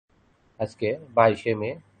আজকে 22শে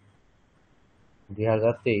মে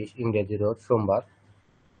 2023 ইংরেজি রোজ সোমবার।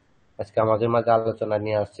 আজকে আমাদের মাঝে আলোচনা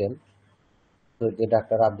নিয়ে আসছেন সৈয়দ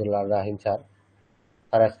ডাক্তার আব্দুল্লাহ রাহিম স্যার।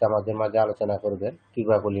 স্যার আজকে আমাদের মাঝে আলোচনা করবেন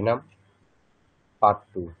টিউবারকুলিনাম পার্ট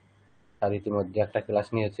 2। স্যার ইতিমধ্যে একটা ক্লাস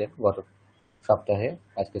নিয়েছেন গত সপ্তাহে,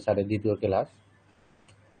 আজকে স্যারের দ্বিতীয় ক্লাস।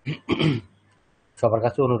 সবার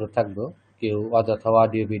কাছে অনুরোধ থাকবো, কেউ অযথা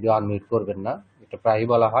অডিও ভিডিও আনমিউট করবেন না। এটা প্রায়ই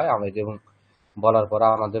বলা হয় আমাদের, এবং বলার পর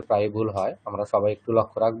আমাদের প্রায় ভুল হয়। আমরা সবাই একটু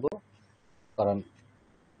লক্ষ্য রাখবো, কারণ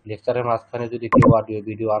লেকচারের মাঝখানে যদি কেউ অডিও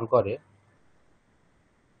ভিডিও অন করে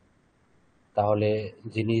তাহলে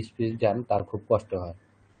যিনি স্পিচ দেন তার খুব কষ্ট হয়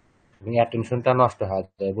এবং অ্যাটেনশনটা নষ্ট হয়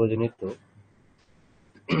যায়, বোঝেনি তো।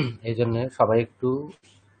 এই জন্য সবাই একটু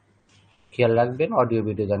খেয়াল রাখবেন অডিও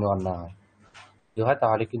ভিডিও যেন অন না হয়। যদি হয়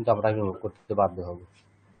তাহলে কিন্তু আমরা রিমুভ করতে বাধ্য হব।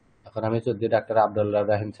 এখন আমি চৌধুরী ডাক্তার আব্দুল্লাহ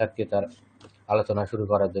রাহিম স্যারকে তার আলোচনা শুরু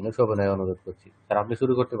করার জন্য সবিনয় অনুরোধ করছি। স্যার, আপনি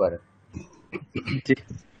শুরু করতে পারেন। জি,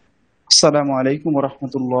 আসসালামু আলাইকুম ওয়া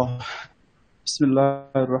রাহমাতুল্লাহ।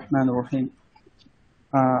 বিসমিল্লাহির রহমানির রহিম।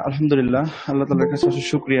 আলহামদুলিল্লাহ, আল্লাহ তাআলার কাছে অশেষ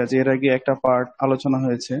শুকরিয়া যে এর আগে একটা পার্ট আলোচনা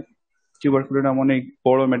হয়েছে। টিউবারকুলিনাম অনেক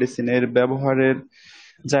বড় মেডিসিন, এর ব্যবহারের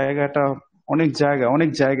জায়গাটা অনেক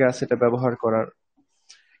জায়গা আছে এটা ব্যবহার করার।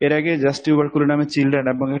 এর আগে জাস্ট টিউবারকুলিনামে চিলড্রেন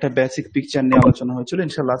এবং একটা বেসিক পিকচার নিয়ে আলোচনা হয়েছিল।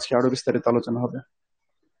 ইনশাআল্লাহ আজকে আরো বিস্তারিত আলোচনা হবে।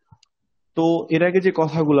 তো এর আগে যে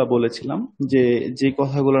কথাগুলা বলেছিলাম, যে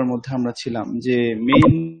কথাগুলোর মধ্যে আমরা ছিলাম, যে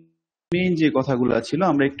মেইন মেইন যে কথাগুলো ছিল,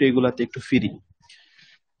 আমরা একটু এগুলাতে একটু ফিরি।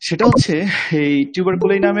 সেটা হচ্ছে এই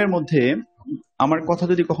টিউবারকুলিনামের মধ্যে আমার কথা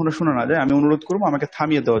যদি কখনো শোনা না যায়, আমি অনুরোধ করবো আমাকে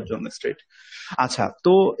থামিয়ে দেওয়ার জন্য স্ট্রেট। আচ্ছা,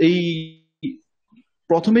 তো এই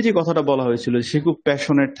প্রথমে যে কথাটা বলা হয়েছিল, সে খুব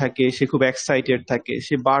প্যাশনেট থাকে, সে খুব এক্সাইটেড থাকে,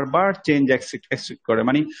 সে বারবার চেঞ্জ এক্সপেক্ট করে,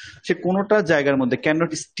 মানে সে কোনোটা জায়গার মধ্যে can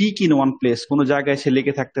not stick in one place, কোনো জায়গায় সে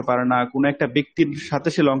লেগে থাকতে পারে না, কোনো একটা ব্যক্তির সাথে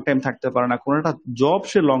সে লং টাইম থাকতে পারে না, কোনো একটা জব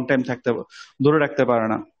সে লং টাইম ধরে রাখতে পারে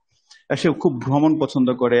না। সে খুব ভ্রমণ পছন্দ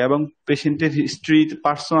করে এবং পেশেন্টের হিস্ট্রি,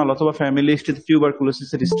 পার্সোনাল অথবা ফ্যামিলি হিস্ট্রিতে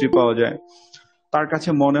টিউবারকুলোসিসের হিস্ট্রি পাওয়া যায়। তার কাছে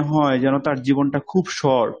মনে হয় যেন তার জীবনটা খুব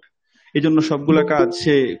শর্ট, এই জন্য সবগুলা কাজ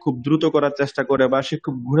সে খুব দ্রুত করার চেষ্টা করে বা সে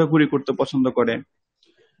খুব ঘোরাঘুরি করতে পছন্দ করে।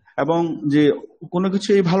 এবং যে কোনো কিছু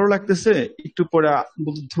এই ভালো লাগতেছে, একটু পরে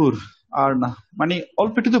ধুর আর না, মানে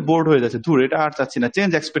অল্প একটু বোর্ড হয়ে যাচ্ছে, ধুর এটা আর চাচ্ছি না,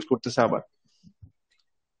 চেঞ্জ এক্সপেক্ট করতেছে। আবার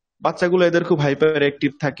বাচ্চাগুলো এদের খুব হাইপার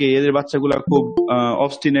অ্যাক্টিভ থাকে, এদের বাচ্চাগুলো খুব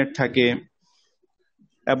অবস্টিনেট থাকে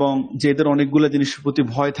এবং যে এদের অনেকগুলো জিনিসের প্রতি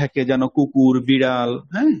ভয় থাকে, যেন কুকুর, বিড়াল,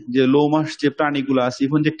 হ্যাঁ, যে লোমাস যে প্রাণীগুলো আছে,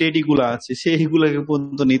 ইভেন যে টেডি গুলো আছে, সেইগুলোকে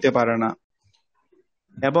পর্যন্ত নিতে পারে না।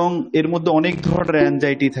 এবং এর মধ্যে অনেক ধরনের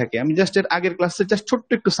অ্যাংজাইটি থাকে। আমি জাস্ট এর আগের ক্লাসে জাস্ট ছোট্ট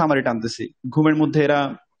একটু সামারি টানতেছি। ঘুমের মধ্যে এরা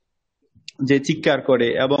যে চিৎকার করে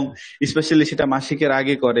এবং স্পেশালি সেটা মাসিকের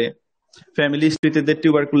আগে করে। ফ্যামিলি হিস্ট্রিতে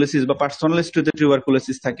টিউবারকুলোসিস বা পার্সোনাল হিস্ট্রিতে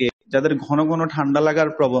টিউবারকুলোসিস থাকে, যাদের ঘন ঘন ঠান্ডা লাগার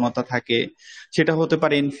প্রবণতা থাকে, সেটা হতে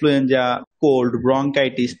পারে influenza, cold,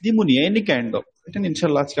 bronchitis, pneumonia, any kind of. এটা নিয়ে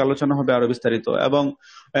ইনশাল্লাহ আজকে আলোচনা হবে আরো বিস্তারিত। এবং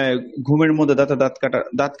ঘুমের মধ্যে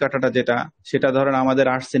দাঁত কাটাটা যেটা, সেটা ধরেন আমাদের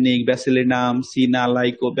আর্সেনিক, ব্যাসিলিনাম, সিনা,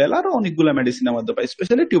 লাইকোবেল, আরো অনেকগুলো মেডিসিনের মধ্যে পাই,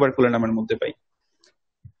 স্পেশালি টিউবারকুলিনামের মধ্যে পাই।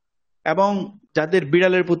 এবং যাদের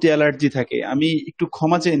বিড়ালের প্রতি অ্যালার্জি থাকে, আমি একটু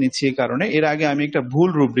ক্ষমা চেয়ে নিচ্ছি এই কারণে, এর আগে আমি একটা ভুল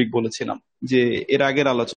রুব্রিক বলেছিলাম। যে এর আগের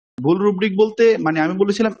আলোচনা ভুল রুব্রিক বলতে মানে আমি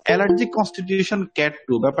বলেছিলাম অ্যালার্জিক কনস্টিটিউশন ক্যাট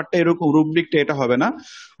 2, ব্যাপারটা এরকম, রুব্রিকটা এটা হবে না,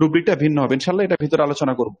 রুব্রিকটা ভিন্ন হবে। ইনশাল্লাহ এটা ভিতরে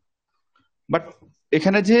আলোচনা করব। বাট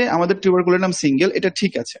এখানে যে আমাদের টিউবারকুলিনাম সিঙ্গেল, এটা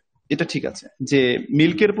ঠিক আছে, এটা ঠিক আছে যে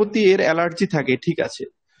মিল্কের প্রতি এর অ্যালার্জি থাকে, ঠিক আছে,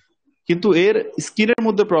 কিন্তু এর স্কিনের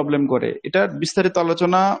মধ্যে প্রবলেম করে। এটা বিস্তারিত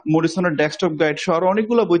আলোচনা মরিসনের ডেস্কটপ গাইড সহ আরো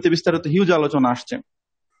অনেকগুলো বইতে বিস্তারিত হিউজ আলোচনা আসছে।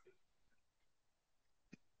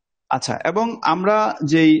 আচ্ছা, এবং আমরা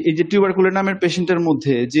যে এই যে টিউবারকুলিনামের পেশেন্টের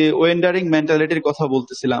মধ্যে যে ওয়েন্ডারিং মেন্টালিটির কথা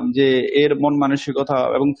বলতেছিলাম, যে এর মন মানসিকতা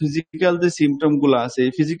এবং ফিজিক্যাল যে সিমটম গুলো আছে,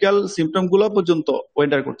 ফিজিক্যাল সিমটম গুলো পর্যন্ত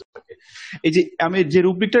ওয়েন্ডার করতে থাকে। এই যে আমি যে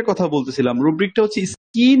রুব্রিকটার কথা বলতেছিলাম, রুব্রিকটা হচ্ছে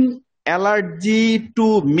skin allergy two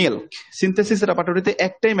milk synthesis রেপার্টরিতে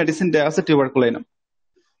একটাই মেডিসিন দেওয়া আছে, tuberculinum.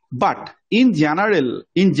 But in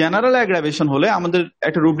general aggravation হলে আমাদের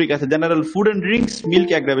একটা রুব্রিক আছে, general food and drinks milk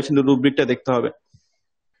aggravation, রুব্রিকটা দেখতে হবে।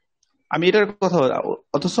 আমি এটার কথা,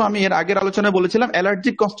 অথচ আমি এর আগের আলোচনায় বলেছিলাম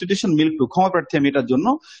অ্যালার্জিক কনস্টিটিউশন মিল্ক 2, ক্ষমা প্রার্থী আমি এটার জন্য।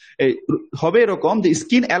 হবে এরকম যে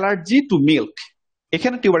স্কিন অ্যালার্জি টু মিল্ক,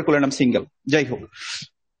 এখানে টিউবারকুলিনাম সিঙ্গেল। যাই হোক,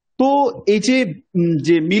 তো এই যে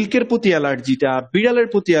যে মিল্কের প্রতি অ্যালার্জিটা, বিড়ালের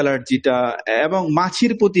প্রতি অ্যালার্জিটা এবং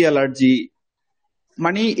মাছির প্রতি অ্যালার্জি,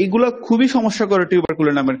 মানে এগুলা খুবই সমস্যা করে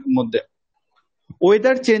টিউবারকুলিনামের মধ্যে।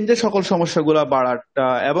 ওয়েদার চেঞ্জে সকল সমস্যাগুলো বাড়াটা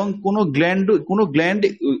এবং কোনো gland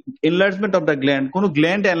enlargement of the gland, কোনো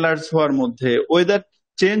গ্ল্যান্ড এনলার্জ হওয়ার মধ্যে, ওয়েদার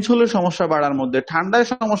চেঞ্জ হলে সমস্যা বাড়ার মধ্যে, ঠান্ডায়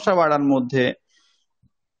সমস্যা বাড়ার মধ্যে,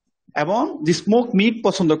 এবং যে স্মোক মিট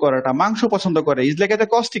পছন্দ করাটা, মাংস পছন্দ করে, is like a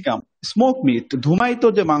Causticum. Smoke meet, ধুমায়িত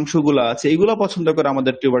যে মাংসগুলো আছে এগুলো পছন্দ করে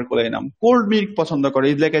আমাদের টিউবারকুলাইনাম। কোল্ড মিল্ক পছন্দ করে,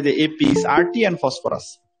 is like a Apis, RT and phosphorus.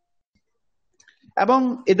 এবং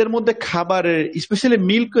এদের মধ্যে খাবারের, স্পেশালি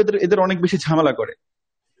মিল্ক, এদের এদের অনেক বেশি ঝামেলা করে।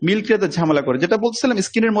 মিল্ক এদের ঝামেলা করে, যেটা বলছিলাম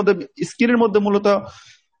স্কিনের মধ্যে মূলত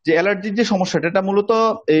যে অ্যালার্জির যে সমস্যাটা, এটা মূলত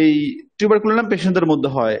এই টিউবারকুলাইনাম পেশেন্টদের মধ্যে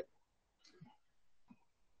হয়।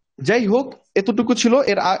 যাই হোক, এতটুকু ছিল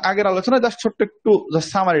এর আগের আলোচনা, জাস্ট ছোট্ট একটু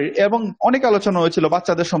সামারি, এবং অনেক আলোচনা হয়েছিল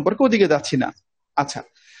বাচ্চাদের সম্পর্কে, ওদিকে যাচ্ছি না। আচ্ছা,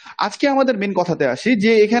 আজকে আমাদের মেন কথাতে আসি,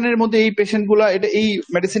 যে এখানের মধ্যে এই পেশেন্ট গুলা, এটা এই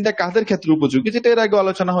মেডিসিনটা কাদের ক্ষেত্রে উপযোগী, যেটা এর আগে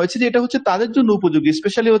আলোচনা হয়েছে যে এটা হচ্ছে তাদের জন্য উপযোগী,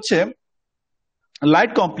 স্পেশালি হচ্ছে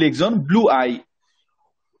লাইট কমপ্লেক্সন, ব্লু আই।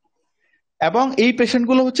 এবং এই পেশেন্ট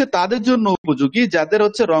গুলো হচ্ছে তাদের জন্য উপযোগী যাদের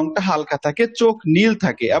হচ্ছে রংটা হালকা থাকে, চোখ নীল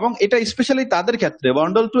থাকে, এবং এটা স্পেশালি তাদের ক্ষেত্রে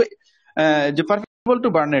বন্ডল টু যে পারফেক্ট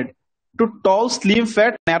টু বার্নেড টু টল স্লিম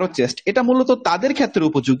ফ্যাট ন্যারো চেস্ট, এটা মূলত তাদের ক্ষেত্রে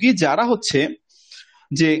উপযোগী যারা হচ্ছে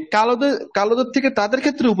যে কালোদের থেকে তাদের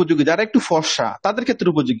ক্ষেত্রে উপযোগী, যারা একটু ফর্সা তাদের ক্ষেত্রে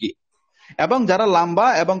উপযোগী, এবং যারা লম্বা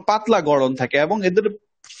এবং পাতলা গড়ন থাকে, এবং এদের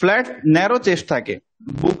ফ্ল্যাট ন্যারো চেস্ট থাকে,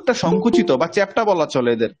 বুকটা সংকুচিত বা চ্যাপ্টা বলা চলে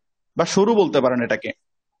এদের, বা সরু বলতে পারেন এটাকে।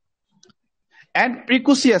 অ্যান্ড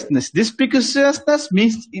প্রিকোসিয়াসনেস, দিস প্রিকোসিয়াসনেস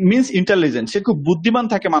মিনস ইন্টেলিজেন্স, সে খুব বুদ্ধিমান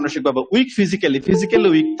থাকে মানসিকভাবে, উইক ফিজিক্যালি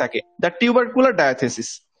উইক থাকে, the tubercular diathesis.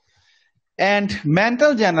 And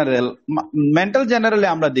mental জেনারেলে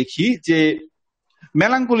আমরা দেখি যে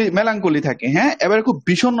মেলাঙ্কলি থাকে, হ্যাঁ, এবারে খুব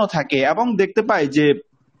বিষণ্ণ থাকে, এবং দেখতে পাই যে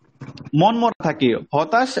মনমরা থাকে,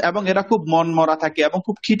 হতাশ, এবং এরা খুব মনমরা থাকে এবং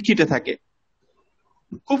খুব খিটখিটে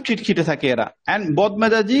থাকে এরা। অ্যান্ড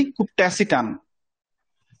বদমেজাজি, খুব ট্যাসিটান,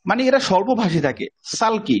 মানে এরা স্বল্পভাষী থাকে,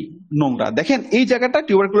 সালকি, নোংরা। দেখেন এই জায়গাটা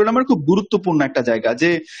টিউবারকুলোনামের খুব গুরুত্বপূর্ণ একটা জায়গা, যে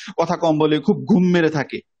কথা কম বলে খুব ঘুম মেরে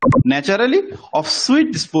থাকে, naturally of sweet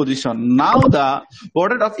disposition, now the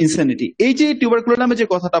border of insanity. এই যে টিউবারকুলোনামে যে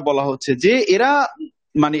কথাটা বলা হচ্ছে, যে এরা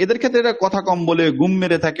মানে এদের ক্ষেত্রে এরা কথা কম বলে ঘুম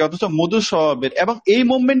মেরে থাকে, অথচ মধুর স্বভাবের, এবং এই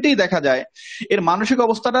মুভমেন্টেই দেখা যায় এর মানসিক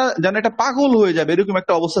অবস্থাটা যেন এটা পাগল হয়ে যাবে, এরকম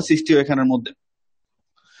একটা অবস্থা সৃষ্টি হয় এখানের মধ্যে।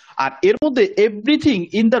 আর এর মধ্যে everything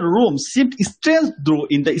in the room seemed strange দ্রো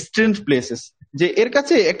in the strange places, যে এর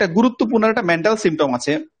কাছে একটা গুরুত্বপূর্ণ একটা মেন্টাল সিমটম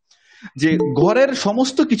আছে, যে ঘরের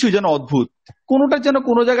সমস্ত কিছু যেন অদ্ভুত, কোনোটা যেন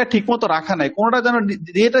কোনো জায়গায় ঠিক মতো রাখা নাই, কোনোটা যেন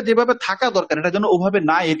এটা যেভাবে থাকা দরকার এটা যেন ওভাবে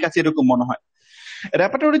নাই, এর কাছে এরকম মনে হয়।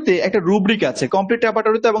 রেপার্টরিতে একটা রুব্রিক আছে, কমপ্লিট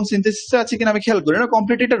রেপার্টরিতে এবং সিনথেসিসে আছে কিনা আমি খেয়াল করি না,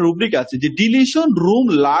 কমপ্লিট একটা রুব্রিক আছে, যে ডিলিশন রুম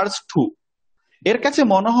লার্জ টু, এর কাছে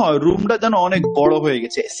মনে হয় রুমটা যেন অনেক বড় হয়ে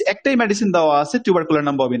গেছে। একটাই মেডিসিন দেওয়া আছে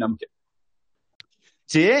টিউবারকুলাইনাম ববিনামকে,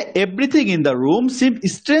 যে everything in the room SIM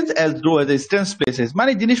strange as draw age strange places,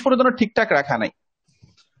 মানে জিনিসপত্র যেন ঠিকঠাক রাখা নাই।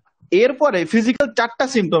 এরপরে ফিজিক্যাল চারটা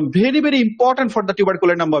symptom very very important for the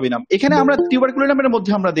টিউবারকুলাইনাম ববিনাম। এখানে আমরা টিউবারকুলাইনামের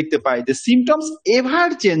মধ্যে আমরা দেখতে পাই যে সিমটমস এভার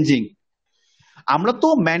চেঞ্জিং। আমরা তো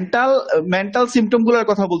মেন্টাল সিমটম গুলোর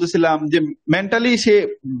কথা বলতেছিলাম, যে মেন্টালি সে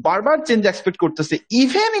বারবার চেঞ্জ এক্সপেক্ট করতেছে,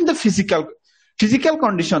 even in the physical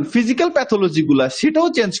condition, physical pathology গুলা সেটাও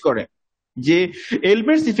চেঞ্জ করে, যে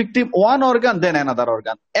এলবেটস ইফেক্টিভ ওয়ান অর্গান দেন অ্যানাদার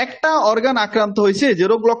অর্গান। একটা অর্গান আক্রান্ত হয়েছে, যে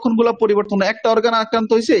রোগ লক্ষণ গুলা পরিবর্তন, একটা অর্গান আক্রান্ত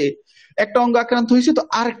হয়েছে, একটা অঙ্গ আক্রান্ত হয়েছে, তো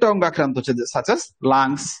আরেকটা অঙ্গ আক্রান্ত হচ্ছে, সাচাস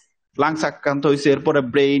লাংস আক্রান্ত হয়েছে, এরপরে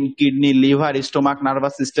brain, kidney, liver, stomach,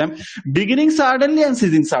 nervous system, beginning suddenly and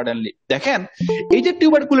seizing suddenly. দেখেন এই যে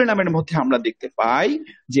টিউবারকুলিনামের মধ্যে আমরা দেখতে পাই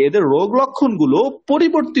যে এদের রোগ লক্ষণ গুলো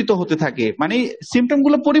পরিবর্তিত হতে থাকে, মানে সিমটম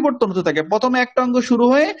গুলো পরিবর্তন হতে থাকে। প্রথমে একটা অঙ্গ শুরু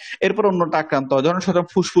হয়ে এরপর অন্যটা আক্রান্ত হয়, ধরেন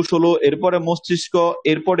ফুসফুস হলো, এরপরে মস্তিষ্ক,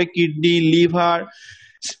 এরপরে কিডনি, লিভার,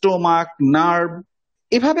 স্টোমাক, নার্ভ,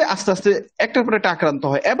 এভাবে আস্তে আস্তে একটার পর একটা আক্রান্ত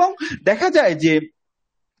হয়। এবং দেখা যায় যে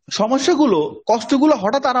সমস্যাগুলো, কষ্টগুলো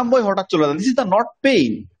হঠাৎ আরম্ভ হয়, হঠাৎ চলে যায়। This is the not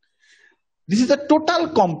pain, this is the total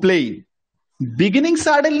complain, beginning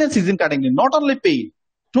suddenly season কাটিংলি, not only pain,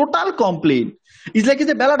 total complain. Is like is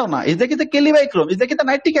a belladonna, is like is a কেলিবাইক্রোম, is like is a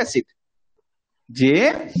nitric acid, যে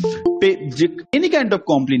any kind of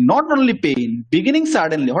complain, not only pain, beginning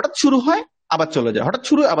suddenly, হঠাৎ শুরু হয় আবার চলে যায়, হঠাৎ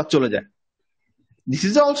শুরু আবার চলে যায়। This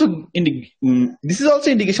is also this is also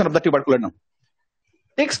indication of the tuberculosis.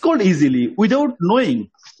 Takes cold easily without knowing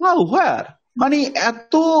how, where, মানে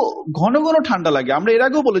এত ঘন ঘন ঠান্ডা লাগে। আমরা এর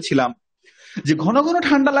আগেও বলেছিলাম যে ঘন ঘন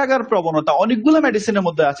ঠান্ডা লাগার প্রবণতা অনেকগুলো মেডিসিনের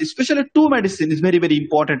মধ্যে আছে, specially two medicine is very very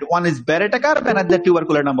important, one is ব্যারেটাকার্ব and other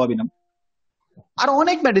টিউবারকুলাইনাম ববিনাম। আর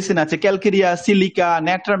অনেক মেডিসিন আছে, ক্যালকেরিয়া, সিলিকা,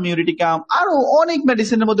 ন্যাট্রাম মিউরিটিকাম, আরো অনেক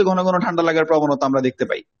মেডিসিনের মধ্যে ঘন ঘন ঠান্ডা লাগার প্রবণতা আমরা দেখতে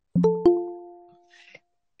পাই।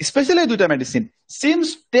 স্পেশালি দুইটা medicine seems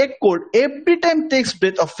take cold every time text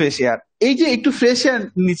breadth of fresh air. এই যে একটু ফ্রেশ এয়ার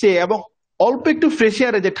নিচে এবং অল্প একটু ফ্রেশ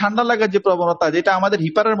এয়ারে যে ঠান্ডা লাগার যে প্রবণতা, যেটা আমাদের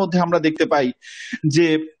হিপারের মধ্যে আমরা দেখতে পাই, যে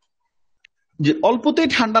যে অল্পতেই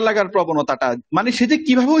ঠান্ডা লাগার প্রবণতাটা, মানে সে যে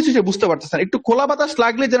কিভাবে হয়েছে সে বুঝতে পারতেছে না, একটু খোলা বাতাস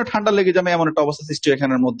লাগলে যেন ঠান্ডা লেগে যাবে এমন একটা অবস্থা সৃষ্টি হয়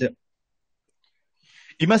এখানের মধ্যে।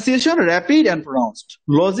 Emaciation rapid and pronounced,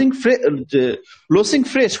 losing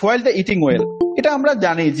fresh while the eating well. এটা আমরা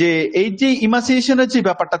জানি যে এই যে ইমাসিয়েশনের যে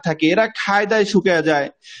ব্যাপারটা থাকে, এরা খায় দায় শুকিয়ে যায়।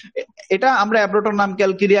 এটা আমরা অ্যাব্রোটনাম,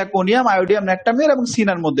 ক্যালকেরিয়া, কোনিয়াম, আয়োডিয়াম, ন্যাক্টামিয়ার এবং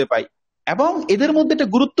সিনার মধ্যে পাই। এবং এদের মধ্যে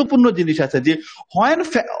একটা গুরুত্বপূর্ণ জিনিস আছে যে when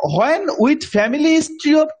with family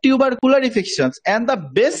history of tubercular infections and the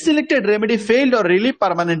best selected remedy failed or relief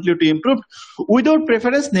permanently to improve without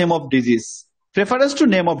preference to name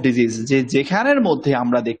of disease, যে যেখানের মধ্যে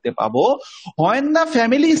আমরা দেখতে পাবো when the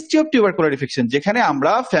family history of tubercular infection, যেখানে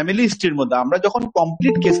আমরা family হিস্ট্রির মধ্যে আমরা যখন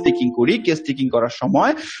কমপ্লিট কেস টেকিং করি, কেস টেকিং করার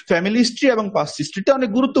সময় ফ্যামিলি হিস্ট্রি এবং পাস্ট হিস্ট্রিটা অনেক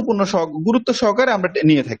গুরুত্ব সহকারে আমরা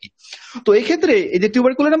নিয়ে থাকি। তো এই ক্ষেত্রে এই যে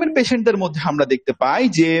টিউবারকুলোনামের পেশেন্টদের মধ্যে আমরা দেখতে পাই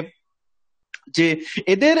যে যে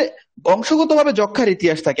এদের বংশগতভাবে যক্ষার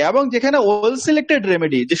ইতিহাস থাকে, এবং যেখানে ওয়েল সিলেক্টেড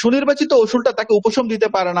রেমেডি, যে সুনির্বাচিত ওষুধটা তাকে উপশম দিতে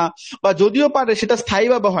পারে না, বা যদিও পারে সেটা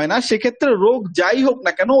স্থায়ীভাবে হয় না, সেক্ষেত্রে রোগ যাই হোক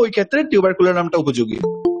না কেন ওই ক্ষেত্রে টিউবারকুলোনামটা উপযোগী।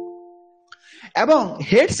 এবং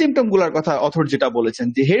হেড সিমটম গুলার কথা অথর যেটা বলেছেন,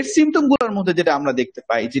 যে হেড সিমটম গুলার মধ্যে যেটা আমরা দেখতে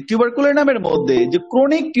পাই যে টিউবারকুলোনামের মধ্যে যে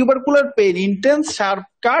chronic tubercular pain, intense sharp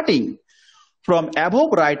cutting from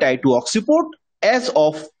above right eye to occiput as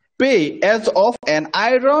of an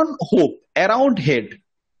iron hoop around head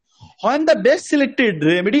when the best selected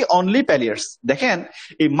remedy only palliates। দেখেন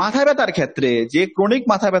এই মাথা ব্যথার ক্ষেত্রে, যে ক্রনিক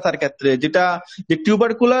মাথা ব্যথার ক্ষেত্রে, যেটা যে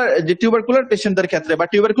টিউবারকুলার পেশেন্টদের ক্ষেত্রে বা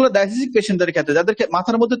টিউবারকুলার ডায়ালিসিস পেশেন্টদের ক্ষেত্রে, যাদের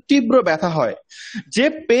মাথার মধ্যে তীব্র ব্যথা হয়, যে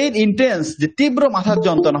পেইন ইন্টেন্স, যে তীব্র মাথার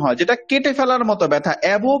যন্ত্রণা হয়, যেটা কেটে ফেলার মতো ব্যথা,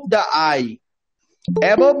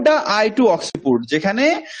 above the eye to occiput, যেখানে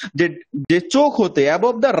যে চোখ হতে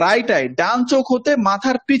above the right eye, ডান চোখ হতে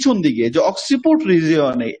মাথার পিছন দিকে যে অক্সিপুট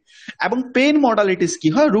রিজিয়নে, এবং পেইন মডালিটিস কি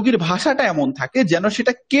হয়, রোগীর ভাষাটা এমন থাকে যেন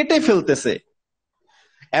সেটা কেটে ফেলতেছে,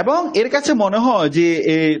 এবং এর কাছে মনে হয়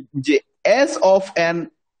যে as of an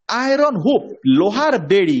আয়রন হুপ, লোহার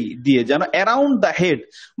বেড়ি দিয়ে যেন অ্যারাউন্ড দ্য হেড,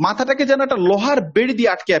 মাথাটাকে যেন একটা লোহার বেড়ি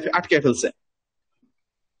দিয়ে আটকে ফেলছে।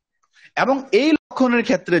 এবং এই লক্ষণের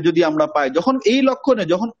ক্ষেত্রে যদি আমরা পাই, যখন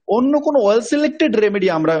অন্য কোনো ওয়েল সিলেক্টেড রেমেডি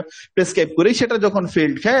আমরা প্রেসক্রাইব করি, সেটা যখন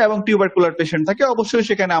ফেল্ড খায় এবং টিউবারকুলার পেশেন্ট থাকে, অবশ্যই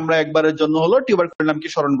সেখানে আমরা একবারের জন্য হলো টিউবারকুলোনামকে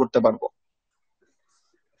স্মরণ করতে পারবো।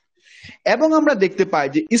 এবং আমরা দেখতে পাই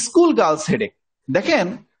যে স্কুল গার্লস হেডেক, দেখেন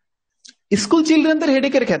স্কুল চিলড্রেনদের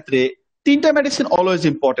হেডেকের ক্ষেত্রে তিনটা medicine always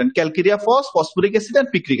important: calcarea FOSS, phosphoric acid and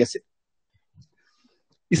picric acid.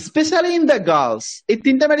 Specially in the girls এই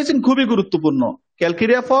তিনটা মেডিসিন খুবই গুরুত্বপূর্ণ: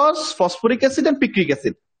 calcarea FOSS, phosphoric acid and picric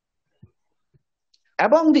acid.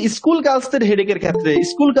 এবং স্কুল গার্লসদের হেডেকের ক্ষেত্রে,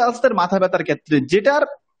 স্কুল গার্লসদের মাথা ব্যথার ক্ষেত্রে,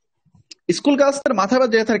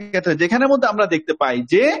 যেখানের মধ্যে আমরা দেখতে পাই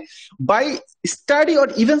যে by study or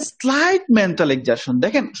even slight mental exertion,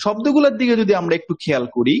 দেখেন শব্দগুলোর দিকে যদি আমরা একটু খেয়াল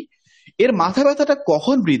করি, এর মাথা ব্যথাটা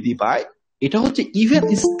কখন বৃদ্ধি পায়, এটা হচ্ছে ইভেন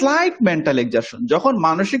স্লাইট মেন্টাল এক্সারশন, যখন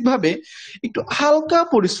মানসিকভাবে একটু হালকা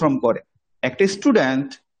পরিশ্রম করে। একটা স্টুডেন্ট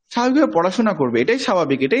স্বাভাবিকভাবে পড়াশোনা করবে, এটাই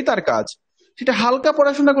স্বাভাবিক, এটাই তার কাজ, সেটা হালকা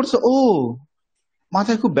পড়াশোনা করছে,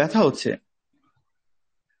 মাথায় খুব ব্যথা হচ্ছে।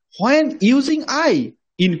 when using eye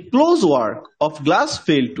in close work of glass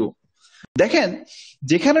fail to, দেখেন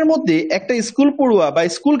যেখানের মধ্যে একটা স্কুল পড়ুয়া বা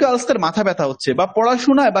স্কুল গার্লসদের মাথা ব্যথা হচ্ছে, বা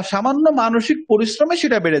পড়াশোনায় বা সামান্য মানসিক পরিশ্রমে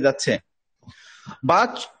সেটা বেড়ে যাচ্ছে, বা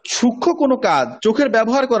সূক্ষ্ম কোনো কাজ চোখের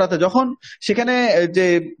ব্যবহার করাতে যখন সেখানে যে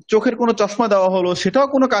চোখের কোনো চশমা দেওয়া হলো সেটাও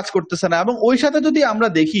কোনো কাজ করতেছে না, এবং ওই সাথে যদি আমরা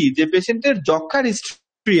দেখি যে পেশেন্টের যক্ষার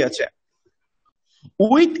হিস্ট্রি আছে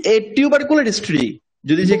উইথ এ টিউবারকুলার হিস্ট্রি,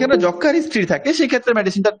 যদি যেখানে যক্ষার হিস্ট্রি থাকে সেক্ষেত্রে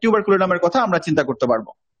মেডিসিনটা টিউবারকুলোনামের কথা আমরা চিন্তা করতে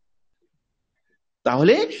পারবো।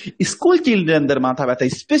 তাহলে স্কুল চিলড্রেনদের মাথা ব্যথা,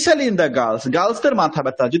 স্পেশালি ইন দ্য গার্লসদের মাথা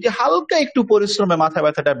ব্যথা যদি হালকা একটু পরিশ্রমে মাথা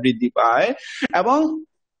ব্যথাটা বৃদ্ধি পায়, এবং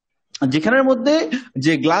যেখানের মধ্যে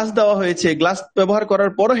যে গ্লাস দেওয়া হয়েছে, গ্লাস ব্যবহার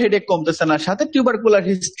করার পরও হেডেক কমতেছে না, সাথে টিউবারকুলার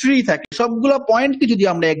হিস্ট্রি থাকে, সবগুলো পয়েন্টকে যদি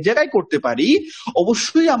আমরা এক জায়গায় করতে পারি,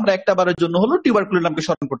 অবশ্যই আমরা একটা বারের জন্য হলো টিউবারকুলোনামকে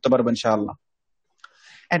স্মরণ করতে পারবো ইনশাআল্লাহ।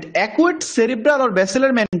 And acute cerebral or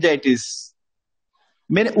basilar meningitis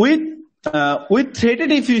with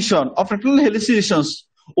threatened effusion of retinal hallucinations,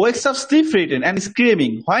 wakes up sleep frightened and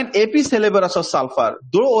screaming when epicelebras of sulfur,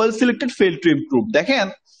 though well selected, fail to improve। দেখেন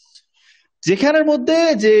যেখানের মধ্যে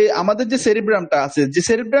যে আমাদের যে সেরিব্রামটা আছে, যে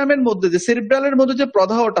সেরিব্রামের মধ্যে যে সেরিব্রালের মধ্যে যে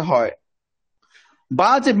প্রদাহটা হয়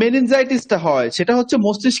বা যে মেনিনজাইটিসটা হয়, সেটা হচ্ছে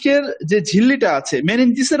মস্তিষ্কের যে ঝিল্লিটা আছে,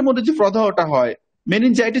 মেনিনজিসের মধ্যে যে প্রদাহটা হয়,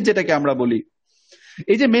 মেনিনজাইটিস যেটাকে আমরা বলি,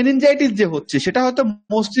 এই যে মেনিনজাইটিস যে হচ্ছে সেটা হয়তো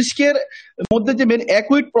মস্তিষ্কের মধ্যে যে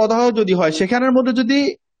অ্যাকুইট প্রদাহ যদি হয়, সেখানের মধ্যে যদি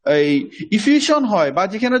এই ইফিউশন হয়, বা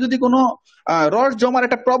যেখানে যদি কোনো রস জমার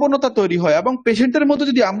একটা প্রবণতা তৈরি হয়, এবং পেশেন্টের মধ্যে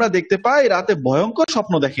যদি আমরা দেখতে পাই রাতে ভয়ঙ্কর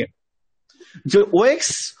স্বপ্ন দেখে, যে ওয়েক্স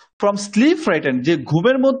ফ্রম স্লিপ ফ্রাইটেন, যে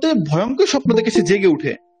ঘুমের মধ্যে ভয়ঙ্কর স্বপ্ন দেখে সে জেগে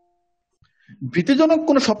উঠে, ভীতিজনক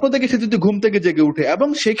কোন স্বপ্ন দেখে সে যদি ঘুম থেকে জেগে উঠে, এবং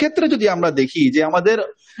সেক্ষেত্রে যদি আমরা দেখি যে আমাদের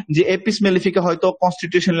যে এপিস মেলিফিকা হয়তো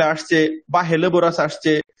কনস্টিটিউশনে আসছে, বা হেলেবোরাস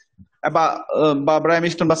আসছে, বা বা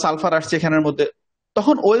ব্রাইমিস্টন বা সালফার আসছে এখানের মধ্যে,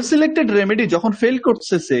 তখন ওয়েল সিলেক্টেড রেমেডি যখন ফেল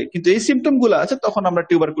করতেছে কিন্তু এই সিমটম গুলো আছে, তখন আমরা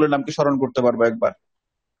টিউবারকুলের নামকে স্মরণ করতে পারবো একবার।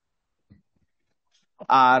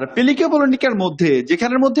 আর পেলিকাপোলোনিকার মধ্যে,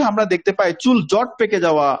 যেখানের মধ্যে আমরা দেখতে পাই চুল জট পেকে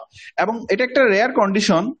যাওয়া, এবং এটা একটা রেয়ার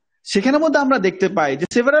কন্ডিশন, সেখানের মধ্যে আমরা দেখতে পাই যে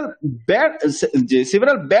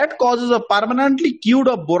several bad causes of permanently কিউড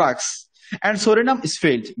of borax and psorinum is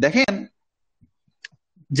failed. দেখেন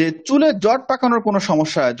যে চুলে জট পাকানোর কোনো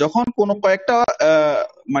সমস্যা যখন কোনো কয়েকটা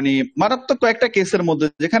মানে মারাত্মক কয়েকটা কেসের মধ্যে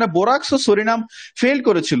যেখানে বোরাক্স ও সোরিনাম ফেল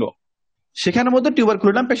করেছিল, সেখানের মধ্যে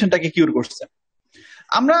টিউবারকুলোনাম পেশেন্টটাকে কিউর করছে।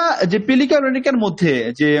 আমরা যে পিলিকাপোলোনিকার মধ্যে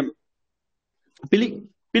যে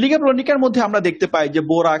পিলিকাপোলোনিকার মধ্যে আমরা দেখতে পাই যে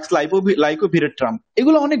বোরাক্স, লাইকোভিরেট্রাম,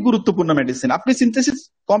 এগুলো অনেক গুরুত্বপূর্ণ মেডিসিন। আপনি সিনথেসিস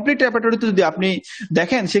কমপ্লিট ল্যাবরেটরিতে যদি আপনি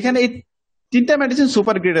দেখেন, সেখানে এই তিনটা মেডিসিন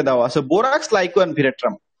সুপার গ্রেডে দেওয়া আছে, বোরাক্স, লাইকো এন্ড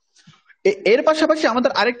ভিরেট্রাম। এর পাশাপাশি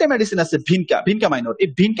আমাদের আরেকটা মেডিসিন আছে ভিনকা মাইনর। এই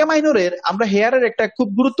ভিনকা মাইনরের আমরা হেয়ারের একটা খুব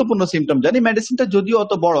গুরুত্বপূর্ণ সিমটম জানি, মেডিসিনটা যদিও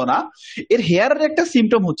অত বড় না, এর হেয়ারের একটা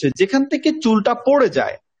সিমটম হচ্ছে যেখান থেকে চুলটা পড়ে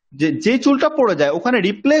যায়, যে চুলটা পড়ে যায় ওখানে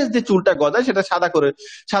রিপ্লেস যে চুলটা গজায় সেটা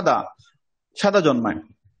সাদা সাদা জন্মায়।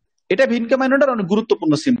 এটা ভিনকা মাইনরের অনেক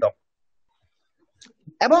গুরুত্বপূর্ণ সিমটম।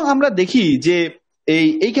 এবং আমরা দেখি যে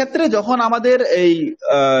এই ক্ষেত্রে যখন আমাদের এই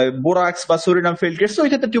বোরাক্স বা সোরিনাম ফেল করছে, ওই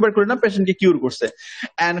ক্ষেত্রে টিউবারকুলোনাম পেশেন্টকে কিউর করছে।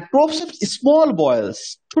 এন্ড ক্রপস অফ স্মল বয়েলস,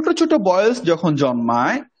 ছোট ছোট বয়েলস যখন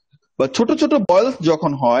জন্মায় বা ছোট ছোট বয়েলস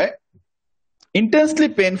যখন হয়, ইন্টেন্সলি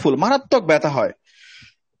পেইনফুল, মারাত্মক ব্যথা হয়,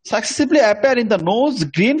 successively appear in the nose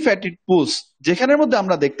green ফ্যাটেড পুস, যেখানের মধ্যে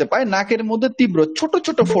আমরা দেখতে পাই নাকের মধ্যে তীব্র ছোট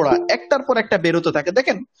ছোট ফোড়া একটার পর একটা বেরোতে থাকে।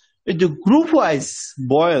 দেখেন এই যে গ্রুপ ওয়াইজ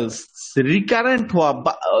বয়েলস রিকারেন্ট হওয়া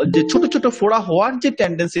বা যে ছোট ছোট ফোড়া হওয়ার যে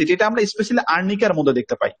টেন্ডেন্সি, যেটা আমরা স্পেশালি আর্নিকার মধ্যে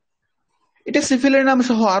দেখতে পাই, এটা সিফিলিনাম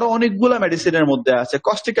সহ আরো অনেকগুলো মেডিসিনের মধ্যে আছে,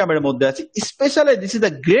 কস্টিকামের মধ্যে আছে। Specially this is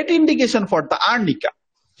the great indication for the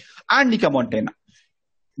arnica montana.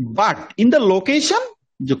 But in the location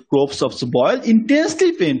যে crops of boil intensely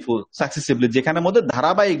painful successively, যেখানের মধ্যে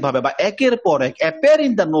ধারাবাহিক ভাবে বা একের পর এক অ্যাপিয়ার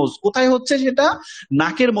ইন দ্য নোজ, কোথায় হচ্ছে সেটা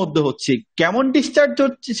নাকের মধ্যে হচ্ছে, কেমন ডিসচার্জ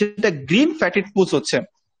হচ্ছে সেটা গ্রিন ফ্যাটেড পুস হচ্ছে,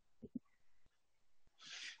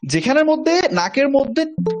 যেখানের মধ্যে নাকের মধ্যে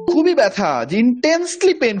খুবই ব্যথা, যে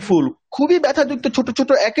ইন্টেন্সলি পেইনফুল, খুবই ব্যথাযুক্ত ছোট ছোট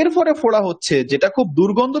একের পরে ফোড়া হচ্ছে, যেটা খুব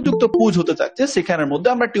দুর্গন্ধযুক্ত পুজ হতে চাচ্ছে, সেখানের মধ্যে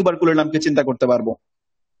আমরা টিউবারকুলোনামকে চিন্তা করতে পারবো।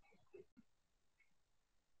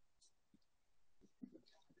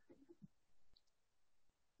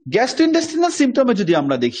 গ্যাস্ট্রোইন্টেস্টিনাল সিমটমে যদি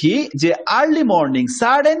আমরা দেখি যে আর্লি মর্নিং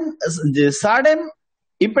সাডেন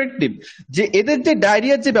ইম্পারেক্টিভ, যে এদের যে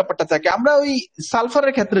ডায়রিয়ার যে ব্যাপারটা থাকে, আমরা ওই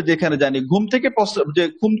সালফারের ক্ষেত্রে যেখানে জানি ঘুম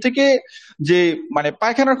থেকে যে মানে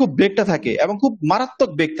পায়খানার খুব বেগটা থাকে এবং খুব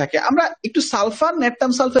মারাত্মক বেগ থাকে, আমরা একটু সালফার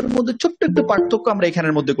ন্যাপটাম সালফারের মধ্যে ছোট্ট একটু পার্থক্য আমরা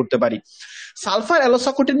এখানের মধ্যে করতে পারি। সালফার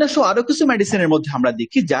অ্যালোসাকোটিনা সহ আরো কিছু মেডিসিনের মধ্যে আমরা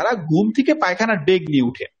দেখি যারা ঘুম থেকে পায়খানার বেগ নিয়ে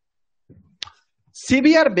উঠে,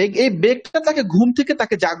 সিভিয়ার বেগ, এই বেগটা তাকে ঘুম থেকে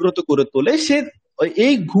তাকে জাগ্রত করে তোলে, সে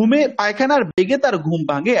এই ঘুমে পায়খানার বেগে তার ঘুম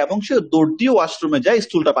ভাঙে এবং সে দৌড় দিয়ে ওয়াশরুমে যায়,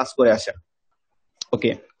 স্টুলটা পাস করে আসে।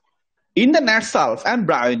 ওকে, in the ন্যাটসালফ and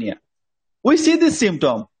Bryonia we see this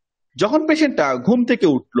symptom, যখন পেশেন্টটা ঘুম থেকে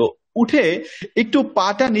উঠে একটু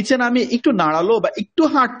পাটা নিচে নামিয়ে একটু নাড়ালো বা একটু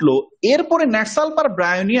হাঁটলো, এরপরে ন্যাটসালফ আর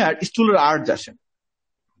ব্রায়োনিয়ার স্টুলের আর্চ আসে।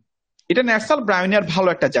 এটা ন্যাটসালফ ব্রায়োনিয়ার ভালো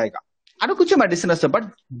একটা জায়গা। আরো কিছু মেডিসিন আছে, but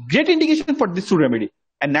great indication for this two remedy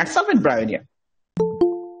and ন্যাটসালফ and Bryonia.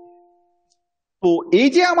 তো এই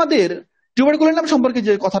যে আমাদের টিউবারকুলোনাম সম্পর্কে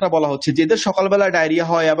যে কথাটা বলা হচ্ছে, যে এদের সকালবেলা ডায়রিয়া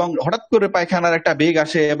হয় এবং হঠাৎ করে পায়খানার একটা বেগ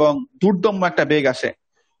আসে এবং দুর্দম্য একটা বেগ আসে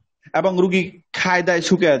এবং রুগী খায় দায়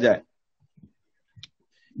শুকিয়ে যায়,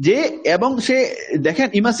 যে এবং সে দেখেন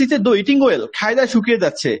ইমাসিতে দো ইটিং ওয়েল, খায় দায় শুকিয়ে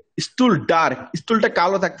যাচ্ছে, স্টুল ডার্ক, স্টুলটা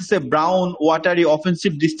কালো থাকতেছে, ব্রাউন ওয়াটারি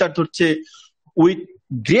অফেন্সিভ ডিসচার্জ হচ্ছে with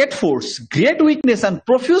great force, great weakness and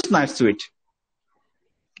profuse night sweet.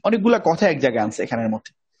 অনেকগুলা কথা এক জায়গায় আনছে এখানের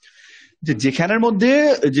মধ্যে, যেখানের মধ্যে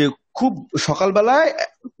যে খুব সকালবেলায়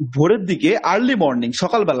ভোরের দিকে আর্লি মর্নিং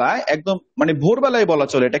সকালবেলায় একদম মানে ভোরবেলায় বলা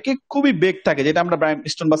চলে, এটাকে খুবই বেগ থাকে, যেটা আমরা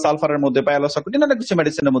ব্রাইমস্টোন বা সালফারের মধ্যে পাই, অ্যালোসাকোটিন আর কিছু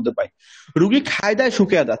মেডিসিনের মধ্যে পাই। রুগী খায় দায়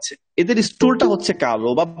শুকিয়ে যাচ্ছে, এদের স্টুলটা হচ্ছে কালো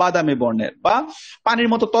বা বাদামি বর্ণের বা পানির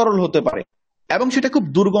মতো তরল হতে পারে এবং সেটা খুব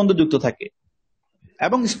দুর্গন্ধযুক্ত থাকে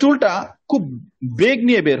এবং স্টুলটা খুব বেগ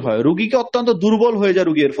নিয়ে বের হয়, রুগীকে অত্যন্ত দুর্বল হয়ে যায়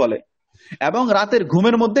রুগীর ফলে, এবং রাতের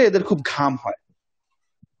ঘুমের মধ্যে এদের খুব ঘাম হয়।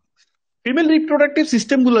 ফিমেল রিপ্রোডাক্টিভ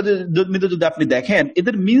সিস্টেম গুলো যদি আপনি দেখেন,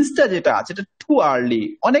 এদের মিন্সটা যেটা আছে এটা টু আর্লি,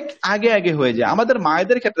 অনেক আগে আগে হয়ে যায়। আমাদের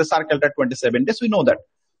মায়েদের ক্ষেত্রে সার্কেলটা 27 ডেজ, উই নো দ্যাট।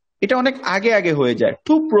 এটা অনেক আগে আগে হয়ে যায়,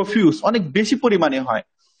 টু প্রফিউজ, অনেক বেশি পরিমাণে হয়,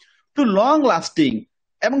 টু লং লাস্টিং,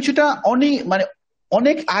 এবং সেটা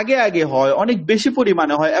অনেক আগে আগে হয়, অনেক বেশি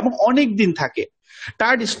পরিমাণে হয় এবং অনেক দিন থাকে।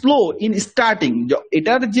 তার স্লো ইন স্টার্টিং।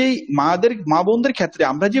 এটার যে মা বোনদের ক্ষেত্রে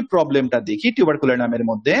আমরা যে প্রবলেমটা দেখি টিউবারকুলার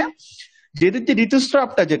মধ্যে, যেদের যে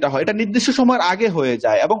ঋতুস্রাবটা যেটা হয় এটা নির্দিষ্ট সময়ের আগে হয়ে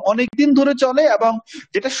যায় এবং অনেক দিন ধরে চলে, এবং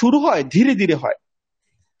যেটা শুরু হয় ধীরে ধীরে হয়।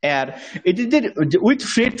 আর it is the with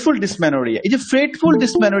fretful dysmenorrhea, এই যে fretful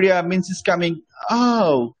dysmenorrhea means is coming,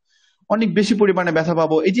 অনেক বেশি পরিমাণে ব্যথা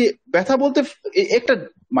পাবো। এই যে ব্যথা বলতে একটা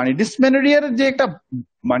ডিসমেনোরিয়ার যে একটা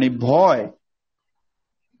ভয়,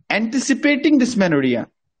 anticipating dysmenorrhoea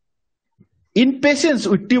in patients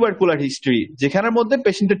with tubercular history, যেখানের মধ্যে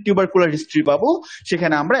পেশেন্টের টিউবারকুলার হিস্ট্রি পাবো,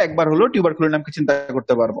 সেখানে আমরা একবার হলেও টিউবারকুলার নামকে চিন্তা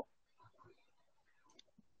করতে পারবো।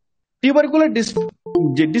 টিউবারকুলার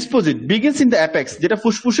যে ডিসপোজিট বিগিনস ইন দ্য অ্যাপেক্স, যেটা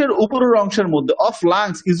ফুসফুসের উপরের অংশের মধ্যে, of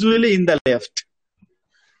lungs usually in the left.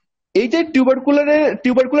 এইটা টিউবারকুলার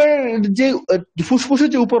যে ফুসফুসের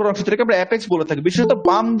যে উপরের অংশ, যেটাকে আমরা অ্যাপেক্স বলে থাকি, বিশেষত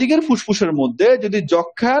বাম দিকের ফুসফুসের মধ্যে যদি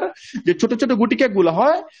যক্ষার যে ছোট ছোট গুটিকা গুলো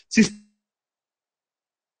হয়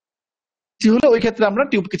হলে, ওই ক্ষেত্রে আমরা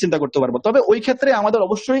টিউবকে চিন্তা করতে পারবো। তবে ওই ক্ষেত্রে আমাদের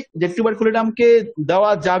অবশ্যই যে টিউবারকুলিনামকে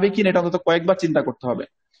দেওয়া যাবে কিনা এটা অন্তত কয়েকবার চিন্তা করতে হবে।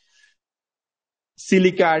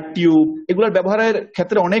 সিলিকা টিউব এগুলোর ব্যবহারের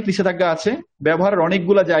ক্ষেত্রে অনেক নিষেধাজ্ঞা আছে, ব্যবহারের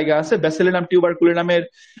অনেকগুলা জায়গা আছে। ব্যাসিলিনাম টিউবারকুলিনামের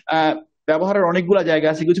ব্যবহারের অনেকগুলা জায়গা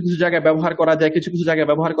আছে, কিছু কিছু জায়গায় ব্যবহার করা যায়, কিছু কিছু জায়গায়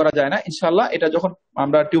ব্যবহার করা যায় না। ইনশাল্লাহ এটা যখন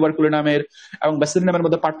আমরা টিউবারকুলিনামের এবং ব্যাসিলিনামের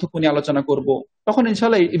মধ্যে পার্থক্য নিয়ে আলোচনা করব, তখন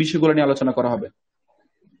ইনশাল্লাহ এই বিষয়গুলো নিয়ে আলোচনা করা হবে।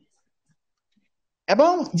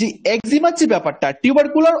 এবং যে একজিমার যে ব্যাপারটা,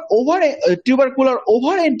 টিউবারকুলার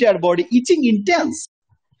ওভার এন্টায়ার বডি ইচিং ইন্টেন্স,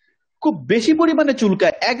 খুব বেশি পরিমাণে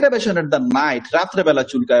চুলকায়, অ্যাগ্রাভেশন এট দ্য নাইট, রাত্রেবেলা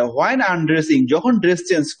চুলকায়, হোয়াইন আনড্রেসিং, যখন ড্রেস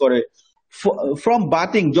চেঞ্জ করে, ফ্রম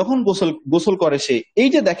বাথিং, যখন গোসল করে সে। এই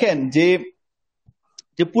যে দেখেন যে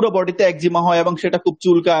পুরো বডিতে একজিমা হয় এবং সেটা খুব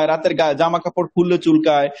চুলকায়, রাতের জামা কাপড় খুললে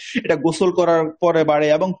চুলকায়, এটা গোসল করার পরে বাড়ে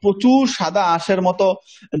এবং প্রচুর সাদা আঁশের মতো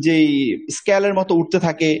যে স্ক্যালের মতো উঠতে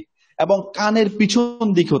থাকে, এবং কানের পিছন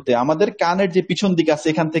দিক হতে, আমাদের কানের যে পিছন দিক আছে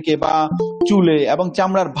এখান থেকে বা চুলে এবং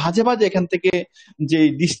চামড়ার ভাঁজে ভাঁজে এখান থেকে যে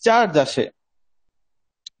ডিসচার্জ আসে,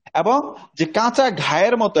 এবং যে কাঁচা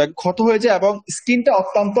ঘায়ের মতো এক ক্ষত হয়ে যায় এবং স্কিনটা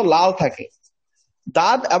অত্যন্ত লাল থাকে,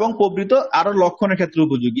 দাঁত এবং প্রভৃত আরো লক্ষণের ক্ষেত্রে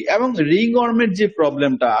উপযোগী। এবং রিং ওয়ার্মের যে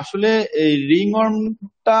প্রবলেমটা, আসলে এই রিং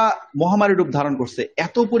ওয়ার্মটা মহামারী রূপ ধারণ করছে,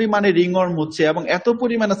 এত পরিমাণে রিং ওয়ার্ম হচ্ছে এবং এত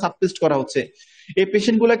পরিমাণে সাবটেস্ট করা হচ্ছে। এই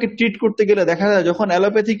পেশেন্ট গুলাকে ট্রিট করতে গেলে দেখা যায় যখন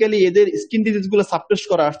অ্যালোপ্যাথিক্যালি এদের স্কিন ডিজিজ গুলো সাবটেস্ট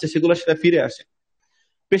করা আসছে, সেগুলো সেটা ফিরে আসে।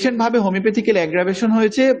 পেশেন্ট ভাবে হোমিওপ্যাথিক্যালি অ্যাগ্রাভেশন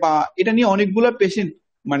হয়েছে, বা এটা নিয়ে অনেকগুলো পেশেন্ট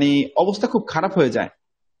অবস্থা খুব খারাপ হয়ে যায়।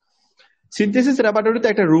 সিনথেসিস ল্যাবরেটরিতে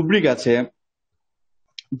একটা রুব্রিক আছে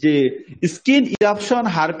যে স্কিন ইরাপশন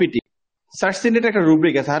হারপিটিক সার্সিনেট, একটা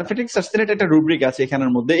রুব্রিক আছে, হারপিটিক সার্সিনেট একটা রুব্রিক আছে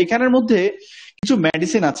এখানের মধ্যে কিছু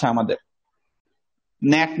মেডিসিন আছে আমাদের,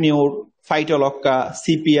 ন্যাটনিওর, ফাইটোলক্কা,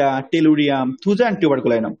 সিপিয়া, টেলুরিয়াম, থুজান,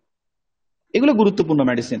 টিউবারকুলাইনাম, এগুলো গুরুত্বপূর্ণ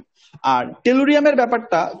মেডিসিন। আর টেলুরিয়ামের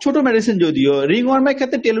ব্যাপারটা ছোট মেডিসিন, যদিও রিং ওয়ার্মের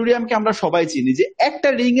ক্ষেত্রে টেলুরিয়ামকে আমরা সবাই চিনি যে একটা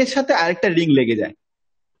রিং এর সাথে আরেকটা রিং লেগে যায়,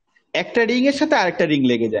 একটা রিং এর সাথে আরেকটা রিং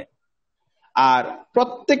লেগে যায়। আর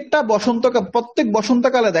প্রত্যেক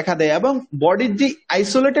বসন্তকালে দেখা দেয়, এবং বডির যে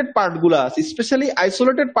আইসোলেটেড পার্ট গুলো আছে, স্পেশালি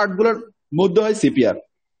আইসোলেটেড পার্ট গুলোর মধ্যে হয় সিপিআর।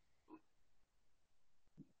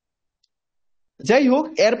 যাই হোক,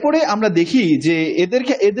 এরপরে আমরা দেখি যে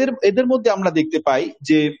এদের মধ্যে আমরা দেখতে পাই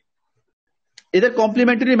যে এদের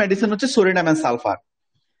কমপ্লিমেন্টারি মেডিসিন হচ্ছে psorinum and sulphur.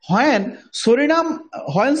 When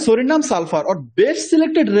Suriname sulfur or best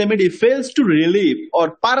selected remedy fails to relieve or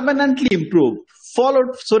permanently improve, followed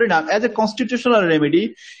Suriname as a constitutional remedy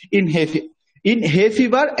in hay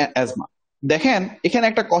fever and asthma. দেখেন এখানে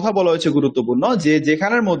একটা কথা বলা হয়েছে গুরুত্বপূর্ণ, যে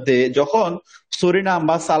যেখানের মধ্যে যখন সোরিনাম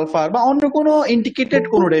বা সালফার বা অন্য কোনো ইন্ডিকেটেড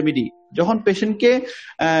কোনো রেমেডি যখন পেশেন্টকে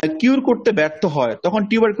কিউর করতে ব্যর্থ হয়, তখন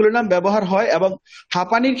টিউবারকুলিনাম ব্যবহার হয়। এবং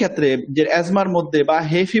হাঁপানির ক্ষেত্রে, যে অ্যাজমার মধ্যে বা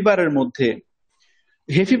হে ফিভারের মধ্যে,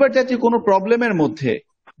 হে ফিভার জাতীয় কোনো প্রবলেমের মধ্যে,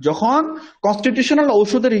 যখন কনস্টিটিউশনাল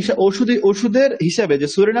ওষুধের হিসাবে যে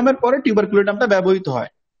সুরিনামের পরে টিউবারকুলিনামটা ব্যবহৃত হয়।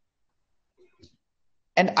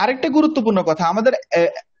 এন্ড আরেকটা গুরুত্বপূর্ণ কথা, আমাদের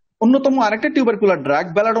অন্যতম আরেকটা টিউবারকুলার ড্রাগ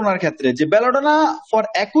বেলাডোনার ক্ষেত্রে, যে belladonna for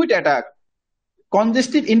acute attack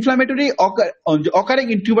congestive inflammatory occurring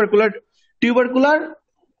in tubercular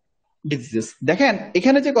diseases. দেখেন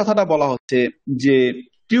এখানে যে কথাটা বলা হচ্ছে যে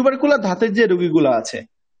টিউবারকুলার ধাতের যে রোগীগুলো আছে,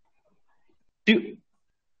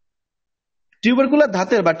 টিউবারকুলার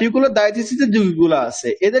ধাতের বা টিউবুলার ডায়াথিসিসের যে রোগীগুলো আছে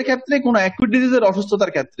এদের ক্ষেত্রে কোনো অ্যাকুইট ডিজিজের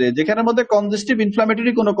অসুস্থতার ক্ষেত্রে যেখানের মধ্যে কনজেস্টিভ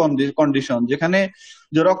ইনফ্লামেটরি কোনো কন্ডিশন, যেখানে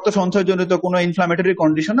যে রক্ত সঞ্চয় জনিত কোনো ইনফ্লামেটরি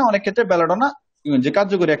কন্ডিশনে অনেক ক্ষেত্রে বেলাডোনা যে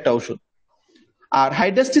কার্যকরী একটা ওষুধ। আর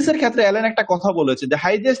হাইড্রাস্টিসের ক্ষেত্রে অ্যালেন একটা কথা বলেছে যে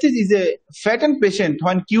hydrastis is a ফ্যাটেন্ড patient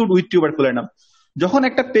when কিউরড with tuberculinum. যখন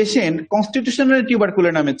একটা পেশেন্ট কনস্টিটিউশনাল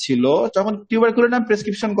টিউবারকুলিনামে ছিল, যখন টিউবারকুলিনাম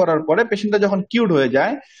প্রেসক্রিপশন করার পরে পেশেন্টটা যখন কিউরড হয়ে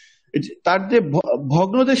যায়, তার যে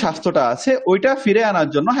ভগ্ন যে স্বাস্থ্যটা আছে ওইটা ফিরে আনার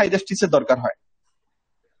জন্য হাইড্রাস্টিসের দরকার হয়।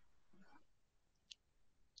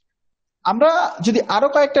 আমরা যদি আরো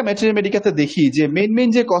কয়েকটা ম্যাটেরিয়াল মেডিকাতে দেখি যে মেইন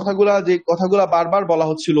যে কথাগুলা বারবার বলা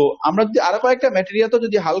হচ্ছিল, আমরা যদি আরো কয়েকটা ম্যাটেরিয়াল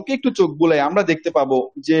যদি হালকা একটু চোখ বুলাই আমরা দেখতে পাবো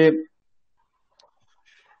যে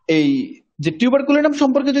এই যে টিউবারকুলিনাম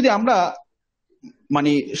সম্পর্কে যদি আমরা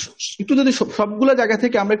মানে একটু যদি সবগুলো জায়গা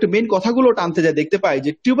থেকে আমরা একটু মেইন কথাগুলো টানতে যাই, দেখতে পাই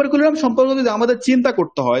যে টিউবারকুলিনাম সম্পর্কে যদি আমাদের চিন্তা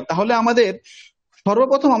করতে হয় তাহলে আমাদের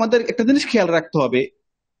সর্বপ্রথম আমাদের একটা জিনিস খেয়াল রাখতে হবে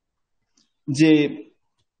যে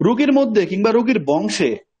রোগীর মধ্যে কিংবা রোগীর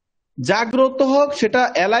বংশে জাগ্রত হোক সেটা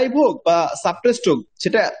অ্যালাইভ হোক বা সাপ্রেসড হোক,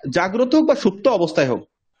 সেটা জাগ্রত হোক বা সুপ্ত অবস্থায় হোক,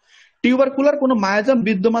 টিউবারকুলার কোনো মায়াজাম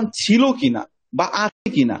বিদ্যমান ছিল কিনা বা আছে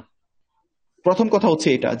কিনা। প্রথম কথা হচ্ছে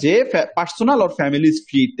এটা যে personal or family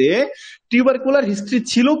হিস্ট্রিতে tubercular history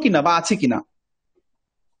ছিল কিনা বা আছে কিনা,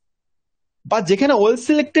 বা যেখানে ওয়েল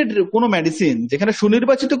সিলেক্টেড কোনো মেডিসিন, যেখানে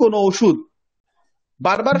সুনির্বাচিত কোনো ওষুধ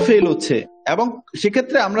বারবার ফেল হচ্ছে, এবং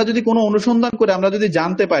সেক্ষেত্রে আমরা যদি কোনো অনুসন্ধান করে আমরা যদি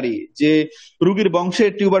জানতে পারি যে রোগীর বংশে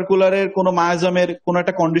টিউবারকুলারের কোনো মায়াজমের কোনো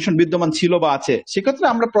একটা কন্ডিশন বিদ্যমান ছিল বা আছে, সেক্ষেত্রে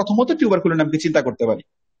আমরা প্রথমত টিউবারকুলিনামকে চিন্তা করতে পারি।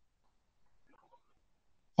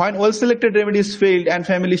 When well selected remedies failed and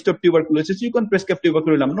family history of tuberculosis, you can prescribe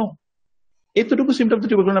tuberculinum. No, এতটুকু সিমটম তো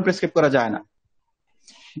টিউবারকুলিনাম প্রেসক্রাইব করা যায় না।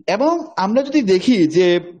 এবং আমরা যদি দেখি যে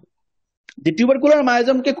টিউবারকুলার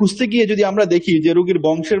মায়াজমকে খুঁজতে গিয়ে যদি আমরা দেখি যে রোগীর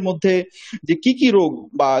বংশের মধ্যে যে কি রোগ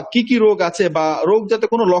বা কি রোগ আছে বা রোগ যাতে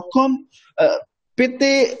কোনো লক্ষণ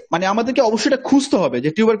পেতে মানে আমাদেরকে অবশ্যই এটা খুঁজতে হবে যে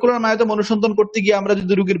টিউবারকুলার মায়াজম অনুসন্ধান করতে গিয়ে আমরা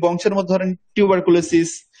যদি রোগীর বংশের মধ্যে ধরেন টিউবারকুলোসিস,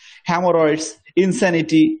 হ্যামোরয়েডস,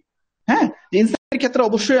 ইনস্যানিটি, হ্যাঁ ইনস্যানিটির ক্ষেত্রে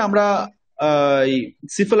অবশ্যই আমরা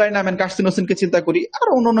সিফিলাইনাম এন্ড কার্সিনোসিনকে চিন্তা করি, আর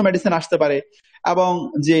অন্যান্য মেডিসিন আসতে পারে। এবং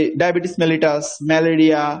যে ডায়াবেটিস মেলিটাস,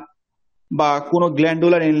 ম্যালেরিয়া বা কোনো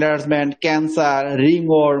গ্ল্যান্ডুলার এনলার্জমেন্ট, ক্যান্সার,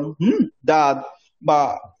 রিংওয়ার্ম, দাঁত বা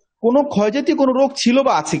কোনো ক্ষয়জাতীয় কোনো রোগ ছিল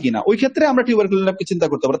বা আছে কিনা, ওই ক্ষেত্রে আমরা টিউবারকুলিনামকে চিন্তা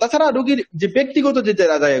করতে পারি। তাছাড়া রোগীর যে ব্যক্তিগত যে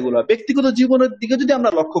জায়গাগুলো, ব্যক্তিগত জীবনের দিকে যদি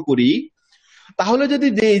আমরা লক্ষ্য করি তাহলে যদি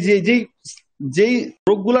যেই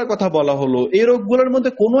রোগগুলোর কথা বলা হলো এই রোগগুলোর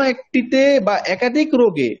মধ্যে কোনো একটিতে বা একাধিক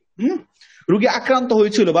রোগে রোগী আক্রান্ত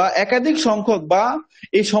হয়েছিল বা একাধিক সংখ্যক বা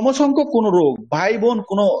এই সমসংখ্যক কোন রোগ, ভাই বোন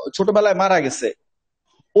কোনো ছোটবেলায় মারা গেছে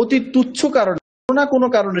অতি তুচ্ছ কারণে, কোনো না কোনো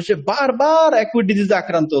কারণে সে বারবার অ্যাকুইট ডিজিজে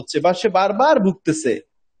আক্রান্ত হচ্ছে বা সে বারবার ভুগতেছে,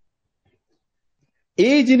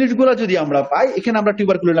 এই জিনিসগুলো যদি আমরা পাই এখানে আমরা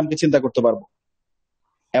টিউবারকুলিনামকে চিন্তা করতে পারবো।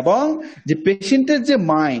 এবং যে পেশেন্টের যে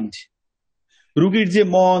মাইন্ড, রোগীর যে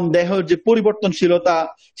মন দেহের যে পরিবর্তনশীলতা,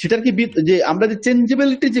 সেটার কি যে আমরা যে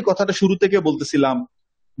চেঞ্জেবিলিটি যে কথাটা শুরু থেকে বলতেছিলাম,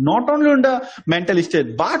 not only on the mental state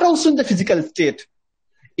but also in the physical state,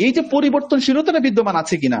 এই যে পরিবর্তনশীলতাটা বিদ্যমান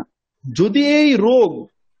আছে কিনা। যদি এই রোগ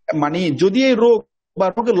বা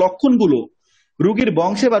রোগের লক্ষণগুলো রোগীর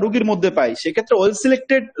বংশে বা রোগীর মধ্যে পাই, সেক্ষেত্রে ওয়েল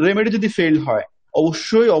সিলেক্টেড রেমেডি যদি ফেল হয়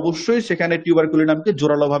অবশ্যই সেখানে টিউবারকুলিনামকে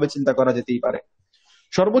জোরালো ভাবে চিন্তা করা যেতেই পারে।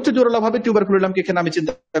 সর্বোচ্চ জোরালো ভাবে টিউবারকুলিনামকে এখানে আমি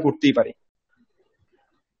চিন্তা করতেই পারি।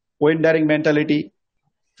 Wandering mentality,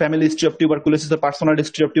 family history of tuberculosis, or personal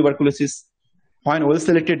history of tuberculosis, when well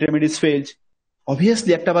selected remedies failed,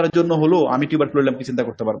 obviously একটা বারের জন্য হলো আমি টিউবারকুলিনামকে চিন্তা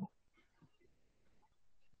করতে পারবো।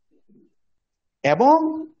 এবং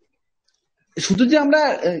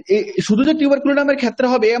শুধু যে টিউবারকুলিনামের ক্ষেত্রে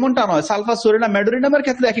হবে এমনটা নয়, সালফাসোরিনাম, ম্যাডোরিনামের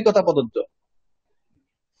ক্ষেত্রে একই কথা প্রযোজ্য।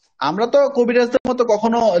 আমরা তো কবিরাজদের মতো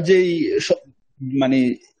কখনো যেই মানে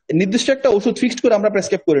নির্দিষ্ট একটা ওষুধ ফিক্সড করে আমরা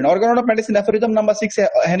প্রেসক্রাইব করি না। Organ of medicine aphorism number 6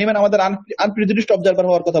 Hahnemann আমাদের আনপ্রিজুডিসড অবজারভার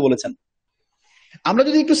হওয়ার কথা বলেছেন। আমরা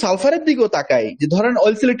যদি একটু সালফারের দিকেও তাকাই, যে ধরেন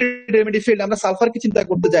অয়েল সিলেক্টেড রেমেডি ফেল্ড, আমরা সালফারকে চিন্তা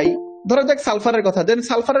করতে যাই, ধরা যাক সালফারের কথা, দেন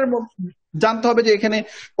সালফারের জানতে হবে যে এখানে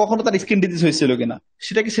কখনো তার স্কিন ডিজিজ হয়েছিল কিনা,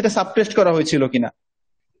 সেটা সাবটেস্ট করা হয়েছিল কিনা।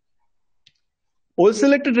 ওয়েল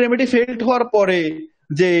সিলেক্টেড রেমেডি ফেল্ড হওয়ার পরে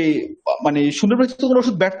যে সুনির্বাচিত কোনো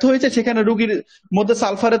ওষুধ ব্যর্থ হয়েছে, সেখানে রোগীর মধ্যে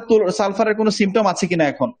সালফারের কোনো সিমটম আছে কিনা,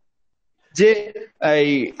 এখন যে এই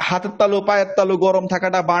হাতের তালু পায়ের তালু গরম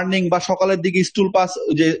থাকাটা, বার্নিং, বা সকালের দিকে স্টুল পাস,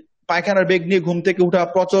 যে পায়খানার বেগ নিয়ে ঘুম থেকে উঠা,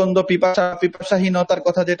 প্রচন্ড পিপাসাহীনতার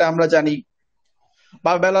কথা যেটা আমরা জানি,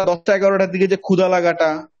 বা বেলা 10টা-11টার দিকে যে ক্ষুধা লাগাটা,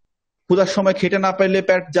 ক্ষুধার সময় খেতে না পারলে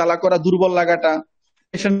পেট জ্বালা করা, দুর্বল লাগাটা,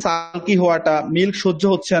 সালকি হওয়াটা, মিল্ক সহ্য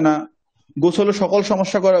হচ্ছে না, গোসলে সকল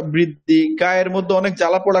সমস্যা করা বৃদ্ধি, গায়ের মধ্যে অনেক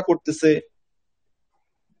জ্বালা পোড়া করতেছে,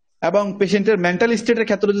 এবং পেশেন্টের মেন্টাল স্টেটের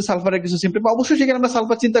ক্ষেত্রে যদি সালফারের কিছু সিমটম, অবশ্যই সেখানে আমরা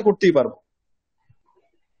সালফার চিন্তা করতেই পারবো।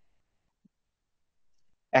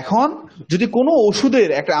 এখন যদি কোনো ওষুধের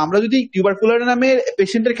একটা, আমরা যদি টিউবারকুলার নামের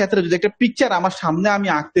পেশেন্টের ক্ষেত্রে যদি একটা পিকচার আমার সামনে আমি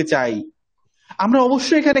আঁকতে চাই, আমরা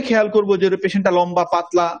অবশ্যই এখানে খেয়াল করবো যে পেশেন্টটা লম্বা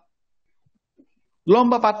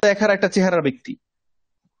পাতলা এখানে একটা চেহারার ব্যক্তি,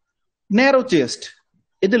 ন্যারো চেস্ট,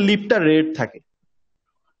 এদের লিপটা রেড থাকে।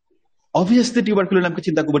 অবভিয়াসলি টিউবারকুলিনামকে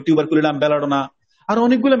চিন্তা করবো, টিউবারকুলিনাম, বেলাডোনা, আর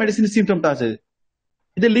অনেকগুলো মেডিসিনের সিমটমটা আছে।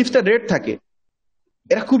 এদের লিপটা রেড থাকে,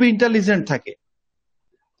 এরা খুব ইন্টেলিজেন্ট থাকে,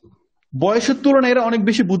 বয়সের তুলনায় এরা অনেক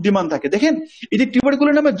বেশি বুদ্ধিমান থাকে। দেখেন এই যে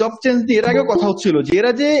টিউবারকুলিনামের জব চেঞ্জ দিয়ে এর আগে কথা হচ্ছিল যে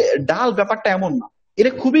এরা যে ডাল, ব্যাপারটা এমন না,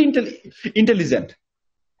 এরা খুবই ইন্টেলিজেন্ট,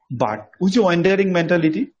 বাট ওই যে ওয়ান্ডারিং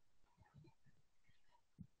মেন্টালিটি,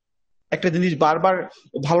 একটা জিনিস বারবার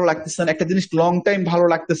ভালো লাগতেছে না, একটা জিনিস লং টাইম ভালো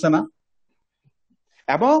লাগতেছে না।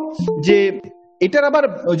 এবং যে এটার আবার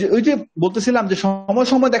ওই যে বলতেছিলাম যে সময়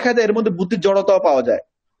সময় দেখা যায় এর মধ্যে বুদ্ধির জড়তাও পাওয়া যায়।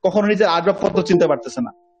 কখনো নিজের আসবাবপত্র চিনতে পারতেছে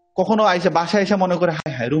না, কখনো বাসায় এসে মনে করে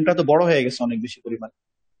হায় হায় রুমটা তো বড় হয়ে গেছে অনেক বেশি পরিমাণ,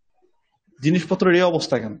 জিনিসপত্রের এই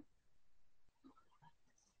অবস্থা কেন।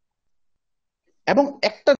 এবং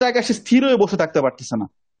একটা জায়গায় সে স্থির হয়ে বসে থাকতে পারতেছে না,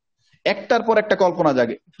 একটার পর একটা কল্পনা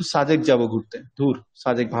জাগে, একটু সাজেক যাবো ঘুরতে, দূর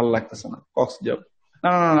সাজেক ভালো লাগতেছে না, কক্স যাবো, না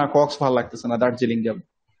না না না কক্স ভালো লাগতেছে না, দার্জিলিং যাবো।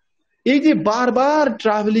 এই যে বারবার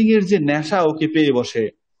ট্রাভেলিং এর যে নেশা ওকে পেয়ে বসে,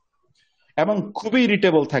 এবং খুবই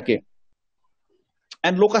ইরিটেবল থাকে,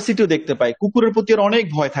 এন্ড লোকাসিটিও দেখতে পাই, কুকুরের প্রতি ওর অনেক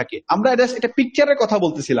ভয় থাকে। আমরা এটা পিকচারের কথা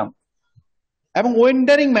বলতেছিলাম। এবং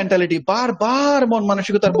ওয়েন্ডারিং মেন্টালিটি, বারবার মন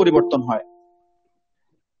মানসিকতার পরিবর্তন হয়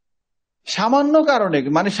সামান্য কারণে,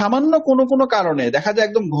 মানে সামান্য কোনো কোনো কারণে দেখা যায়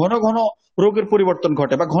একদম ঘন ঘন রোগের পরিবর্তন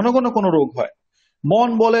ঘটে, বা ঘন ঘন কোনো রোগ হয়। মন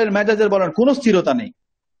বলেন, মেজাজের বলেন, কোনো স্থিরতা নেই,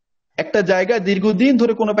 একটা জায়গায় দীর্ঘদিন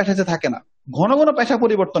ধরে কোনো পেশাতে থাকে না, ঘন ঘন পেশা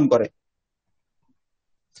পরিবর্তন করে,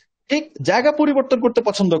 ঠিক জায়গা পরিবর্তন করতে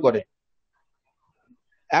পছন্দ করে।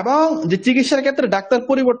 এবং যে চিকিৎসার ক্ষেত্রে ডাক্তার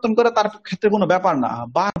পরিবর্তন করে তার ক্ষেত্রে কোনো ব্যাপার না,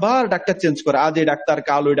 বারবার ডাক্তার চেঞ্জ করে, আজ এই ডাক্তার,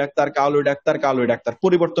 কাল ওই ডাক্তার, কাল ওই ডাক্তার, কাল ওই ডাক্তার,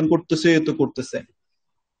 পরিবর্তন করতেছে তো করতেছে।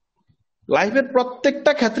 লাইফের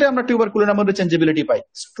প্রত্যেকটা ক্ষেত্রে আমরা টিউবারকুলিনের মধ্যে চেঞ্জেবিলিটি পাই,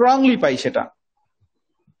 স্ট্রংলি পাই সেটা।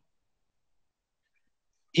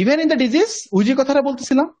 ইভেন ইন দ্য ডিজিজ, ওই যে কথাটা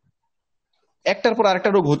বলতেছিলাম, একটার পর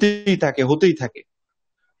আরেকটা রোগ হতেই থাকে হতেই থাকে।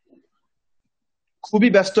 খুবই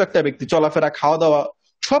ব্যস্ত একটা ব্যক্তি, চলাফেরা, খাওয়া দাওয়া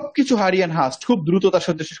সবকিছু হারিয়ে হাস্ট, খুব দ্রুততার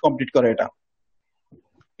সাথে কমপ্লিট করে এটা।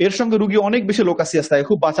 এর সঙ্গে রুগী অনেক বেশি লোকাসিয়াস থাকে,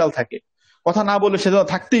 খুব বাচাল থাকে, কথা না বলে সে যেন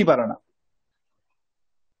থাকতেই পারে না,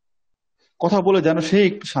 কথা বলে যেন সে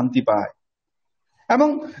একটু শান্তি পায়। এবং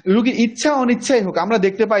রুগীর ইচ্ছা অনিচ্ছাই হোক, আমরা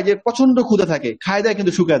দেখতে পাই যে প্রচন্ড ক্ষুধা থাকে, খায় দায়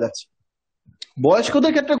কিন্তু শুকিয়ে যাচ্ছে।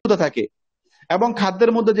 বয়স্কদের ক্ষেত্রে ক্ষুধা থাকে, এবং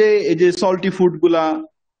খাদ্যের মধ্যে যে এই যে সল্টি ফুড গুলা,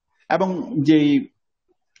 এবং যে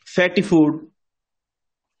ফ্যাটি ফুড,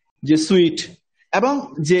 যে সুইট, এবং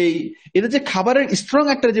যে এটা যে খাবারের স্ট্রং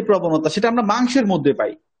একটা যে প্রবণতা, সেটা আমরা মাংসের মধ্যে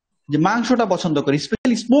পাই, যে মাংসটা পছন্দ করি,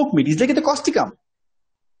 specially smoke meat is like Causticum.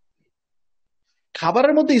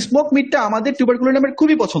 খাবারের মধ্যে স্মোক মিটটা আমাদের টিউবারকুলিনামের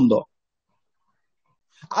খুবই পছন্দ।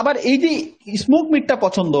 আবার এই যে স্মোক মিটটা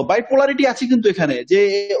পছন্দ, বাইপোলারিটি আছে কিন্তু এখানে, যে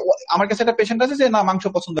আমার কাছে একটা পেশেন্ট আছে যে না মাংস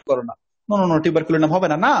পছন্দ করে না, নো নো নো টিউবারকুলিনাম হবে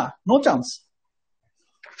না, না, নো চান্স।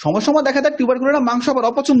 সময় সময় দেখা যায় টিউবারকুলিনাম মাংস আবার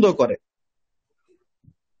অপছন্দ করে।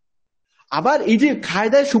 আবার এই যে খায়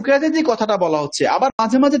দায় শুকিয়ে যায় যে কথাটা বলা হচ্ছে, আবার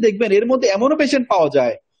মাঝে মাঝে দেখবেন এর মধ্যে এমনও পেশেন্ট পাওয়া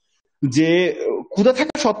যায় যে ক্ষুধা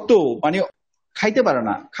থাকা সত্ত্বেও মানে খাইতে পারে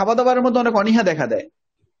না, খাওয়া দাওয়ার মধ্যে অনেক অনীহা দেখা দেয়।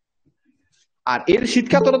 আর এর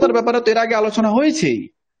শীতকাতরতার ব্যাপারে তো এর আগে আলোচনা হয়েছেই,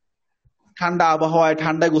 ঠান্ডা আবহাওয়ায়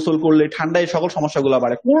ঠান্ডায় গোসল করলে ঠান্ডায় সকল সমস্যাগুলো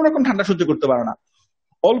বাড়ে, কোন রকম ঠান্ডা সহ্য করতে পারে না,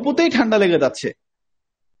 অল্পতেই ঠান্ডা লেগে যাচ্ছে।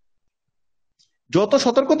 যত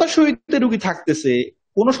সতর্কতার সহিত রুগী থাকতেছে,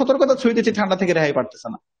 কোন সতর্কতার সহিত সে ঠান্ডা থেকে রেহাই পারতেছে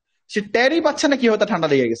না, সে টেরই পাচ্ছে না কি হয়তো ঠান্ডা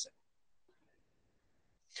লেগে গেছে।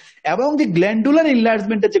 এবং যে গ্ল্যান্ডুলার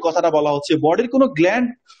ইনলার্জমেন্টের যে কথাটা বলা হচ্ছে, বডির কোনো গ্ল্যান্ড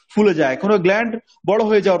ফুলে যায়, কোনো গ্ল্যান্ড বড়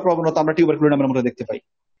হয়ে যাওয়ার প্রবণতা আমরা টিউবারকুলিনামের মধ্যে দেখতে পাই।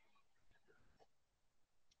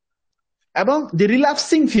 এবং যে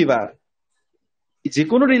রিল্যাপসিং ফিভার, যে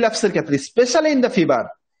কোনো রিল্যাপসের ক্ষেত্রে, স্পেশালি ইন দ্য ফিভার,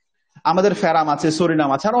 আমাদের ফেরাম আছে,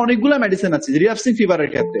 সোরিনাম আছে, আর অনেকগুলো মেডিসিন আছে রিল্যাপসিং ফিভারের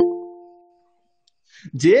ক্ষেত্রে।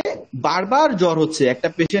 যে বারবার জ্বর হচ্ছে, একটা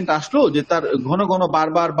পেশেন্ট আসলো যে তার ঘন ঘন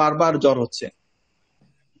বারবার বারবার জ্বর হচ্ছে,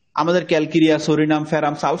 আমাদের ক্যালকিরিয়া, সোরিনাম,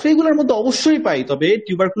 ফেরাম, সালফা এগুলোর মধ্যে অবশ্যই পাই, তবে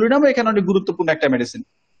টিউবারকুলিনাম এখানে অনেক গুরুত্বপূর্ণ একটা মেডিসিন।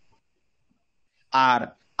 আর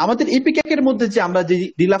আমাদের ইপিক্যাকের মধ্যে যে আমরা যে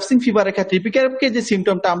রিল্যাপসিং ফিভারের ক্ষেত্রে ইপিক্যাকে যে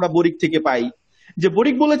সিমটমটা আমরা বরিক থেকে পাই, যে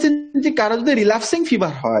বরিক বলেছেন যে কারো যদি রিল্যাপসিং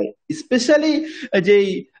ফিভার হয়, স্পেশালি যে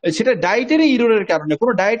সেটা ডায়েটারি ইরোরের কারণে,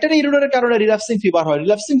 কোনো ডায়েটারি ইরোরের কারণে রিল্যাপসিং ফিভার হয়,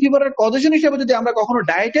 রিল্যাপসিং ফিভারের কজেশন হিসেবে যদি আমরা কখনো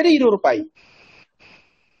ডায়েটারি ইরোর পাই,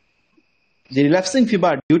 যে relapsing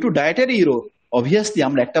fever due to dietary error, obviously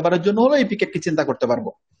আমরা একটা বারের জন্য হলো ইপিকেককে চিন্তা করতে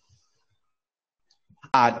পারবো।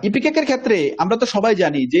 আর ইপিকেকের ক্ষেত্রে আমরা তো সবাই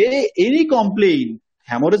জানি যে এনি কমপ্লেইন,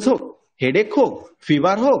 হ্যামোরেজ হোক, হেডেক হোক,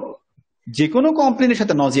 ফিভার হোক, যে কোনো কমপ্লেইনের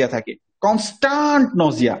সাথে নজিয়া থাকে, কনস্ট্যান্ট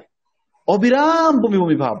নজিয়া, অবিরাম বমি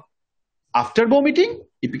বমি ভাব। আফটার বমিটিং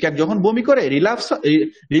ইপিকেক যখন বমি করে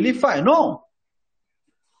রিলিফ পায়? নো,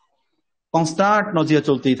 কনস্ট্যান্ট নজিয়া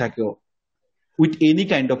চলতেই থাকে with any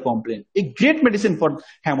kind of complain. A great medicine for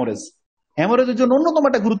haemorrhage. হ্যামোরেজের জন্য অন্যতম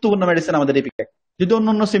একটা গুরুত্বপূর্ণ মেডিসিন আমাদের ইপিকেক, যদি অন্য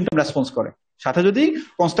অন্য সিমটম রেসপন্স করে, সাথে যদি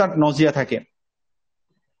কনস্ট্যান্ট নজিয়া থাকে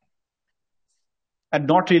and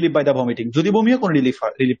not relieved by the vomiting, যদি বমিও কোনো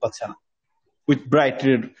রিলিফ পাচ্ছে না, উইথ ব্রাইট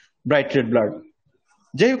রেড ব্লাড।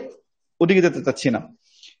 যাই হোক, ওদিকে যেতে চাচ্ছি না।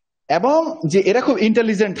 এবং যে এরা খুব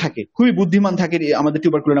ইন্টেলিজেন্ট থাকে, খুবই বুদ্ধিমান থাকে আমাদের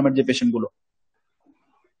টিউবারকুলোনামের যে পেশেন্ট গুলো,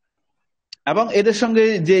 এবং এদের সঙ্গে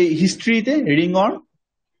যে হিস্ট্রিতে রিংওয়ার্ম,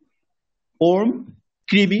 ওর্ম,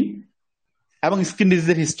 ক্রিবি এবং স্কিন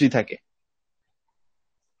ডিজিজের হিস্ট্রি থাকে।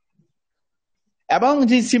 এবং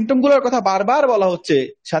যে সিমটম গুলোর কথা বারবার বলা হচ্ছে,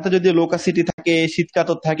 সাথে যদি লোকাসিটি থাকে,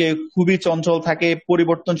 শীতকাতর থাকে, খুবই চঞ্চল থাকে,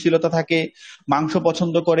 পরিবর্তনশীলতা থাকে, মাংস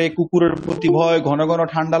পছন্দ করে, কুকুরের প্রতি ভয়, ঘন ঘন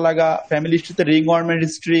ঠান্ডা লাগা, ফ্যামিলি হিস্ট্রিতে রিংওয়ার্মের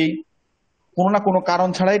হিস্ট্রি, কোনো না কোনো কারণ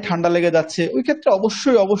ছাড়াই ঠান্ডা লেগে যাচ্ছে, ওই ক্ষেত্রে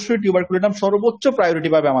অবশ্যই টিউবারকুলোনাম সর্বোচ্চ প্রায়োরিটি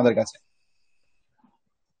পাবে আমাদের কাছে।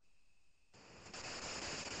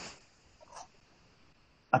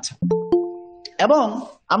 আচ্ছা, এবং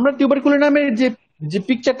আমরা টিউবারকুলোনামের যে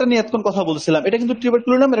পিকচারটা নিয়ে এতক্ষণ কথা বলছিলাম, এটা কিন্তু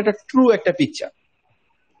টিউবারকুলোনামের একটা ট্রু একটা পিকচার।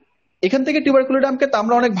 এখান থেকে টিউবারকুলোনামকে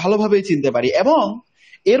আমরা অনেক ভালোভাবেই চিনতে পারি। এবং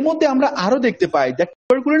এর মধ্যে আমরা আরো দেখতে পাই that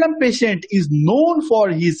টিউবারকুলোনাম patient is known for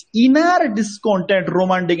his inner discontent,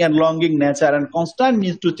 romantic and longing nature and constant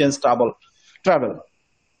needs to change travel.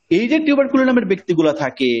 এই যে টিউবারকুলোনামের ব্যক্তিগুলো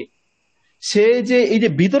থাকে, সে যে এই যে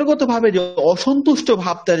বিতর্কত ভাবে যে অসন্তুষ্ট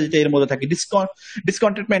ভাবটা যেটা এর মধ্যে থাকে,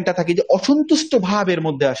 ডিসকন্টেন্টমেন্টটা থাকে, যে অসন্তুষ্ট ভাব এর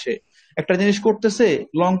মধ্যে আসে। একটা জিনিস করতেছে,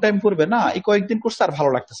 লং টাইম করবে না, এই কয়েকদিন করছে আর ভালো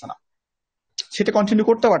লাগতেছে না, সেটা কন্টিনিউ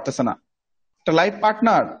করতে পারতেছে না। একটা life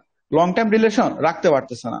partner, long time relation রাখতে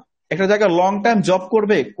পারতেছে না, একটা জায়গায় লং টাইম জব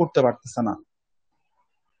করতে পারতেছে না।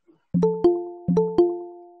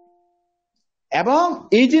 এবং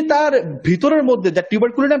এই যে তার ভিতরের মধ্যে the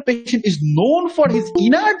টিউবারকুলোনাম patient is known for his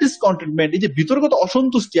inner ডিসকন্টেন্টমেন্ট, এই যে ভিতরগত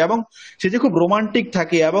অসন্তুষ্টি, এবং সে যে খুব রোমান্টিক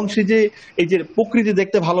থাকে, এবং সে যে এই যে প্রকৃতি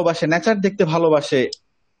দেখতে ভালোবাসে, নেচার দেখতে ভালোবাসে,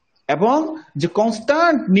 এবং যে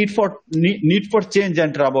constant need for change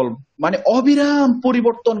and travel, মানে অবিরাম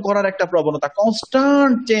পরিবর্তন করার একটা প্রবণতা,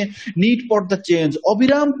 constant need for the change,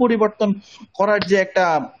 অবিরাম পরিবর্তন করার যে একটা।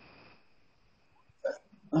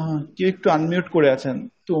 কেউ একটু আনমিউট করে আছেন,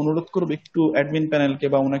 একটু অনুরোধ করবো একটু অ্যাডমিন প্যানেলকে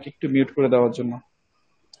বা ওনাকে একটু মিউট করে দেওয়ার জন্য।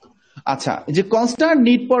 আচ্ছা, যে কনস্ট্যান্ট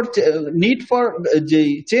নিড ফর যে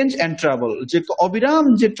চেঞ্জ এন্ড ট্রাভেল, যে অবিরাম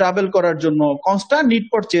যে ট্রাভেল করার জন্য, কনস্ট্যান্ট নিড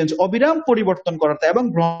ফর চেঞ্জ, অবিরাম পরিবর্তন করার এবং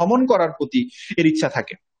ভ্রমণ করার প্রতি এর ইচ্ছা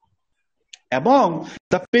থাকে। এবং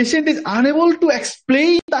the patient is unable to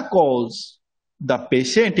explain the cause, the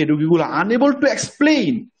patient, এই রোগীগুলো আনএবল টু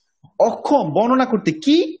এক্সপ্লেইন, অক্ষম বর্ণনা করতে,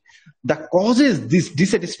 কি দ্য কজেস দিস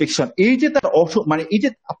ডিস্যাটিসফ্যাকশন, এই যে তার মানে এই যে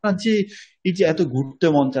আপনার যে এই যে এত ঘুরতে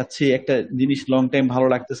মন চাচ্ছে, একটা জিনিস লং টাইম ভালো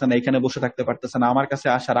লাগতেছে না, এখানে বসে থাকতে পারতেছে না, আমার কাছে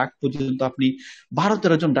আসার আগ পর্যন্ত আপনি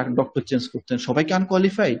 12-13 জন ডক্টর চেঞ্জ করতেন, সবাইকে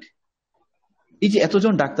আনকোয়ালিফাইড, এই যে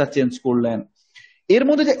এতজন ডাক্তার চেঞ্জ করলেন, এর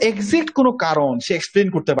মধ্যে যে এক্সাক্ট কোনো কারণ সে এক্সপ্লেন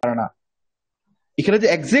করতে পারে না। এখানে যে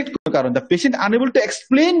এক্সাক্ট কোনো কারণ, the patient unable to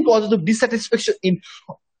explain cause of dissatisfaction in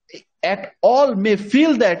at all may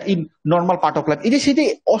feel that in normal part of life, এই যে সে যে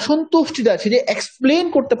অসন্তুষ্টিটা, সে যে এক্সপ্লেন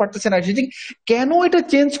করতে পারতেছে না, সে যে কেন এটা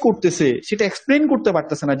চেঞ্জ করতেছে সেটা এক্সপ্লেন করতে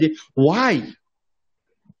পারতেছে না, যে why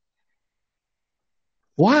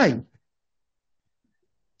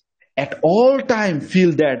at all time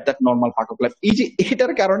feel that normal part of life, এই যে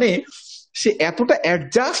এটার কারণে সে এতটা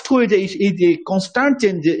অ্যাডজাস্ট হয়ে যায়, এই যে কনস্ট্যান্ট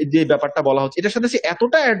চেঞ্জ যে ব্যাপারটা বলা হচ্ছে, এটার সাথে সে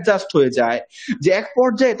এতটা অ্যাডজাস্ট হয়ে যায় যে এক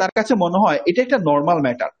পর্যায়ে তার কাছে মনে হয় এটা একটা নর্মাল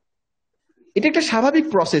ম্যাটার, এটা একটা স্বাভাবিক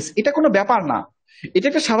প্রসেস, এটা কোনো ব্যাপার না, এটা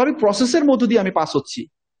একটা স্বাভাবিক প্রসেসের মধ্য দিয়ে আমি পাস হচ্ছি,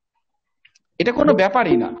 এটা কোনো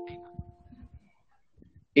ব্যাপারই না।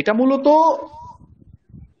 এটা মূলত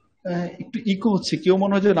একটু ইকো হচ্ছে, কেউ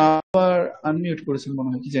মনে হয় যে না আবার আনমিউট করেছেন মনে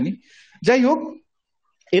হয়, কি জানি। যাই হোক,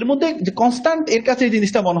 এর মধ্যে যে কনস্ট্যান্ট, এর কাছে এই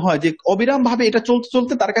জিনিসটা মনে হয় যে অবিরাম ভাবে এটা চলতে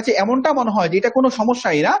চলতে তার কাছে এমনটা মনে হয় যে এটা কোনো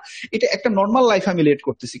সমস্যাই না, এটা একটা নর্মাল লাইফ আমি লিড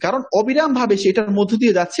করতেছি, কারণ অবিরাম ভাবে সে এটার মধ্য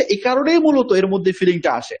দিয়ে যাচ্ছে, এই কারণেই মূলত এর মধ্যে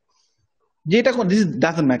ফিলিংটা আসে যে এটা দিস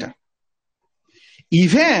ডাজন্ট ম্যাটার।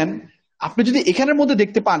 ইভেন আপনি যদি এখানের মধ্যে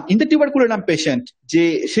দেখতে পান ইন দ্য টিউবারকুলোনাম পেশেন্ট, যে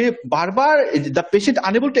সে বারবার the patient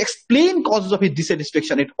unable to explain causes of his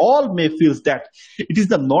dissatisfaction, it all May feels that it is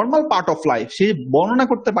the normal part of life, সে বর্ণনা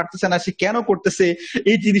করতে পারতেছে না সে কেন করতেছে,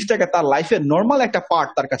 এই জিনিসটাকে তার লাইফের নর্মাল একটা পার্ট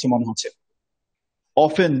তার কাছে মনে হচ্ছে।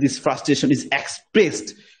 often this frustration is expressed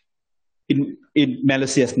in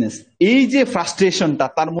maliciousness. এই যে ফ্রাস্ট্রেশনটা,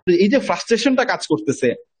 তার মধ্যে এই যে ফ্রাস্ট্রেশনটা কাজ করতেছে,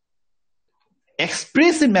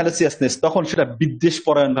 এক্সপ্রেস ইন ম্যালিসিয়াসনেস, তখন সেটা বিদ্বেষ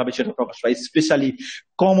পরায়ণ ভাবে সেটা প্রকাশ পায়, specially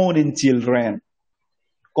common in children.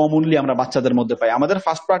 Commonly আমরা বাচ্চাদের মধ্যে পাই। আমাদের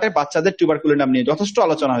ফার্স্ট পার্টে বাচ্চাদের টিউবারকুলিনাম নিয়ে যথেষ্ট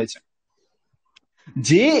আলোচনা হয়েছে,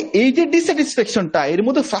 যে এই যে ডিস্যাটিসফ্যাকশনটা, এর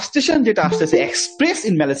মধ্যে ফ্রাস্ট্রেশন যেটা আসতেছে এক্সপ্রেস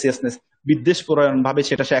ইন ম্যালিসিয়াসনেস, বিদ্বেষ পরায়ণ ভাবে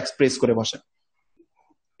সেটা সে এক্সপ্রেস করে বসে,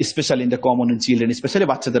 specially in the common in children, specially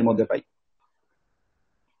বাচ্চাদের মধ্যে পাই।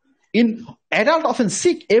 In adult often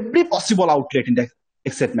sick every possible outlet in the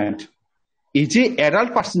excitement. এই যে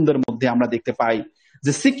অ্যাডাল্ট পার্সনদের মধ্যে আমরা দেখতে পাই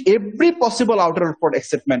যে sick every possible outlet for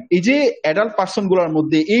excitement, এই যে অ্যাডাল্ট পার্সন গুলোর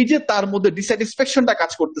মধ্যে এই যে তার মধ্যে ডিস্যাটিসফ্যাকশনটা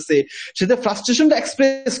কাজ করতেছে, সেটা ফ্রাস্ট্রেশনটা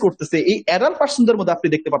এক্সপ্রেস করতেছে, এই অ্যাডাল্ট পার্সনদের মধ্যে আপনি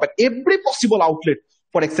দেখতে পাবেন every possible outlet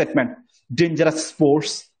for excitement, dangerous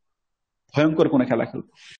sports, ভয়ঙ্কর কোনো খেলা খেল।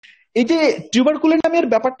 এই যে টিউবারকুলিনামের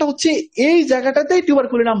ব্যাপারটা হচ্ছে এই জায়গাটাতেই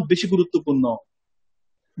টিউবারকুলিনাম বেশি গুরুত্বপূর্ণ।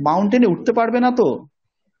 মাউন্টেনে উঠতে পারবে না তো,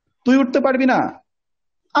 তুই উঠতে পারবি না,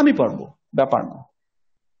 আমি পারবো, ব্যাপার না।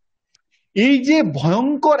 এই যে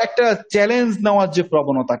ভয়ঙ্কর একটা চ্যালেঞ্জ নেওয়ার যে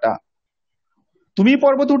প্রবণতাটা, তুমি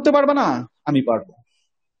পর্বতে উঠতে পারবে না, আমি পারবো,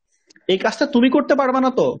 এই কাজটা তুমি করতে পারবে না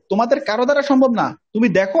তো, তোমাদের কারো দ্বারা সম্ভব না, তুমি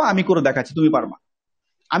দেখো আমি করে দেখাচ্ছি, তুমি পারবা,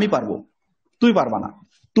 আমি পারবো, তুই পারবা না।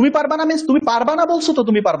 তুমি পারবা না মিন্স তুমি পারবা না বলছো তো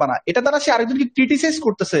তুমি পারবা না, এটা দ্বারা সে আরেকজনকে ক্রিটিসাইজ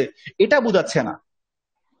করতেছে, এটা বোঝাচ্ছে না।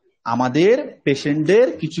 আমাদের পেশেন্টদের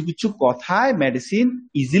কিছু কিছু কথায় মেডিসিন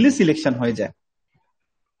ইজিলি সিলেকশন হয়ে যায়।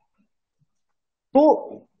 তো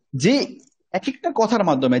যে এক একটা কথার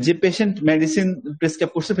মাধ্যমে যে পেশেন্ট মেডিসিন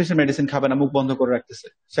প্রেসক্রাইব করছে, পেশেন্ট মেডিসিন খাবে না, মুখ বন্ধ করে রাখতেছে,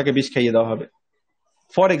 সেটাকে বিষ খাইয়ে দেওয়া হবে।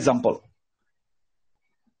 ফর এক্সাম্পল,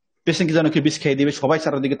 পেশেন্টকে যেন কি বিষ খাইয়ে দিবে, সবাই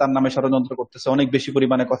চারদিকে তার নামে ষড়যন্ত্র করতেছে, অনেক বেশি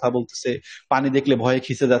পরিমাণে কথা বলতেছে, পানি দেখলে ভয়ে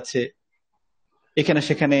খিসে যাচ্ছে, এখানে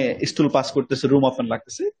সেখানে স্টুল পাস করতেছে, রুম ওপেন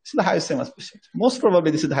লাগতেছে, হাইসেমাস patient, most probably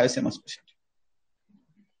this is হাইসেমাস patient.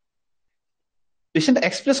 Patient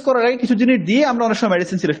express করার আগে কিছু জিনিস দিয়ে আমরা অনেক সময়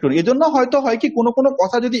মেডিসিন সিলেক্ট করি। এজন্য হয়তো হয় কি কোনো কোনো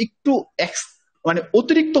কথা যদি একটু মানে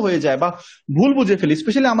অতিরিক্ত হয়ে যায় বা ভুল বুঝে ফেলি,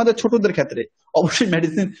 স্পেশালি আমাদের ছোটদের ক্ষেত্রে, অবশ্যই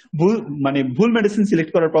মেডিসিন ভুল মানে ভুল মেডিসিন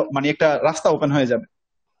সিলেক্ট করার মানে একটা রাস্তা ওপেন হয়ে যাবে।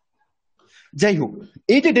 যাই হোক,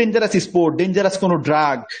 এই যে ডেঞ্জারাস স্পোর্ট, ডেঞ্জারাস কোনো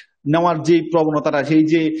ড্রাগ নেওয়ার যে প্রবণতাটা, সেই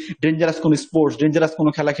যে ডেঞ্জারাস কোন স্পোর্টস, ডেঞ্জারাস কোনো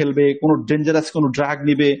খেলা খেলবে, কোনো ডেঞ্জারাস কোনো ড্রাগ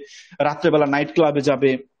নিবে, রাত্রেবেলা নাইট ক্লাবে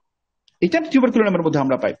যাবে, এটা টিউবারকুলিনামের মধ্যে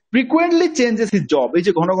আমরা পাই। ফ্রিকুয়েন্টলি চেঞ্জেস হিজ জব, এই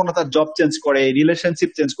যে ঘন ঘন তার জব চেঞ্জ করে, রিলেশনশিপ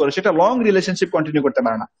চেঞ্জ করে, সেটা লং রিলেশনশিপ কন্টিনিউ করতে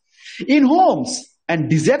পারে না। In Holmes and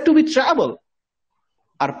desire to B travel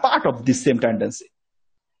R part of this same tendency.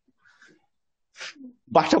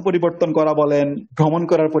 বাসা পরিবর্তন করা বলেন, ভ্রমণ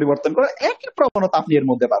করার পরিবর্তন করা, একই প্রবণতা আপনি এর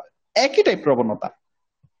মধ্যে পাবেন, একই টাইপ প্রবণতা।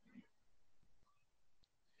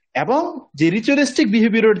 এবং যে রিচুয়ালিস্টিক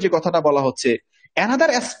বিহেভিয়ারের যে কথাটা বলা হচ্ছে, another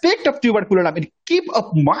aspect of tuberculosis, it keep up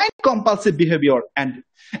mind compulsive behavior and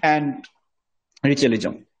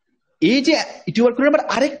ritualism. এই যে টিউবারকুলিনামের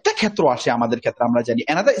আরেকটা ক্ষেত্র আসে আমাদের ক্ষেত্রে, আমরা জানি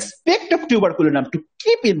another aspect of tuberculosis to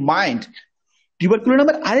keep in mind,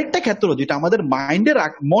 টিউবারকুলিনামের আরেকটা ক্ষেত্র যেটা আমাদের মাইন্ডে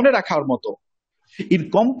মনে রাখার মতো, ইন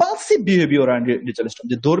কম্পালসিভ বিহেভিয়ার এন্ড রিচুয়ালিজম,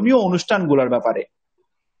 যে ধর্মীয় অনুষ্ঠানগুলোর ব্যাপারে,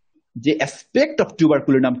 যে aspect of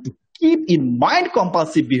tuberculinum to keep in mind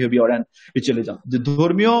compulsive behaviour and রিচুয়ালিজম, যে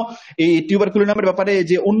ধর্মীয় এই টিউবারকুলিনামের ব্যাপারে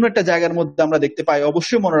যে অন্য একটা জায়গার মধ্যে আমরা দেখতে পাই,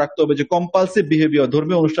 অবশ্যই মনে রাখতে হবে যে কম্পালসিভ বিহেভিয়ার,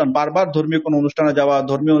 ধর্মীয় অনুষ্ঠান, বারবার ধর্মীয় কোনো অনুষ্ঠানে যাওয়া,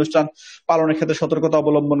 ধর্মীয় অনুষ্ঠান পালনের ক্ষেত্রে সতর্কতা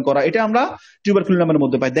অবলম্বন করা, এটা আমরা টিউবারকুলিনামের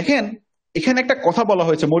মধ্যে পাই। দেখেন এখানে একটা কথা বলা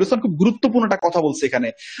হয়েছে, মরিসন খুব গুরুত্বপূর্ণ একটা কথা বলছে এখানে,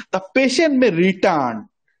 the patient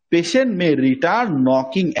May return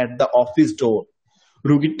knocking at the office ডোর,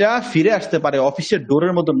 রুগীটা ফিরে আসতে পারে, অফিসের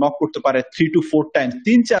ডোরের মধ্যে নক করতে পারে 3 to 4 টাইমস,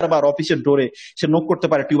 3-4 বার অফিসের ডোরে সে নক করতে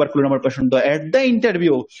পারে টিউবারকুলিনামের patient. At the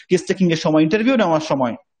interview, case taking এর সময়, ইন্টারভিউ নেওয়ার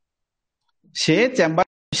সময় সে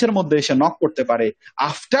চেম্বারের মধ্যে এসে নক করতে পারে।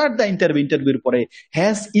 আফটার দ্য ইন্টারভিউর পরে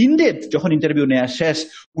হ্যাজ ইন ডেপথ, যখন ইন্টারভিউ নেওয়া শেষ,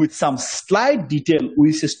 with some slight detail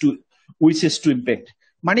witches two impact,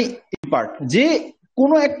 মানে পার্ট যে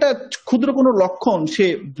কোনো একটা ক্ষুদ্র কোনো লক্ষণ সে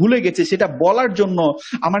ভুলে গেছে, সেটা বলার জন্য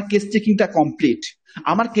আমার কেস টেকিংটা কমপ্লিট,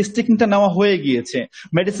 আমার কেস টেকিংটা নেওয়া হয়ে গিয়েছে,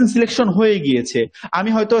 মেডিসিন সিলেকশন হয়ে গিয়েছে, আমি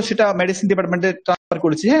হয়তো সেটা মেডিসিন ডিপার্টমেন্টে ট্রান্সফার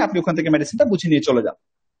করেছি, হ্যাঁ আপনি ওখান থেকে মেডিসিনটা বুঝে নিয়ে চলে যান।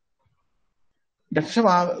 ডাক্তার সাহেব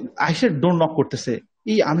আইসে ডোর নক করতেছে,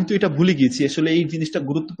 এই আমি তো এটা ভুলে গিয়েছি, আসলে এই জিনিসটা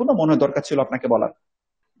গুরুত্বপূর্ণ, মনে হয় দরকার ছিল আপনাকে বলার।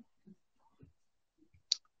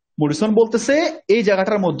 মরিসন বলতেছে এই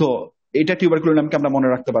জায়গাটার মধ্যে এটা টিউবারকুলিনামকে আমরা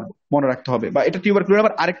মনে রাখতে হবে, বা এটা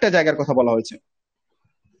টিউবারকুলিনামের আরেকটা জায়গার কথা বলা হয়েছে।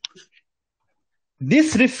 This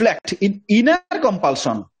reflect in inner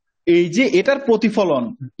compulsion, এই যে এটার প্রতিফলন,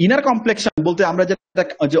 ইনার কমপ্লেকশন বলতে আমরা যেটা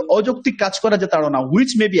যে অযৌক্তিক কাজ করা যে তাড়না,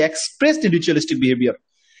 which may be expressed in ritualistic behaviour,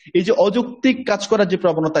 এই যে অযৌক্তিক কাজ করার যে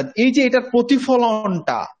প্রবণতা, এই যে এটার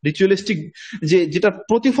প্রতিফলনটা রিচুয়ালিস্টিক, যেটা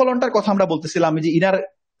প্রতিফলনটার কথা আমরা বলতেছিলাম, এই যে ইনার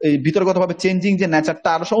ভিতরগত ভাবে চেঞ্জিং যে নেচারটা,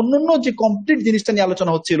 আর অন্যান্য যে কমপ্লিট জিনিসটা নিয়ে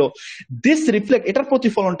আলোচনা হচ্ছিল, দিস রিফ্লেক্ট, এটার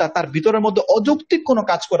প্রতিফলনটা তার ভিতরের মধ্যে অযৌক্তিক কোনো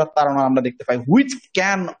কাজ করার তাড়না আমরা দেখতে পাই, which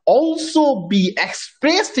can also be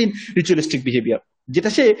expressed in ritualistic behaviour. যেটা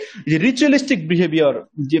সে যে রিচুয়ালিস্টিক বিহেভিয়ার,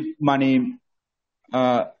 যে মানে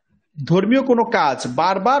ধর্মীয় কোনো কাজ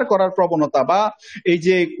বারবার করার প্রবণতা, বা এই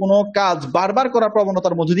যে কোনো কাজ বারবার করার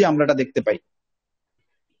প্রবণতার মধ্যে দিয়ে আমরা এটা দেখতে পাই।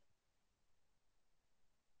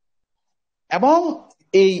 এবং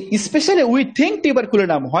এই specially we think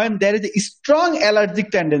tuberculinum when there is a strong allergic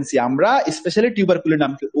tendency, আমরা স্পেশালি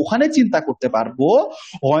টিউবারকুলিনামকে ওখানে চিন্তা করতে পারবো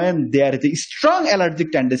when there is a strong allergic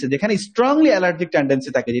tendency, যেখানে স্ট্রংলি অ্যালার্জিক টেন্ডেন্সি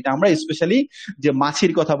থাকে, যেটা আমরা স্পেশালি যে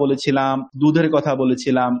মাছির কথা বলেছিলাম, দুধের কথা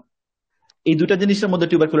বলেছিলাম, এই দুটা জিনিসের মধ্যে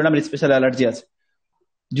টিউবারকুলিনামের স্পেশাল অ্যালার্জি আছে।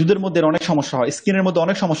 দুধের মধ্যে অনেক সমস্যা হয়, স্কিনের মধ্যে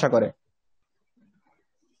অনেক সমস্যা করে।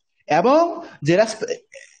 এবং যে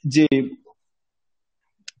যে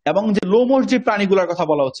এবং যে লোমশ যে প্রাণীগুলোর কথা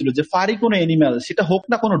বলা হচ্ছিল, যে ফারি কোনো এনিম্যাল, সেটা হোক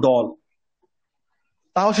না কোনো ডল,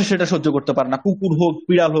 তাও সে সেটা সহ্য করতে পারে না। কুকুর হোক,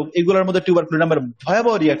 বিড়াল হোক, এগুলোর মধ্যে টিউবারকুলিনামের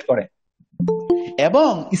ভয়াবহ রিয়াক্ট করে।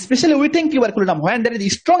 এবং specially we think tuberculinum when there is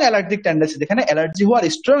strong allergic tendency, যেখানে অ্যালার্জি হওয়ার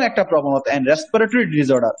স্ট্রং একটা প্রবণতা, এন্ড রেসপিরেটরি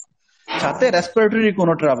ডিসঅর্ডার, সাথে রেসপিরেটরি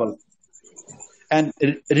কোনো trouble, and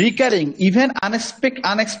recurring even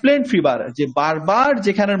unexplained fever, যে বারবার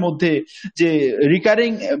যেখানের মধ্যে যে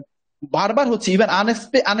রিকারিং বারবার হচ্ছে, ইভেন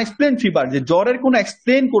আনএক্সপ্লেইনড ফিভার, যে জ্বরের কোনো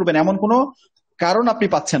এক্সপ্লেইন করবেন এমন কোনো কারণ আপনি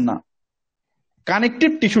পাচ্ছেন না।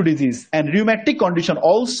 Connective tissue disease and rheumatic condition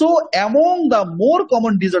also among the more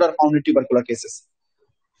common disorder found in tubercular cases.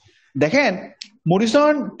 দেখেন,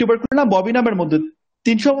 মরিসন টিউবারকুলিনাম ববিনামের মধ্যে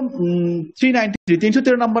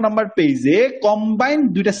 393 নাম্বার পেজে কম্বাইন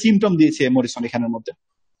দুইটা সিমটম দিয়েছে মরিসন এখানের মধ্যে,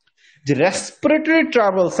 যে রেসপিরেটরি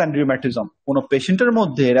ট্রাবলস এন্ড রিউম্যাটিজম। কোন পেশেন্টের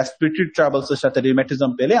মধ্যে রেসপিরেটরি ট্রাবলস এর সাথে রিউম্যাটিজম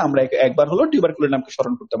পেলে আমরা একবার হলো টিউবারকুলিনামকে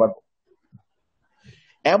স্মরণ করতে পারবো।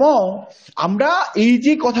 এবং আমরা এই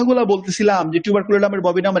যে কথাগুলো বলতেছিলাম, যে টিউবারকুলিনামের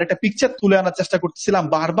ববিনামের একটা পিকচার তুলে আনার চেষ্টা করতেছিলাম,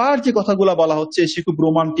 বারবার যে কথাগুলো বলা হচ্ছে, সে খুব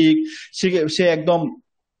রোমান্টিক, সে একদম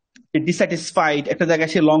ডিস্যাটিসফাইড, একটা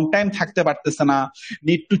জায়গায় সে লং টাইম থাকতে পারতেছে না,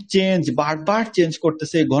 নিড টু চেঞ্জ, বারবার চেঞ্জ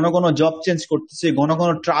করতেছে, ঘন ঘন জব চেঞ্জ করতেছে, ঘন ঘন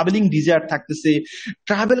ট্রাভেলিং ডিজায়ার থাকতেছে,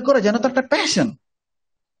 ট্রাভেল করে যেন তার একটা passion,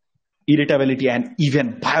 irritability and even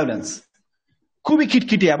violence, খুবই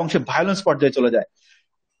খিটখিটে, এবং সে ভায়োলেন্স পর্যায়ে চলে যায়।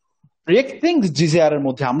 ব্রেকিং ডিজায়ারের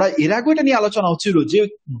মধ্যে আমরা এর আগে এটা নিয়ে আলোচনা হচ্ছিল, যে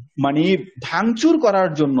মানে ভাঙচুর করার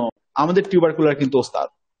জন্য আমাদের টিউবারকুলার কিন্তু ওস্তাদ।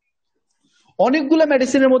 অনেকগুলো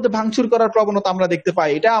মেডিসিনের মধ্যে ভাঙচুর করার প্রবণতা আমরা দেখতে পাই,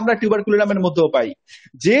 এটা আমরা টিউবারকুলিনামের মধ্যেও পাই,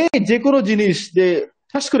 যে কোনো জিনিস যে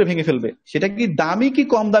ঠাস করে ভেঙে ফেলবে, সেটা কি দামি কি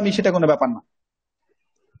কম দামি সেটা কোনো ব্যাপার না।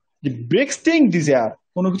 ব্রেকিং ডিজায়ার,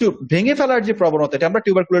 কোনো কিছু ভেঙে ফেলার যে প্রবণতা, এটা আমরা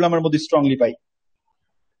টিউবারকুলিনামের মধ্যে স্ট্রংলি পাই।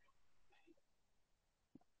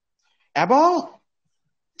 এবং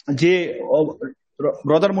যে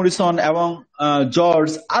ব্রাদার মরিসন এবং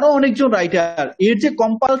জর্জ, আরো অনেকজন রাইটার এর যে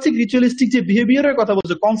কম্পালসিভ রিচুয়ালিস্টিক যে বিহেভিয়ারের কথা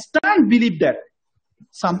বলছে, constant believe that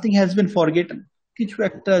something has been forgotten, কিছু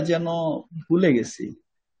একটা যেন ভুলে গেছি।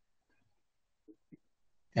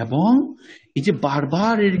 এবং এই যে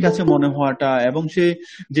বারবার এর কাছে মনে হওয়াটা, এবং সে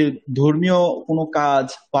যে ধর্মীয় কোনো কাজ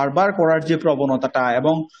বারবার করার যে প্রবণতাটা,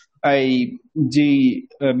 এবং এই যে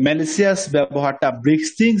ম্যালিসিয়াস ব্যবহারটা, breaks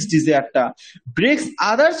things ডিজায়ারটা, breaks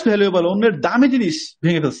others valuable, অন্যের দামি জিনিস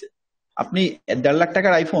ভেঙে ফেলছে। আপনি 1.5 লাখ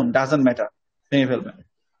টাকার আইফোন, ডাজন্ট ম্যাটার, ভেঙে ফেলবেন,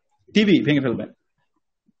 টিভি ভেঙে ফেলবেন।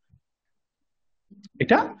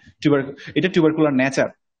 এটা টিউবারকুলার নেচার।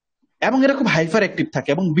 এবং এরা খুব হাইপার অ্যাক্টিভ থাকে,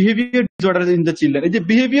 এবং behaviour disorder in the children, এই যে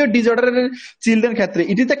বিহেভিয়ার ডিসঅর্ডারের চিলড্রেন ক্ষেত্রে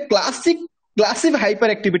it is the classic hyper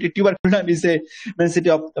activity. Tuberculinum is a density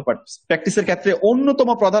of the প্র্যাকটিসের ক্ষেত্রে অন্যতম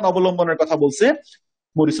প্রধান অবলম্বনের কথা বলছে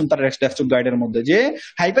মরিসন তার টেক্সট গাইডের মধ্যে, যে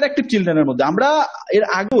হাইপার অ্যাক্টিভ চিলড্রেনের মধ্যে। আমরা এর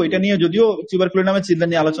আগেও এটা নিয়ে, যদিও টিউবারকুলিনামের চিলড্রেন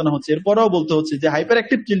নিয়ে আলোচনা হচ্ছে, এরপরেও বলতে হচ্ছে যে হাইপার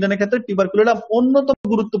অ্যাক্টিভ চিলড্রেনের ক্ষেত্রে টিউবারকুলিনাম অন্যতম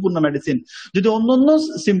গুরুত্বপূর্ণ মেডিসিন, যদি অন্যান্য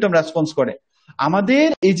সিমটম রেসপন্স করে। আমাদের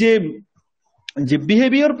এই যে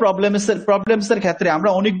বিহেভিয়ার প্রবলেমস এর ক্ষেত্রে আমরা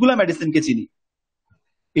অনেকগুলা মেডিসিনকে চিনি।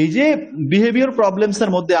 এই যে বিহেভিয়ার প্রবলেমস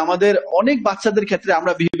এর মধ্যে আমাদের অনেক বাচ্চাদের ক্ষেত্রে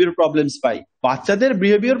আমরা বিহেভিয়ার প্রবলেমস পাই। বাচ্চাদের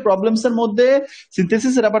বিহেভিয়ার প্রবলেমস এর মধ্যে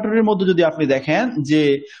সিনথেসিস রেপার্টরির মধ্যে যদি আপনি দেখেন, যে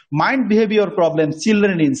মাইন্ড বিহেভিয়ার প্রবলেম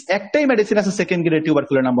চিলড্রেন ইনস, একটাই মেডিসিন আছে সেকেন্ড গ্রেড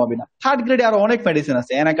টিউবারকুলিনাম ববিনাম। থার্ড গ্রেডে আরো অনেক মেডিসিন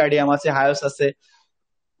আছে, অ্যানাকার্ডিয়াম আছে, হায়োস আছে,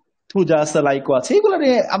 থ্রুজা আছে, লাইকো আছে, এগুলো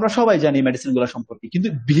নিয়ে আমরা সবাই জানি মেডিসিন গুলো সম্পর্কে। কিন্তু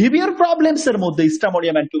বিহেভিয়ার প্রবলেমস এর মধ্যে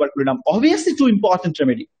stramonium and tuberculinum obviously two important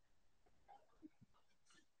remedy.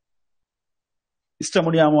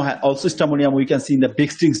 Stramonium we can see in the big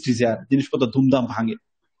stings desire, জিনিসপত্র ধুমধাম ভাঙে,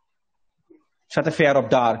 সাথে ফেয়ার অফ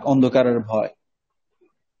ডার্ক, অন্ধকারের ভয়।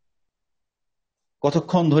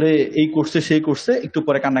 কতক্ষণ ধরে এই করছে সেই করছে, একটু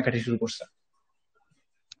পরে কান্নাকাটি শুরু করছে,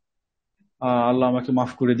 আল্লাহ আমাকে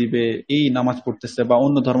মাফ করে দিবে, এই নামাজ পড়তেছে বা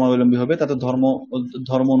অন্য ধর্মাবলম্বী হবে তাতে ধর্ম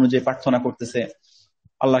ধর্ম অনুযায়ী প্রার্থনা করতেছে,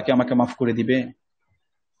 আল্লাহকে আমাকে মাফ করে দিবে।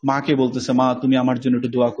 মাকে বলতেছে, মা তুমি আমার জন্য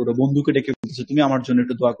একটু দোয়া করো, বন্ধুকে ডেকে বলতেছে তুমি আমার জন্য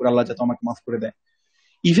একটু দোয়া করো, আল্লাহ যাতে আমাকে মাফ করে দেয়।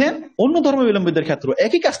 ইভেন অন্য ধর্মাবলম্বীদের ক্ষেত্রে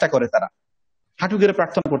একই কাজটা করে, তারা হাঁটু গেড়ে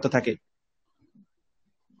প্রার্থনা করতে থাকে।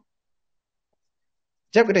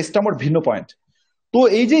 যাই হোক, এটা ইসলামের ভিন্ন পয়েন্ট। তো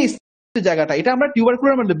এই যে জায়গাটা, এটা আমরা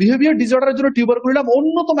টিউবারকুলার মধ্যে বিহেভিয়ার ডিসঅর্ডারের জন্য টিউবারকুলাম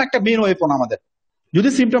অন্যতম একটা মেন ওয়েপন আমাদের, যদি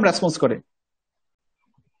সিমটম রেসপন্স করে।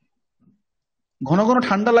 ঘন ঘন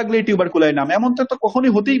ঠান্ডা লাগলে টিউবারকুলাই নাম, এমন তো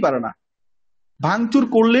কখনোই হতেই পারে না। ভাঙচুর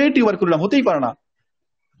করলে টিউবারকুলাম হতেই পারে না।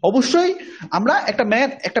 অবশ্যই আমরা একটা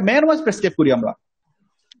ম্যান ওয়াজ প্রেসক্রাইব করি আমরা।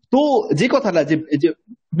 তো যে কথাটা যে যে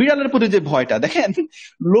বিড়ালের প্রতি যে ভয়টা, দেখেন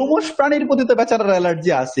লোমশ প্রাণীর প্রতি তো বেচারার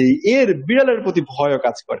অ্যালার্জি আছে, এর বিড়ালের প্রতি ভয়ও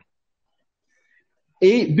কাজ করে।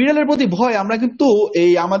 এই বিড়ালের প্রতি ভয় আমরা কিন্তু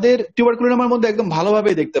এই আমাদের টিউবারকুলামের মধ্যে একদম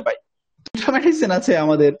ভালোভাবে দেখতে পাই। দুটা মেডিসিন আছে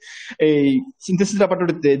আমাদের এই সিনথেসিস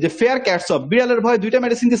ল্যাবরেটরিতে, যে ফেয়ার ক্যাটস অফ, বিড়ালের ভয় দুইটা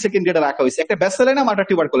মেডিসিনকে সেকেন্ড গ্রেডে রাখা হয়েছে, একটা ব্যাসেলাইনাম আর একটা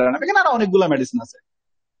টিউবারকুলাম। এখানে আরো অনেকগুলো মেডিসিন আছে,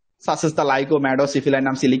 সাসেস্তা, লাইকো, ম্যাডো,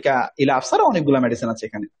 সিফিলাইনাম, সিলিকা, ইলাপস, আরো অনেকগুলো মেডিসিন আছে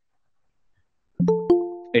এখানে।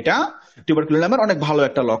 এটা টিউবারকুলামের অনেক ভালো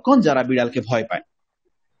একটা লক্ষণ যারা বিড়ালকে ভয় পায়।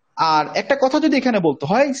 আর একটা কথা যদি এখানে বলতে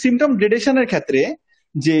হয় সিমটম গ্রেডেশনের ক্ষেত্রে,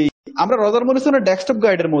 যে আমরা রজার মরিসনের ডেস্কটপ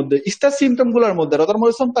গাইডের মধ্যে স্টার সিমটম গুলোর মধ্যে, রজার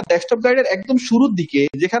মরিসন তার ডেস্কটপ গাইডের একদম শুরুর দিকে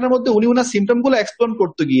যেখানের মধ্যে উনি ওনার সিমটম গুলো এক্সপ্লেন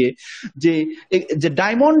করতে গিয়ে যে যে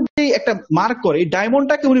ডায়মন্ড একটা মার্ক করে, এই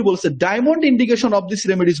ডায়মন্ডটাকে উনি বলছে diamond indication of this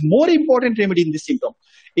remedy is more important remedy in this symptom.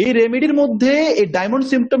 এই রেমেডির মধ্যে এই ডায়মন্ড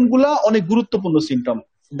সিমটম গুলা অনেক গুরুত্বপূর্ণ সিমটম।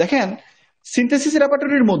 দেখেন সিনথেসিস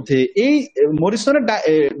রেপার্টরির মধ্যে এই মরিসনের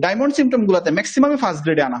ডায়মন্ড সিমটম গুলাতে ম্যাক্সিমাম ফার্স্ট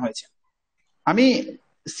গ্রেডে আনা হয়েছে। আমি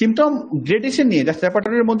সিমটম গ্রেডেশন নিয়ে জাস্ট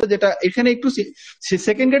রেপার্টরির মধ্যে যেটা এখানে একটু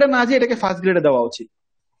সেকেন্ড গ্রেডে না যে এটাকে ফার্স্ট গ্রেডে দেওয়া উচিত,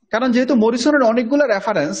 কারণ যেহেতু মরিসনের অনেকগুলো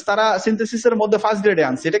রেফারেন্স তারা সিনথেসিসের মধ্যে ফার্স্ট গ্রেডে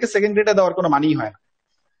আনছে, এটাকে সেকেন্ড গ্রেডে দেওয়ার কোনো মানেই হয় না।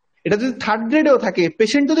 এটা যদি থার্ড গ্রেডেও থাকে,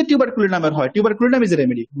 পেশেন্ট যদি টিউবারকুলিনামের হয়, tuberculinum is a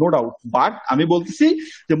remedy no doubt, but আমি বলতেছি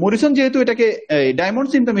যে মরিসন যেহেতু এটাকে ডায়মন্ড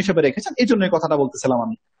সিমটম হিসেবে রেখেছেন, এই জন্য কথাটা বলতেছিলাম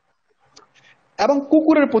আমি। এবং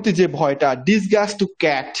কুকুরের প্রতি যে ভয়টা, ডিসগাস্ট টু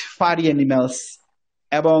ক্যাট, ফারি অ্যানিমালস,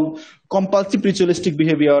 এবং compulsive ritualistic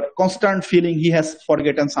behaviour, constant feeling he has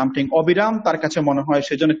forgotten something, অবিরাম তার কাছে মনে হয়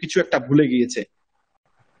সেজন্য কিছু একটা ভুলে গিয়েছে।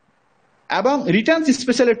 এবং Returns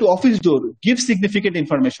specially to office door give significant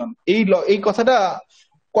information, এই কথাটা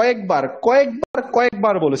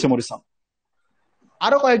কয়েকবার বলেছে মরিসন।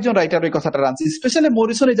 আরো কয়েকজন রাইটার ওই কথাটা আনছে, স্পেশালি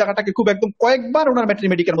মরিসন এই জায়গাটাকে খুব একদম কয়েকবার ওনার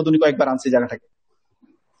ম্যাট্রিমেটিকের মধ্যে উনি কয়েকবার আনছে এই জায়গাটাকে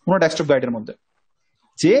ওনার ডেস্কটপ গাইডের মধ্যে,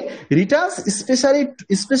 যে Returns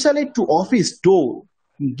specially to office door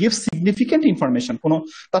give significant information, কোন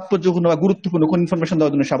তাৎপর্যপূর্ণ বা গুরুত্বপূর্ণ কোন ইনফরমেশন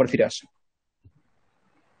দেওয়ার জন্য সে আবার ফিরে আসে।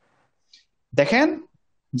 দেখেন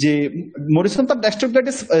যে মরিসন তার ডেস্কটপ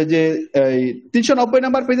গাইডে যে 390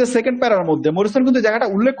 নাম্বার পেজের সেকেন্ড প্যারার মধ্যে মরিসন কিন্তু জায়গাটা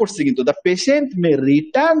উল্লেখ করছে, কিন্তু the patient May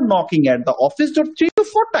return knocking at the office door 3 to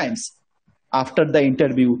 4 Times after the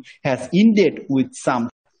interview has ended with some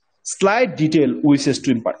slide detail witches two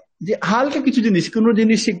impart, যে হালকা কিছু জিনিস, কোন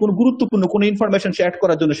জিনিস কোন গুরুত্বপূর্ণ কোন ইনফরমেশন সে অ্যাড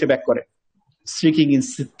করার জন্য সে ব্যাক করে। স্ট্রিকিং ইন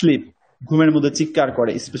স্লিপ, ঘুমের মধ্যে চিৎকার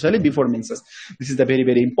করে, specially before menses, this is the very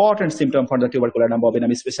very important symptom for the tubercular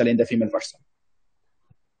ববিনাম, specially in the female person.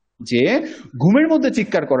 যে ঘুমের মধ্যে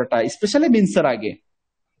চিৎকার করাটা স্পেশালি মেন্সের আগে।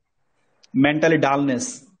 মেন্টালি ডালনেস,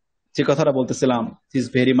 যে কথাটা বলতেছিলাম, he is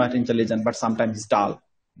very much intelligent but sometimes is ডাল,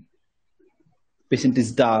 পেশেন্ট ইজ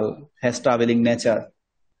ডাল, has travelling nature,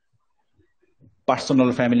 personal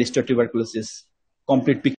family history tuberculosis,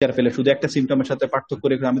 complete picture পেলে শুধু একটা সিমটমের সাথে পার্থক্য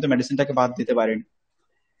রেখে আমি তো মেডিসিনটাকে বাদ দিতে পারিনি।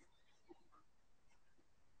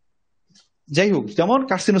 যাই হোক, যেমন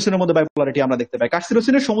কার্সিনোসিনের মধ্যে বাইপোলারিটি আমরা দেখতে পাই,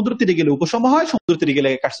 কার্সিনোসিনের সমুদ্র তীরে গেলে উপশম হয়, সমুদ্র তীরে গেলে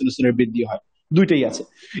কার্সিনোসিনের বৃদ্ধি হয়, দুইটাই আছে।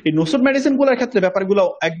 এই নোসোড মেডিসিন গুলোর ক্ষেত্রে ব্যাপারগুলো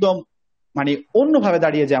একদম মানে অন্যভাবে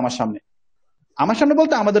দাঁড়িয়ে যায় আমার সামনে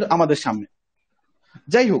বলতে আমাদের সামনে।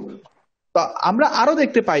 যাই হোক, আমরা আরো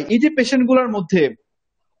দেখতে পাই এই যে পেশেন্ট গুলোর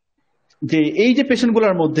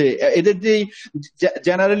মধ্যে এদের যে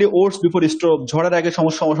জেনারেলি ওটস বিফোর স্ট্রোক, ঝড়ের আগে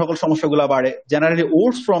সকল সমস্যাগুলো বাড়ে, জেনারেলি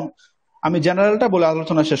ওটস ফ্রম, আমি জেনারেলটা বলে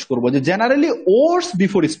আলোচনা শেষ করবো, যে জেনারেলি ওটস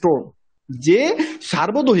বিফোর স্ট্রোক, যে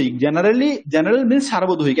সার্বদৈহিক, জেনারেল মিনস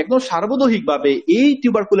সার্বদৈহিক, একদম সার্বদৈহিক ভাবে এই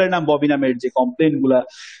টিউবারকুলার ববিনামের যে কমপ্লেন গুলা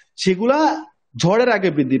সেগুলা ঝড়ের আগে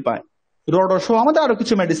বৃদ্ধি পায়। রডর সহ আমাদের আরো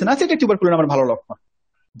কিছু মেডিসিন আছে, এটা টিউবারকুলার ভালো লক্ষণ।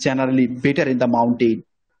 Generally better in the mountain,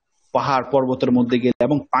 পাহাড় পর্বতের মধ্যে গেলে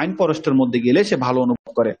এবং পাইন ফরেস্টের মধ্যে গেলে সে ভালো অনুভব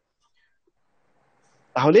করে।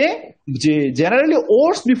 তাহলে যে জেনারেলি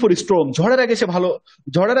ওর্স বিফোর স্ট্রোম, ঝড়ের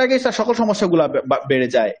আগে তার সকল সমস্যাগুলো বেড়ে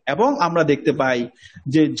যায়, এবং আমরা দেখতে পাই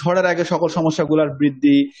যে ঝড়ের আগে সকল সমস্যাগুলোর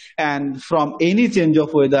বৃদ্ধি and from any change of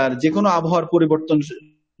weather, যে কোনো আবহাওয়ার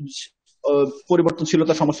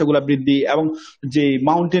পরিবর্তনশীলতা সমস্যাগুলো বৃদ্ধি, এবং যে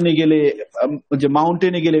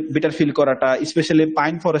মাউন্টেনে গেলে বেটার ফিল করাটা, স্পেশালি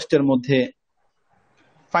ফাইন ফরেস্টের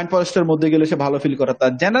মধ্যে গেলে সে ভালো ফিল করে।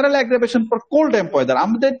 তার general aggravation for cold damp weather,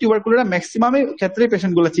 আমাদের টিউবারকুলোরা ম্যাক্সিমাম ক্ষেত্রে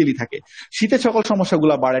পেশেন্ট গুলো চিলি থাকে, শীতে সকল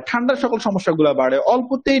সমস্যাগুলো বাড়ে, ঠান্ডার সকল সমস্যাগুলো বাড়ে,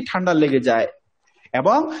 অল্পতেই ঠান্ডা লেগে যায়।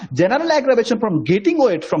 এবং general aggravation from getting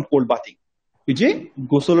wait from cold bathing, এই যে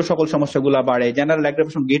গোসলের সকল সমস্যাগুলো বাড়ে। জেনারেল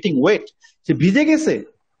অ্যাগ্রাভেশন গেটিং ওয়েট, সে ভিজে গেছে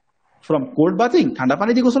ফ্রম কোল্ড বাথিং, ঠান্ডা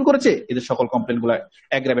পানি দিয়ে গোসল করেছে, এদের সকল কমপ্লেন গুলা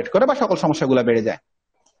অ্যাগ্রাভেট করে বা সকল সমস্যাগুলো বেড়ে যায়।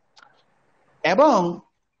 এবং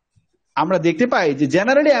আমরা দেখতে পাই যে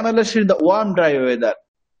generally অ্যামেলেশন in the warm dry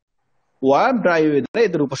ওয়েদারে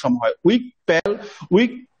এদের উপশম হয়।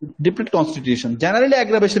 Week ডিপ্রেট constitution, generally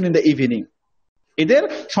aggravation in the evening, এদের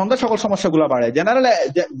সন্ধ্যা সকল সমস্যাগুলো বাড়ে।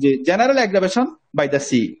 General aggravation by the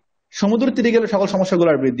sea, সমুদ্র তীরে গেলে সকল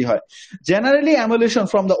সমস্যাগুলোর বৃদ্ধি হয়। Generally অ্যামুলেশন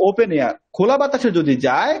from the open air, খোলা বাতাসে যদি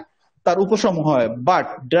যায় তার উপশম হয়। বাট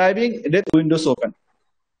ড্রাইভিং উইন্ডোজ ওপেন,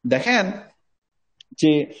 দেখেন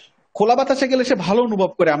যে খোলা বাতাসে গেলে সে ভালো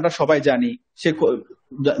অনুভব করে, আমরা সবাই জানি, সে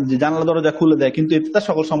জানালা দরজা খুলে দেয়, কিন্তু এতে তার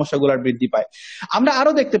সকল সমস্যাগুলোর বৃদ্ধি পায়। আমরা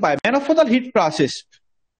আরো দেখতে পাই menopausal hit flushes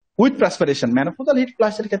with প্রাসপিরেশন, menopausal hit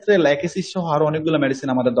ফ্লাশের ক্ষেত্রে ল্যাকেসিস সহ আরো অনেকগুলো মেডিসিন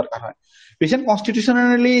আমাদের দরকার হয়। পেশেন্ট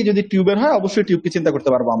কনস্টিটিউশনালি যদি টিউবের হয়, অবশ্যই টিউবকে চিন্তা করতে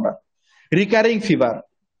পারবো আমরা। রিকারিং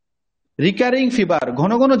ফিভার,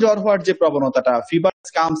 ঘন ঘন জ্বর হওয়ার যে প্রবণতাটা, fever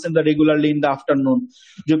comes in the regularly in the afternoon,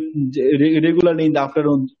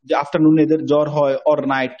 afternoon এদের জ্বর হয়, অর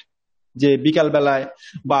নাইট, যে বিকাল বেলায়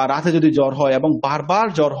বা রাতে যদি জ্বর হয় এবং বারবার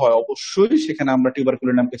জ্বর হয়, অবশ্যই সেখানে আমরা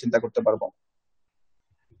টিউবারকুলোনামকে চিন্তা করতে পারবো।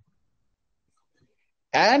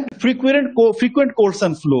 অ্যান্ড ফ্রিকুয়েন্ট কোল্ডস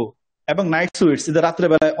এন্ড ফ্লু এবং নাইট সুইটস, এদের রাত্রে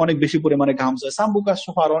বেলায় অনেক বেশি পরিমাণে ঘাম হয়। সাম্বুকাস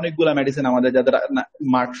সহ আর অনেকগুলা মেডিসিন আমাদের, যাদের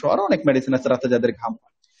মার্ক সহ আর অনেক মেডিসিন আছে রাতে যাদের ঘাম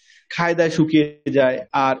হয়, খায় দায় শুকিয়ে যায়।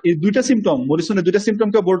 আর এই দুইটা সিমটম, মরিসনের দুইটা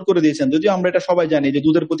সিমটমকে বোর্ড করে দিয়েছেন, যদিও আমরা এটা সবাই জানি যে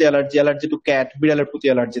দুধের প্রতি অ্যালার্জি টু ক্যাট, বিড়ালের প্রতি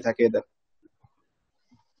অ্যালার্জি থাকে এদের।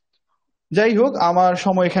 যাই হোক, আমার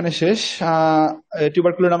সময় এখানে শেষ।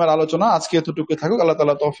 টিউবারকুলোনামের আলোচনা আজকে এতটুকু থাকুক, আল্লাহ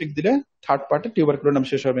তাআলা তৌফিক দিলে থার্ড পার্টে টিউবারকুলোনাম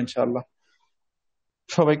শেষ হবে ইনশাআল্লাহ।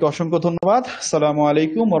 সবাইকে অসংখ্য ধন্যবাদ। আসসালামু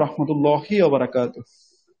আলাইকুম ওয়া রাহমাতুল্লাহি ওয়া বারাকাতুহু।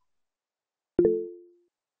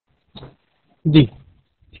 জি,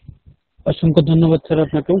 অসংখ্য ধন্যবাদ স্যার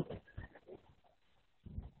আপনাকেও।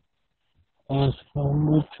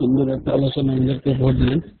 অনেক সুন্দর একটা আলোচনা আমাদেরকে ভোট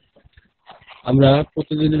দিলেন। আমরা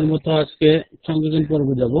প্রতিদিনের মতো আজকে সংযোজন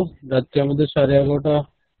পর্বে যাব। রাত্রে আমাদের 11:30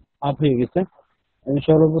 আপ হয়ে গেছে। আমি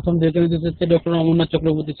সর্বপ্রথম যেটা দিতে চাচ্ছি ডক্টর অমরনাথ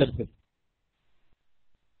চক্রবর্তী স্যারকে।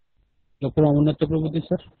 Doctor Amarnath Chakraborty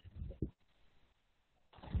sir.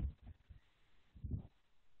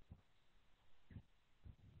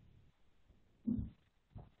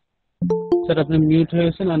 Sir আপনি মিউট হয়ে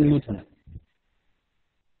গেছেন, আনমিউট হন।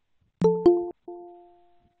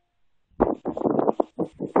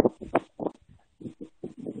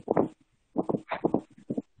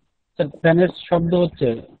 স্যার ফ্যানের শব্দ হচ্ছে।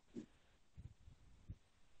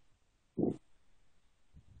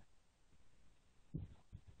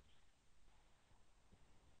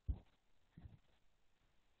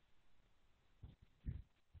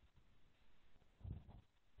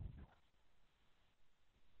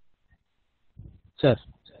 স্যার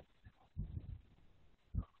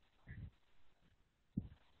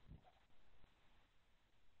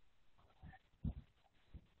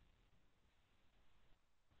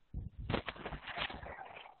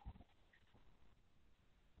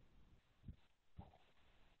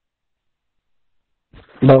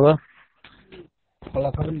বাবা কলা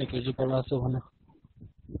খাবেন নাকি? ওই যে কলা আছে ওখানে।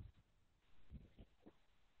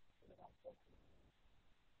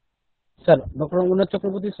 Sir doctor Amarnath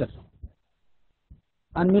Chakraborty sir,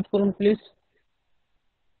 unmute করুন প্লিজ।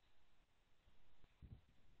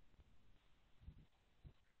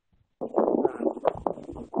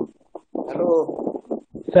 হ্যালো।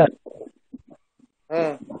 স্যার।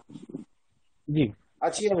 হ্যাঁ জি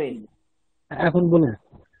আছি আমি। এখন বলুন।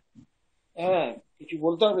 হ্যাঁ, কিছু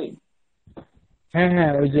বলতে হবে? হ্যাঁ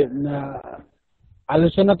হ্যাঁ, ওই যে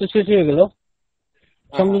আলোচনা তো শেষ হয়ে গেল,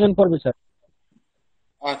 হ্যাঁ, সংযোজন পর্বে স্যার।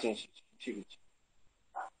 আচ্ছা আচ্ছা আচ্ছা, ঠিক আছে।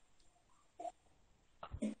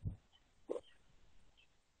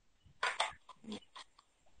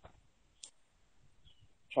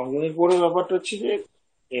 সংযোগের পরে ব্যাপারটা হচ্ছে যে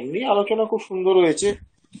এমনি আলোচনা খুব সুন্দর হয়েছে।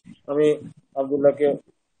 আমি আব্দুল্লাহকে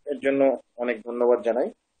এর জন্য অনেক ধন্যবাদ জানাই।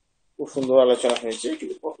 খুব সুন্দর আলোচনা হয়েছে,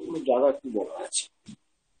 কিন্তু কতগুলো জায়গা একটু বলা আছে,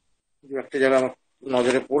 দু একটা জায়গা আমার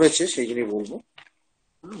নজরে পড়েছে সেই জন্যই বলবো।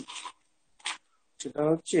 সেটা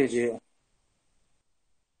হচ্ছে যে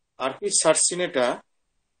হার্পিস সার্সিনেটা,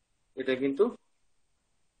 এটা কিন্তু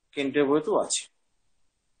কেন্টের বইতেও আছে।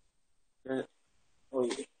 ওই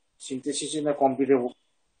সিনথেসিস না কম্পিউটার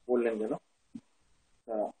বললেন যেন,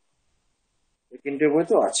 কেন্টের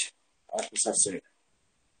বইতেও আছে হার্পিস সার্সিনেটা।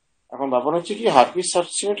 এখন ব্যাপার হচ্ছে কি, হার্পিস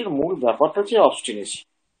সার্সিনেটের মূল ব্যাপারটা হচ্ছে অবস্টিনেসি।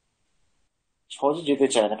 সহজে যেতে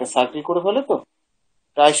চায় না, একটা সার্কেল করে ফেলে, তো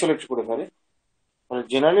আইসোলেট করে ফেলে। মানে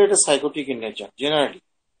জেনারেলি এটা সাইকোটিক ইন নেচার জেনারেলি।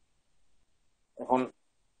 এখন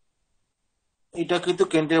এটা কিন্তু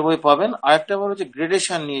কেন্টের বই পাবেন। আরেকটা বলো যে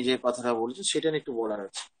গ্রেডেশন নিয়ে যে কথাটা বলছে, সেটা নিয়ে একটু বলার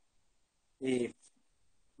আছে। এই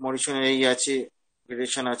মরিসনের এই আছে,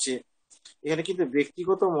 গ্রেডেশন আছে। এখানে কিন্তু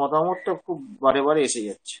ব্যক্তিগত মতামতটা খুব বারে বারে এসে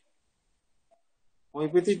যাচ্ছে।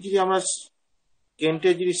 হোমিওপ্যাথির যদি আমরা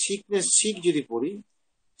কেন্টের যদি শিখ যদি পড়ি,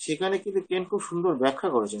 সেখানে কিন্তু কেন্ট খুব সুন্দর ব্যাখ্যা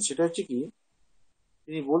করেছেন। সেটা হচ্ছে কি,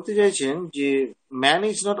 তিনি বলতে চাইছেন যে man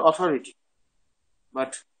is not authority,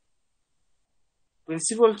 but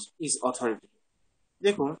principal is authority.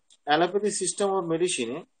 দেখুন, অ্যালোপ্যাথি সিস্টেম অফ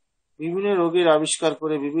মেডিসিনে বিভিন্ন রোগের আবিষ্কার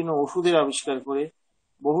করে, বিভিন্ন ওষুধের আবিষ্কার করে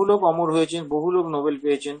বহু লোক অমর হয়েছেন, বহু লোক নোবেল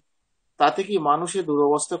পেয়েছেন। তাতে কি মানুষের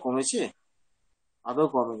দুরবস্থা কমেছে? আদৌ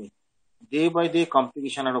কমেনি। ডে বাই ডে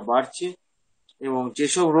কমপ্লিকেশন আরো বাড়ছে, এবং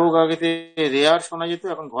যেসব রোগ আগেতে রেয়ার শোনা যেত,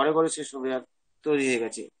 এখন ঘরে ঘরে সেসব রেয়ার তৈরি হয়ে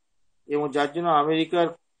গেছে। এবং যার জন্য আমেরিকার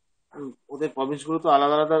ওদের প্রভিন্স গুলো তো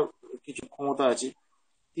আলাদা আলাদা কিছু ক্ষমতা আছে।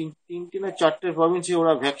 তিনটে না চারটে প্রভিন্সে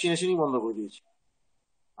ওরা ভ্যাকসিনেশনই বন্ধ করে দিয়েছে,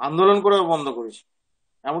 আন্দোলন করেও বন্ধ করেছে।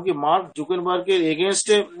 এমনকি মার্ক জুকেনবার্গের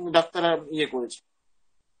এগেনস্টে ডাক্তাররা করেছে,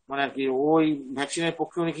 মানে আর কি ওই ভ্যাকসিনের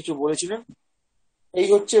পক্ষে উনি কিছু বলেছিলেন। এই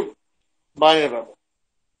হচ্ছে বাইরের ব্যাপার।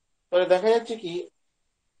 তাহলে দেখা যাচ্ছে কি,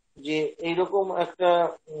 যে এইরকম একটা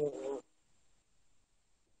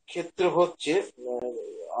ক্ষেত্র হচ্ছে।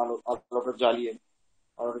 আলোটা জ্বালিয়ে,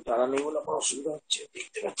 আলোটা জ্বালা নেই বলে আমার অসুবিধা হচ্ছে,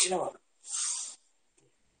 দেখতে পাচ্ছি না ভালো।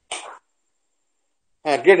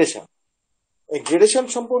 হ্যাঁ, গ্রেডেশন। এই গ্রেডেশন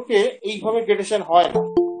সম্পর্কে, এইভাবে গ্রেডেশন হয় না।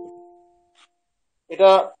 এটা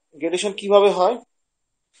গ্রেডেশন কিভাবে হয়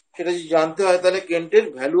সেটা যদি জানতে হয়, তাহলে কেন্টের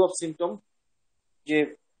ভ্যালু অফ সিমটম যে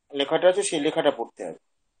লেখাটা আছে সেই লেখাটা পড়তে হবে।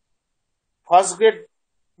 ফার্স্ট গ্রেড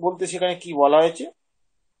বলতে সেখানে কি বলা হয়েছে,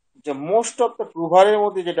 যে মোস্ট অফ দ্য প্রুভারের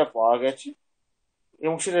মধ্যে যেটা পাওয়া গেছে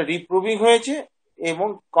এবং সেটা রিপ্রুভিং হয়েছে এবং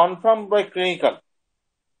কনফার্ম বাই ক্লিনিক্যাল,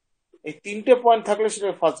 এই তিনটে পয়েন্ট থাকলে সেটা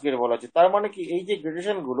ফার্স্ট গ্রেড বলা হচ্ছে। তার মানে কি, এই যে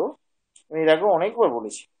গ্রেডেশন গুলো আমি এর আগে অনেকবার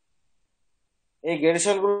বলেছি, এই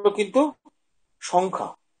গ্রেডেশন গুলো কিন্তু সংখ্যা,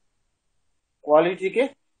 কোয়ালিটিকে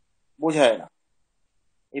বোঝায় না।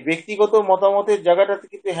 এই ব্যক্তিগত মতামতের জায়গাটাতে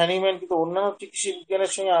কিন্তু হ্যানিম্যান কিন্তু অন্যান্য চিকিৎসা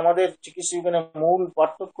বিজ্ঞানের সঙ্গে আমাদের চিকিৎসা বিজ্ঞানের মূল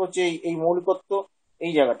পার্থক্য হচ্ছে এই মৌলিকত্ব,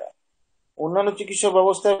 এই জায়গাটা। অন্যান্য চিকিৎসা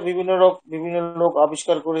ব্যবস্থায় বিভিন্ন লোক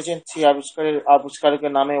আবিষ্কার করেছেন, সেই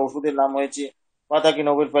আবিষ্কারকের নামে ওষুধের নাম হয়েছে, বা তাকে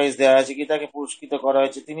নোবেল প্রাইজ দেওয়া হয়েছে, কি তাকে পুরস্কৃত করা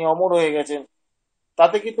হয়েছে, তিনি অমর হয়ে গেছেন।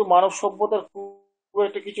 তাতে কিন্তু মানব সভ্যতার খুব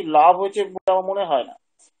একটা কিছু লাভ হয়েছে বলে আমার মনে হয় না।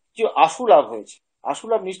 কিছু আশু লাভ হয়েছে, আশু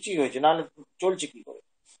লাভ নিশ্চয়ই হয়েছে, নাহলে চলছে কি করে।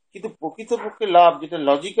 কিন্তু প্রকৃতপক্ষে লাভ, যেটা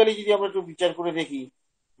লজিক্যালি যদি আমরা একটু বিচার করে দেখি,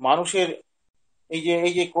 মানুষের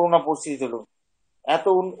এই যে করোনা পরিস্থিতি হলো, এত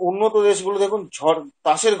উন্নত দেশগুলো দেখুন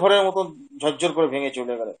তাসের ঘরের মতন ঝরঝর করে ভেঙে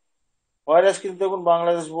চলে গেল। ভাইরাস কিন্তু দেখুন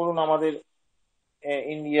বাংলাদেশ বলুন, আমাদের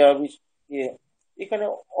ইন্ডিয়া, ইয়ে, এখানে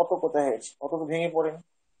অত কোথায় হয়েছে, অত তো ভেঙে পড়েনি।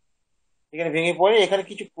 এখানে ভেঙে পড়ে, এখানে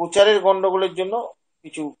কিছু প্রচারের গন্ডগোলের জন্য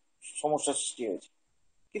কিছু সমস্যার সৃষ্টি হয়েছে,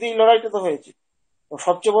 কিন্তু এই লড়াইটা তো হয়েছে।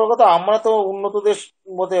 সবচেয়ে বড় কথা, আমরা তো উন্নত দেশ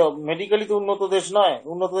বলতে মেডিকেলি তো উন্নত দেশ নয়।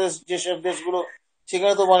 উন্নত দেশ যেসব দেশগুলো,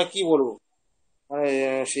 সেখানে তো মানে কি বলবো, মানে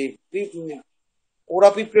সেই ওরা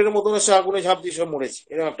পিঁপড়ের মতন এসে আগুনে ঝাঁপ দিয়ে সব মরেছে,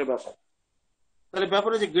 এরকম একটা ব্যাপার। তাহলে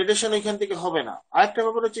ব্যাপার হচ্ছে গ্রেডেশন এখান থেকে হবে না। আরেকটা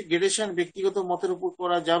ব্যাপার হচ্ছে, গ্রেডেশন ব্যক্তিগত মতের উপর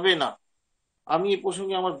করা যাবে না। আমি এই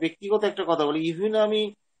প্রসঙ্গে আমার ব্যক্তিগত একটা কথা বলি। ইভেন আমি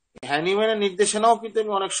হ্যানিম্যানের নির্দেশনাও কিন্তু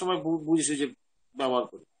আমি অনেক সময় বুঝে সুঝে ব্যবহার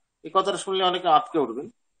করি। এই কথাটা শুনলে অনেকে আটকে উঠবেন,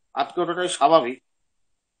 আটকে ওঠাটাই স্বাভাবিক।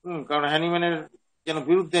 কারণ হ্যানিম্যানের যেন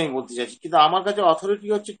বিরুদ্ধে আমি বলতে চাইছি, কিন্তু আমার কাছে অথরিটি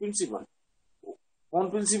হচ্ছে প্রিন্সিপাল। কোন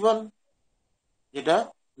প্রিন্সিপাল? যেটা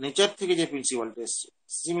নেচার থেকে যে প্রিন্সিপালটা এসছে,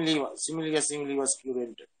 সিমিলিয়াস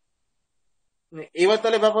কিউরেন্টের। এবার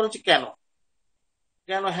তাহলে ব্যাপার হচ্ছে, কেন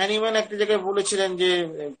কেন হ্যানিম্যান একটা জায়গায় বলেছিলেন যে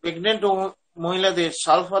প্রেগনেন্ট মহিলাদের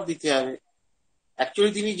সালফার দিতে হবে।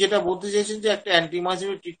 অ্যাকচুয়ালি তিনি যেটা বলতে চাইছেন যে একটা অ্যান্টিমাইসিভ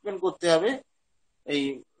ট্রিটমেন্ট করতে হবে এই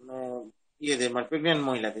ইয়েদের, মানে প্রেগনেন্ট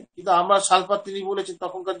মহিলাদের। কিন্তু আমরা সালফার, তিনি বলেছেন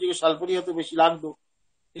তখনকার যুগে সালফারই হয়তো বেশি লাগতো,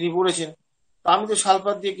 তিনি বলেছেন। তো আমি তো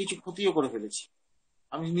সালফার দিয়ে কিছু ক্ষতিও করে ফেলেছি,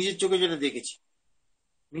 আমি নিজের চোখে যেটা দেখেছি,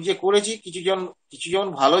 নিজে করেছি। কিছু যেমন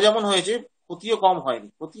ভালো যেমন হয়েছে, ক্ষতিও কম হয়নি,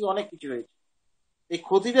 ক্ষতি অনেক কিছু হয়েছে। এই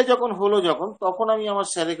ক্ষতিটা যখন হলো তখন আমি আমার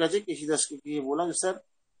স্যারের কাছে কেসি দাসকে গিয়ে বললাম, স্যার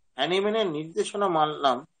হ্যানিম্যানের নির্দেশনা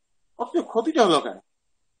মানলাম, অথচ ক্ষতিটা হলো কেন?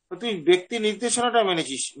 তুই ব্যক্তি নির্দেশনাটা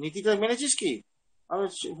মেনেছিস, নীতিটা মেনেছিস কি? আমি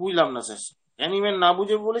বুঝলাম না স্যার। হ্যানিম্যান না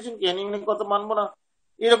বুঝে বলেছেন কি হ্যানিম্যানের কথা মানবো না?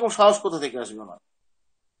 এরকম সাহস কোথা থেকে আসবে না?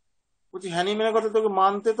 বলছি হ্যানিম্যানের কথা তোকে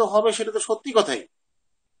মানতে তো হবে, সেটা তো সত্যি কথাই।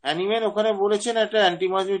 হ্যানিম্যান ওখানে বলেছেন একটা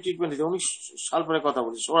অ্যান্টিমাইজমি ট্রিটমেন্ট দিতে, 19 সাল পরে কথা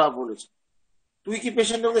বলছিস, ওরা বলেছে। তুই কি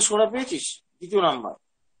পেশেন্টের মধ্যে সোরা পেয়েছিস? দ্বিতীয় নাম্বার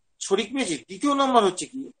শরিক পেয়েছিস। তৃতীয় নাম্বার হচ্ছে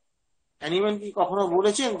কি, হ্যানিম্যান কি কখনো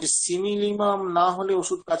বলেছেন যে সিমিলিমাম না হলে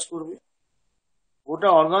ওষুধ কাজ করবে? গোটা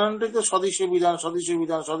অর্গানটাই তো সদস্য বিধান, সদস্য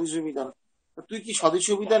বিধান, সদস্য বিধান। তুই কি সদস্য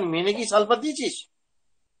বিধান মেনে কি সালফার দিয়েছিস?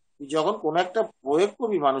 তুই যখন কোন একটা প্রয়োগ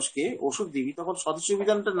করবি, মানুষকে ওষুধ দিবি, তখন সদস্য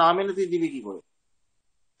বিধানটা না মেনে তুই দিবি কি করে?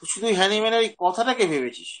 তুই শুধু হ্যানিম্যানের এই কথাটাকে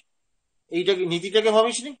ভেবেছিস, এইটাকে নীতিটাকে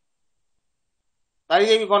ভাবিসনি। তারই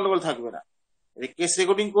দেখবি গন্ডগোল থাকবে না। কেস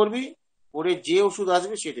রেকর্ডিং করবি, করে যে ওষুধ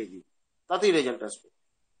আসবে সেটাই দিবি, তাতেই রেজাল্ট আসবে।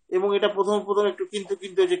 এবং এটা প্রথম প্রথম একটু কিন্তু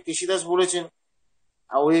কিন্তু যে কৃষিদাস বলেছেন,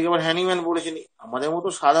 আর ওই এবার হ্যানিম্যান বলেছেন, আমাদের মতো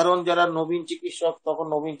সাধারণ যারা নবীন চিকিৎসক, তখন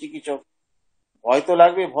নবীন চিকিৎসক, ভয় তো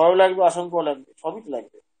লাগবে, ভয়ও লাগবে, আশঙ্কাও লাগবে, সবই তো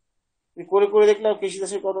লাগবে। তুই করে করে দেখলাম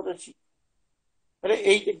কৃষিদাসের কথাটা ঠিক।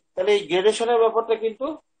 তাহলে এই গ্রেডেশনের ব্যাপারটা কিন্তু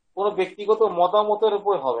কোনো ব্যক্তিগত মতামতের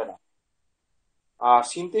উপর হবে না। আর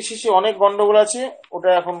সিনথেসিসে অনেক গন্ডগোল আছে, ওটা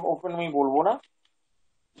এখন ওপেন আমি বলবো না।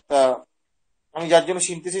 তা আমি যার জন্য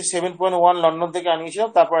সিনথেসিস 7.1 লন্ডন থেকে আনিয়েছিলাম,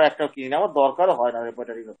 তারপর একটাও কিনি, আমার দরকারও হয় না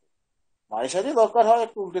রেপার্টারি হতে। মাঝে সাথে দরকার হয়,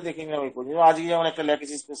 একটু উল্টে দেখে নিলাম এই পর্যন্ত। আজকে যেমন একটা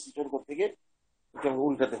ল্যাকেসিস প্রেসক্রিপশন করতে গিয়ে একটু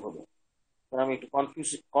উল্টাতে হলো, কারণ আমি একটু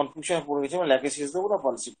কনফিউশনে পড়ে গেছি, আমার ল্যাকেসিস দেবো না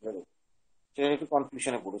পলিসি করে দেবো, সেটা একটু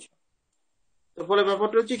কনফিউশনে পড়েছি। তো ফলে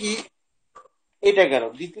ব্যাপারটা হচ্ছে কি, এটা গেল।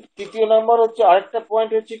 তৃতীয় নাম্বার হচ্ছে আরেকটা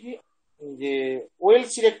পয়েন্ট হচ্ছে কি, যে well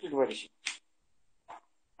selected medicine.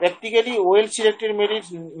 Practically well selected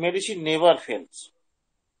medicine never fails,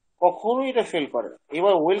 কখনোই এটা ফেল করে না।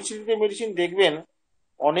 এবার ওয়েল সিলেক্টেড মেডিসিন দেখবেন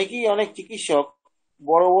অনেকেই, অনেক চিকিৎসক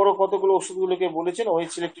বড় বড় কতগুলো ওষুধগুলোকে বলেছেন ওয়েল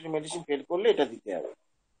সিলেক্টেড মেডিসিন ফেল করলে এটা দিতে হবে।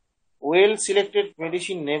 Well selected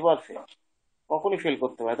medicine never fail, কখনই ফেল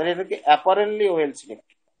করতে পারে। তাহলে এটাকে apparently well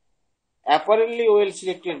selected. Apparently well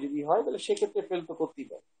selected যদি হয়, তাহলে সেক্ষেত্রে ফেল তো করতেই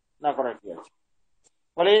পারে, না করার কি আছে?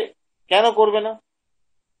 ফলে কেন করবে না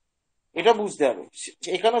এটা বুঝতে হবে।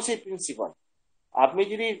 এখানেও সেই প্রিন্সিপাল, আপনি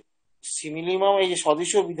যদি সিমিলিমাম এই যে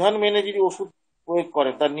সদস্য বিধান মেনে যদি ওষুধ প্রয়োগ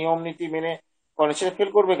করেন, তার নিয়ম নীতি মেনে করেন, সেটা ফেল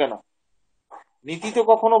করবে কেন? নীতি তো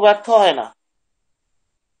কখনো ব্যর্থ হয় না।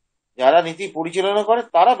 যারা নীতি পরিচালনা করে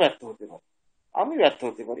তারা ব্যর্থ হতে পারে, আমি ব্যর্থ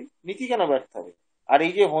হতে পারি, নীতি কেন ব্যর্থ হবে? আর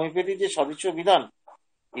এই যে হোমিওপ্যাথির যে সদস্য বিধান,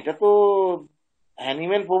 এটা তো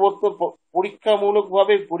হ্যানিম্যান পরীক্ষামূলক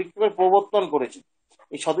ভাবে পরীক্ষা করে প্রবর্তন করেছে।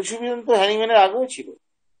 এই সদস্য বিধান তো হ্যানিম্যানের আগেও ছিল,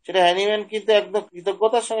 সেটা হ্যানিম্যান কিন্তু একদম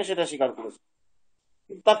কৃতজ্ঞতার সঙ্গে সেটা স্বীকার করেছে,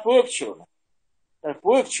 কিন্তু তার প্রয়োগ ছিল না, তার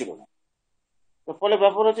প্রয়োগ ছিল না। তো ফলে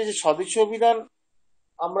ব্যাপার হচ্ছে যে সদস্য বিধান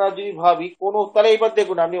আমরা যদি ভাবি কোনো, তাহলে এবার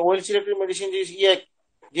দেখুন আপনি ওয়েল সিলেক্টেড মেডিসিন যে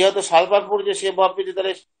যেহেতু সালফার পড়ছে, সে ভাববে যে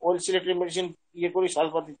তাহলে ওয়েল সিলেক্টেড মেডিসিন করি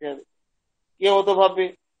সালফার দিতে হবে। কেউ হয়তো ভাববে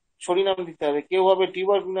সরিনাম দিতে হবে, কেউ ভাবে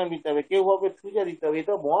টিউবারকুলিনাম দিতে হবে, কেউ ভাবে থ্রুজা দিতে হবে।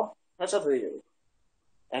 এটা মত ফ্যাসাদ হয়ে যাবে।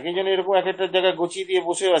 এক একজন এরকম এক একটা জায়গায় গছিয়ে দিয়ে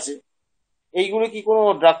বসে আছে। এইগুলো কি কোনো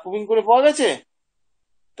ড্রাগ প্রুভিং করে পাওয়া গেছে?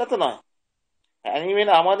 তা তো নয়। অ্যানিমেল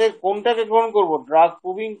আমাদের কোনটাকে গ্রহণ করব? ড্রাগ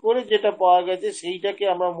প্রুভিং করে যেটা পাওয়া গেছে সেইটাকে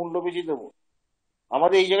আমরা মূল্য বেশি দেবো।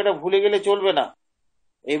 আমাদের এই জায়গাটা ভুলে গেলে চলবে না।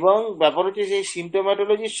 এবং ব্যাপার হচ্ছে সেই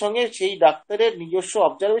সিমটোম্যাটোলজির সঙ্গে সেই ডাক্তারের নিজস্ব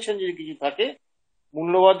অবজারভেশন যদি কিছু থাকে,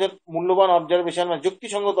 মূল্যবান অবজারভেশন, মানে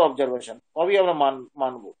যুক্তিসঙ্গত অবজারভেশন, তবেই আমরা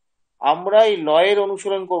মানবো। আমরা এই লয়ের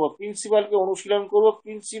অনুসরণ করব, প্রিন্সিপালকে অনুশীলন করব,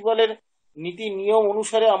 প্রিন্সিপালের নীতি নিয়ম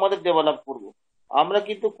অনুসারে আমাদের ডেভেলপ করব। আমরা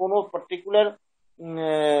কিন্তু কোনো পার্টিকুলার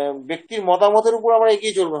ব্যক্তির মতামতের উপর আমরা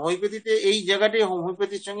এগিয়ে চলবো। হোমিওপ্যাথিতে এই জায়গাটাই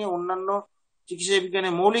হোমিওপ্যাথির সঙ্গে অন্যান্য চিকিৎসা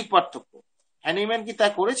বিজ্ঞানের মৌলিক পার্থক্য। হ্যানিম্যান কি তা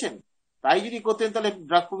করেছেন? তাই যদি করতেন তাহলে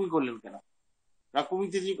ড্রাগ প্রুভিং করলেন কেন? ড্রাগ প্রুভিং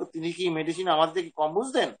তিনি কি মেডিসিন আমাদের থেকে কম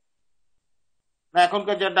বুঝতেন? না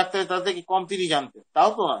এখনকার যারা ডাক্তার তাদের থেকে কম তিনি জানতেন? তাও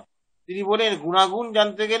তো নয়। তিনি বলেন গুণাগুণ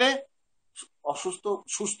জানতে গেলে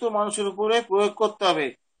সুস্থ মানুষের উপরে প্রয়োগ করতে হবে,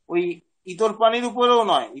 ওই ইতর প্রাণীর উপরেও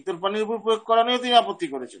নয়। ইতর প্রাণীর উপর প্রয়োগ করা নিয়েও তিনি আপত্তি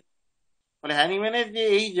করেছেন। ফলে হ্যানিম্যানের যে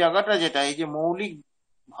এই জায়গাটা, যেটা এই যে মৌলিক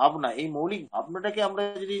ভাবনা, এই মৌলিক ভাবনাটাকে আমরা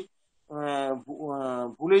যদি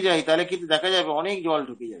ভুলে যাই, তাহলে কিন্তু দেখা যাবে অনেক জল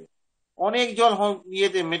ঢুকে যাবে। অনেক জল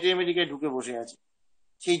ইয়েতে মেটেরিয়াল ঢুকে বসে আছে।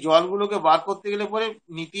 সেই জলগুলোকে বার করতে গেলে পরে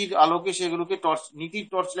নীতির আলোকে সেগুলোকে নীতির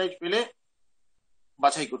টর্চ লাইট ফেলে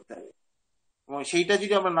বাছাই করতে হবে। এবং সেইটা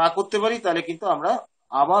যদি আমরা না করতে পারি, তাহলে কিন্তু আমরা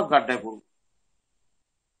আবার গাড্ডায় পড়ব।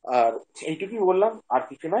 আর এইটুকুই বললাম, আর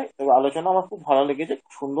কিছু নয়। তবে আলোচনা আমার খুব ভালো লেগেছে,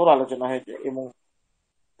 সুন্দর আলোচনা হয়েছে, এবং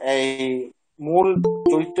এই মূল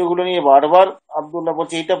চরিত্রগুলো নিয়ে বারবার আব্দুল্লাহ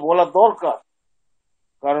বলছে এটা বলা দরকার,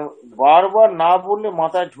 কারণ বারবার না বললে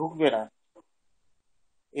মাথায় ঢুকবে না।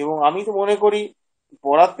 এবং আমি তো মনে করি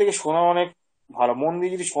পড়ার থেকে শোনা অনেক ভালো, মন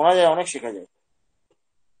দিয়ে যদি শোনা যায় অনেক শেখা যায়।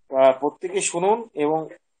 প্রত্যেকে শুনুন, এবং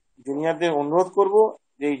জুনিয়রদের অনুরোধ করব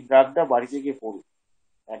যে এই ড্রাগটা বাড়িতে গিয়ে পড়ুন।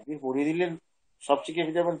 একদিন পড়িয়ে দিলেন সব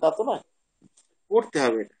শিখে যাবেন তা তো নয়, পড়তে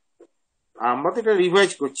হবে এটা। আমরা তো এটা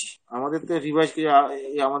রিভাইজ করছি, আমাদের তো রিভাইজ করে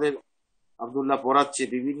আমাদের আব্দুল্লাহ পড়াচ্ছে,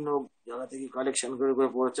 বিভিন্ন জায়গা থেকে কালেকশন করে করে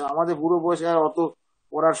পড়াচ্ছে। আমাদের বুড়ো বয়সে আর অত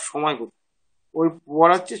পড়ার সময় কোথায়, ওই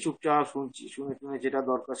পড়াচ্ছে চুপচাপ শুনছি, শুনে শুনে যেটা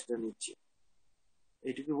দরকার সেটা নিচ্ছি।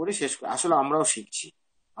 এইটুকু বলে শেষ করি। আসলে আমরাও শিখছি,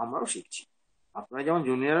 আমরাও শিখছি। আপনারা যেমন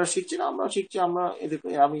জুনিয়ররা শিখছেন, আমরাও শিখছি। আমরা এদেরকে,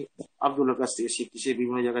 আমি আব্দুল্লার কাছ থেকে শিখছি, সে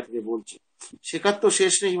বিভিন্ন জায়গা থেকে বলছি। শেখার তো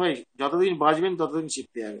শেষ নেই ভাই, যতদিন বাঁচবেন ততদিন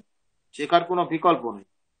শিখতে হবে, শেখার কোনো বিকল্প নেই।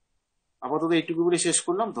 আপাতত এইটুকু বলে শেষ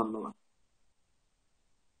করলাম, ধন্যবাদ।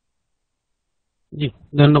 জি,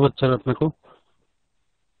 ধন্যবাদ স্যার আপনাকেও।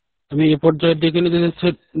 আমি এ পর্যায়ে ডেকে নিতে যাচ্ছি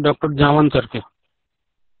ডক্টর জামান স্যারকে।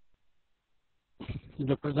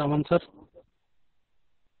 ডক্টর জামান স্যার।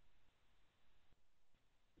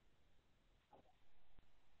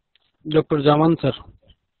 ডক্টর জামান স্যার।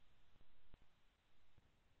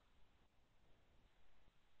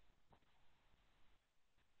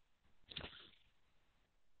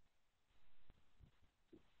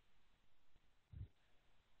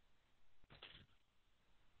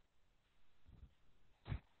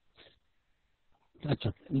 আচ্ছা,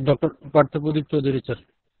 ডক্টর পার্থপ্রদীপ চৌধুরী স্যার।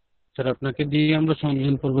 স্যার আপনাকে দিয়ে আমরা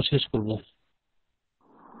সংযোজন পর্ব শেষ করব।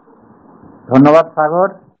 ধন্যবাদ সাগর,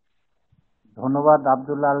 ধন্যবাদ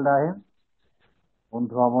আব্দুল্লাহ আল রাহিম।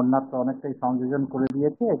 বন্ধু অমরনাথ তো অনেকটাই সংযোজন করে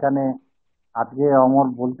দিয়েছে এখানে। আজকে অমর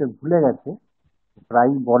বলতে ভুলে গেছে,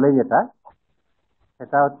 প্রায়ই বলে যেটা,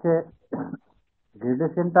 সেটা হচ্ছে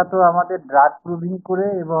গ্রেডেশনটা তো আমাদের ড্রাগ প্রুভিং করে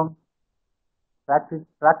এবং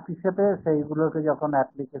প্র্যাকটিসেতে সেইগুলোকে যখন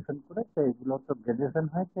অ্যাপ্লিকেশন করে সেইগুলো তো গ্রেডেশন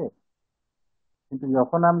হয়েছে। কিন্তু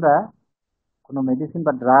যখন আমরা কোনো মেডিসিন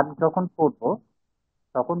বা ড্রাগ যখন পড়বো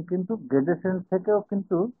তখন কিন্তু গ্রেডেশন থেকেও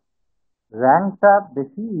কিন্তু র্যাঙ্কটা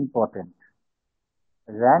বেশি ইম্পর্টেন্ট।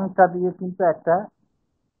 র্যাঙ্কটা দিয়ে কিন্তু একটা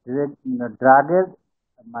ড্রাগের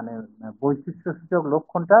মানে বৈশিষ্ট্যসূচক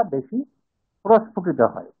লক্ষণটা বেশি প্রস্ফুটিত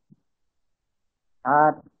হয়।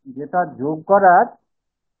 আর যেটা যোগ করার,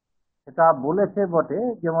 সেটা বলেছে বটে,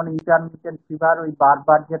 যেমন ইন্টারমিটেন্ট ফিভার ওই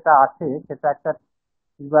বারবার যেটা আছে সেটা একটা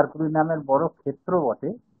ফিভারকুলি নামের বড় ক্ষেত্র বটে।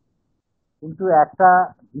 কিন্তু একটা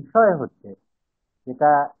বিষয় হচ্ছে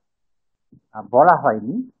যেটা বলা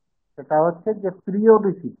হয়নি, সেটা হচ্ছে যে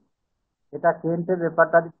পিরিয়ডিসিটি। এটা কেন্টের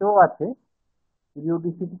রেপার্টারিতেও আছে।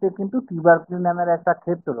 পিরিয়ডিসিটিতে কিন্তু টিউবারকুলি নামের একটা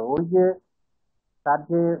ক্ষেত্র, ওই যে তার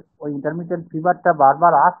যে ওই ইন্টারমিটেন্ট ফিভারটা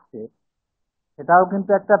বারবার আসছে, সেটাও কিন্তু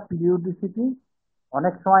একটা পিরিয়ডিসিটি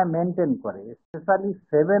অনেক সময় মেনটেন করে। স্পেশালি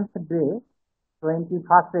 7th ডে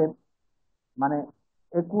 21st, মানে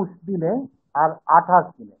 21 দিনে আর 28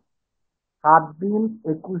 দিনে, 7 দিন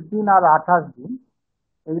 21 দিন আর 28 দিন,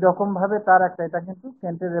 এইরকম ভাবে তার একটা, এটা কিন্তু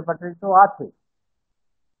কেন্টের রেপার্টারিতেও আছে।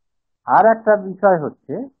 আর একটা বিষয়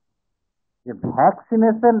হচ্ছে যে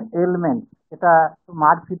ভ্যাকসিনেশন এলিমেন্ট, এটা তো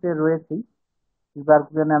মার্কশিটে রয়েছেই,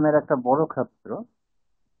 টিউবারকুলার নামের একটা বড় ক্ষেত্র।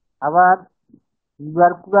 আবার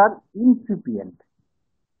টিউবারকুলার ইনসিপিয়েন্ট,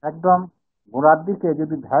 একদম গোড়ার দিকে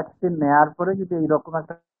যদি ভ্যাকসিন নেওয়ার পরে যদি এইরকম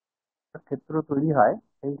একটা ক্ষেত্র তৈরি হয়,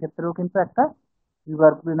 সেই ক্ষেত্রেও কিন্তু একটা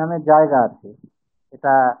টিউবারকুলি নামে জায়গা আছে।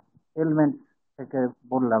 এটা এলিমেন্ট থেকে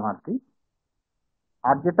বললাম আর কি।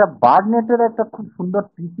 আর যেটা বার্নেটের একটা খুব সুন্দর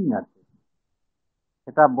টিচিং আছে,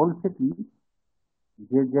 সেটা বলছে কি,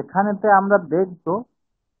 যে যেখানেতে আমরা দেখবো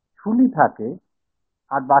ছুলি থাকে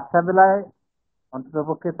আর বাচ্চা বেলায়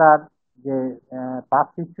অন্ততপক্ষে তার যে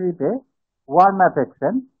পাস্ট হিস্ট্রিতে ওয়ার্ম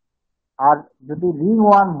অ্যাফেকশন, আর যদি রিং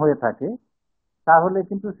ওয়ার্ম হয়ে থাকে তাহলে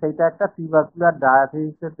কিন্তু সেইটা একটা টিউবারকুলার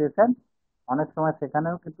ডায়াবেটিসের পেশেন্ট। অনেক সময়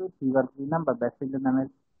সেখানেও কিন্তু টিউবারকুলিনাম বা ব্যাকটেরিয়া নামের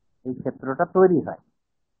এই ক্ষেত্রটা তৈরি হয়।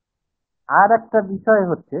 আর একটা বিষয়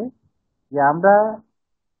হচ্ছে যে আমরা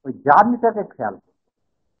ওই জার্নিটাকে খেয়াল করি,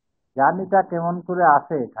 জার্নিটা কেমন করে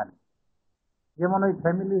আসে এখানে। যেমন ওই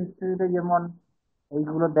ফ্যামিলি হিস্ট্রিতে যেমন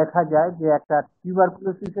এইগুলো দেখা যায় যে একটা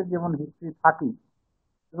টিউবারকুলোসিসের যেমন হিস্ট্রি থাকে,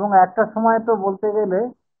 এবং একটা সময় তো বলতে গেলে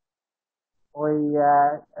ওই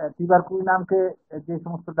টিউবারকুলিনামকে যে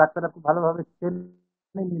সমস্ত ডাক্তাররা খুব ভালোভাবে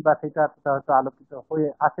চেনেনি বা সেটা হয়তো আলোকিত হয়ে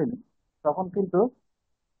আসেনি, তখন কিন্তু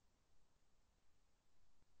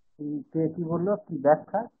কে কি বললো, কি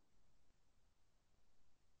ব্যাখ্যা,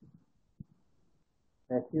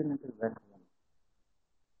 ব্যাখ্যা,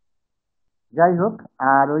 যাই হোক।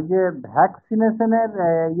 আর ওই যে ভ্যাকসিনেশনের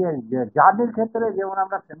জার্নির ক্ষেত্রে যেমন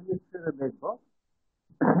আমরা ফ্যামিলি হিস্ট্রিতে দেখবো,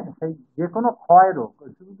 সেই যে কোনো ক্ষয় রোগ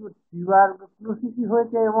শুধু টিউবারকুলোসিসই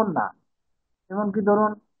হয়েছে এমন না, এমনকি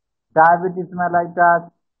ধরুন ডায়াবেটিস মেলাইটাস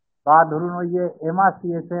বা ধরুন ওই যে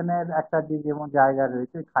এমাসিএসএন এর একটা যে যেমন জায়গা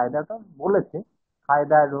রয়েছে, খায়দাটা বলেছে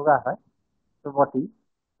খায়দায় রোগা হয় তো বটেই,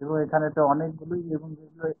 এবং এখানে তো অনেকগুলোই, এবং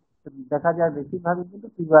যেগুলো দেখা যায় বেশিরভাগই কিন্তু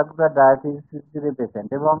টিউবারকুলার ডায়াবেটিসের পেশেন্ট,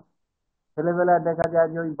 এবং ছেলেবেলায় দেখা যায়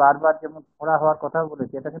যে ওই বারবার যেমন ফোড়া হওয়ার কথা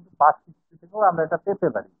বলেছে, এটা কিন্তু পাস্ট হিস্ট্রি থেকেও আমরা এটা পেতে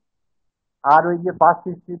পারি। আর ওই যে পাস্ট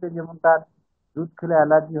হিস্ট্রিতে যেমন তার দুধ খেলে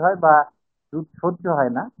অ্যালার্জি হয় বা দুধ সহ্য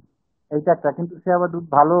হয় না, এইটা একটা, কিন্তু সে আবার দুধ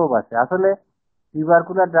ভালোবাসে। আসলে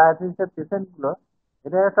টিউবারকুলার ডায়াবেটিসের পেশেন্ট গুলো,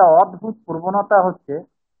 এটা একটা অদ্ভুত প্রবণতা হচ্ছে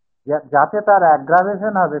যাতে তার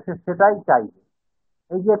অ্যাগ্রাভেশন হবে সে সেটাই চাইবে।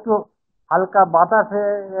 এই যে একটু হালকা বাতাসে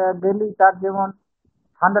গেলেই তার যেমন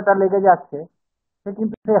ঠান্ডাটা লেগে যাচ্ছে, সে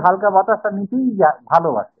কিন্তু সেই হালকা বাতাসটা নিতেই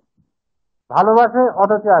ভালোবাসে, ভালোবাসে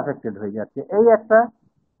অথচ অ্যাফেক্টেড হয়ে যাচ্ছে, এই একটা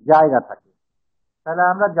জায়গা থাকে। তাহলে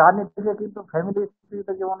আমরা জানি থেকে কিন্তু ফ্যামিলি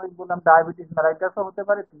হিস্ট্রিতে যেমন ওই বললাম ডায়াবেটিস মেলাইটাসও হতে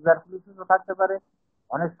পারে, টিউবারকুলোসিসও থাকতে পারে।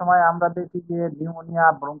 অনেক সময় আমরা দেখি যে নিউমোনিয়া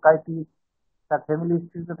ব্রঙ্কাইটিস তার ফ্যামিলি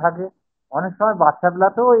হিস্ট্রিতে থাকে। অনেক সময়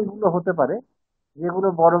বাচ্চাবেলাতেও এইগুলো হতে পারে, যেগুলো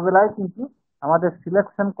বড়বেলায় কিন্তু আমাদের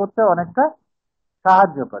সিলেকশন করতে অনেকটা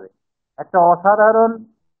সাহায্য করে। একটা অসাধারণ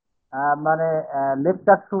মানে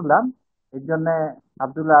লেকচার শুনলাম, এই জন্য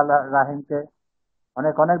আব্দুল্লাহ আল রাহিমকে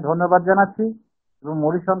অনেক অনেক ধন্যবাদ জানাচ্ছি। এবং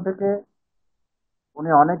মরিশন থেকে উনি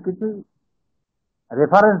অনেক কিছুই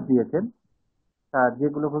রেফারেন্স দিয়েছেন,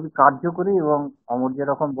 যেগুলো খুবই কার্যকরী, এবং অমর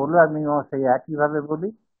যেরকম বললো আমিও সেই একইভাবে বলি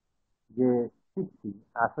যে শিখছি।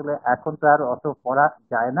 আসলে এখন তো আর অত পড়া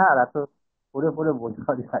যায় না, আর এত পড়ে পড়ে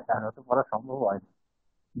বোঝা যায় না, আর অত পড়া সম্ভব হয় না।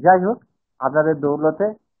 যাই হোক, আপনাদের দৌলতে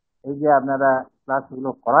এই যে আপনারা ক্লাসগুলো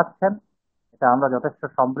করাচ্ছেন, এটা আমরা যথেষ্ট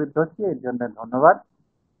সমৃদ্ধ হচ্ছি, এর জন্য ধন্যবাদ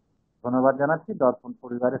ধন্যবাদ জানাচ্ছি দর্পণ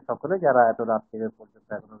পরিবারের সকলে যারা এত রাত থেকে পর্যন্ত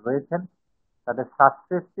এখনো রয়েছেন। তাদের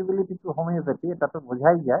সাসেপ্টিবিলিটি টু হোমিওপ্যাথি এটা তো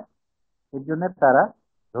বোঝাই যায়, এর জন্য তারা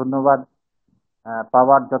ধন্যবাদ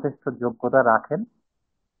পাওয়ার যথেষ্ট যোগ্যতা রাখেন।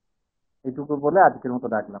 এইটুকু বলে আজকের মতো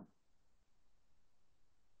রাখলাম।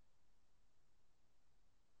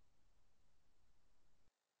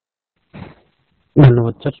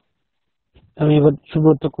 ধন্যবাদ স্যার। আমি এবার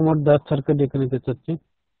সুব্রত কুমার দাস স্যারকে ডেকে নিতে চাচ্ছি।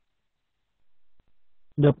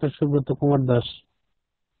 ডক্টর সুব্রত কুমার দাস।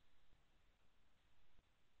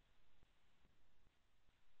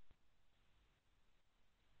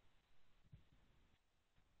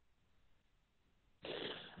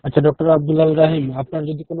 আচ্ছা, ডক্টর আব্দুল আল রাহিম, আপনার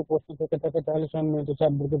যদি কোনো প্রশ্ন থেকে থাকে তাহলে সম্মানিত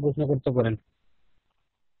স্যারদেরকে প্রশ্ন করতে পারেন।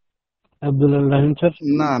 আব্দুল আল রাহিম স্যার,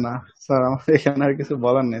 না না স্যার, আমার এখানে আর কিছু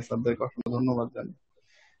বলার নেই, স্যারদেরকে অসংখ্য ধন্যবাদ জানাই।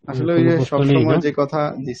 আসলে ওই কোনো যে প্রশ্ন নেই সবসময় না? যে কথা,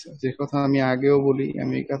 জি স্যার, যে কথা আমি আগেও বলি,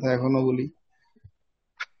 আমি এই কথা এখনো বলি,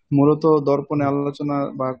 মূলত দর্পণে আলোচনা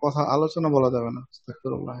বা কথা আলোচনা বলা যাবে না,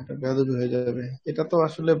 আস্তাগফিরুল্লাহ, এটা বেয়াদবি হয়ে যাবে। এটা তো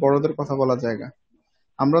আসলে বড়দের কথা বলার জায়গা।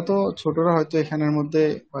 আমরা তো ছোটরা হয়তো এখানের মধ্যে,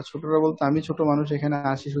 বা ছোটরা বলতে আমি ছোট মানুষ এখানে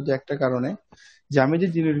আসি শুধু একটা কারণে, যে আমি যে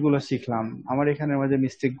জিনিসগুলো শিখলাম আমার এখানের মাঝে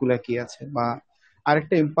মিস্টেক গুলা কি আছে, বা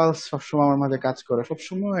আরেকটা ইম্পালস সবসময় আমার মাঝে কাজ করে,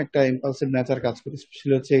 সবসময় একটা ইম্পালসিভ নেচার কাজ করে,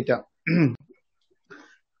 স্পেশালি হচ্ছে এটা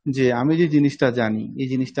যে আমি যে জিনিসটা জানি এই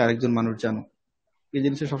জিনিসটা আরেকজন মানুষ জানো, এই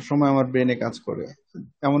জিনিসটা সবসময় আমার ব্রেনে কাজ করে।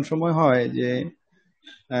 এমন সময় হয় যে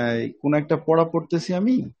কোন একটা পড়া পড়তেছি,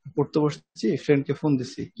 আমি পড়তে বসছি, ফ্রেন্ডকে ফোন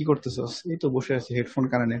দিছি, কি করতেছস, এই তো বসে আছি হেডফোন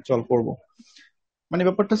কানে নিয়ে, চল পড়বো। মানে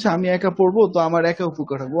ব্যাপারটা হচ্ছে আমি একা পড়বো তো আমার একা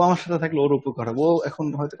উপকার হবে, ও আমার সাথে থাকলে ওর উপকার হবে, ও এখন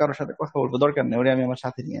হয়তো কারোর সাথে কথা বলবো, দরকার নেই, ওরে আমি আমার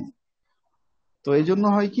সাথে নিয়ে নিই। তো এই জন্য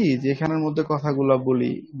হয় কি যে এখানের মধ্যে কথাগুলা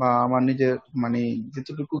বলি, বা আমার নিজের মানে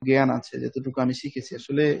যেতটুকু জ্ঞান আছে, যেতটুকু আমি শিখেছি,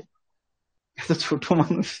 আসলে এত ছোট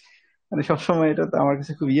মানুষ, মানে সবসময় এটা তো আমার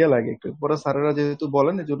কাছে খুব ইয়ে লাগে একটু। পরে স্যারেরা যেহেতু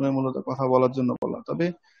বলেন, এই জন্য মূলত কথা বলার জন্য বলা। তবে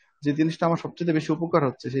যে জিনিসটা আমার সবচেয়ে বেশি উপকার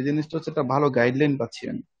হচ্ছে সেই জিনিসটা হচ্ছে একটা ভালো গাইডলাইন পাচ্ছি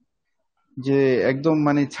আমি, যে একদম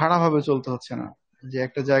মানে ছাড়া ভাবে চলতে হচ্ছে না। যে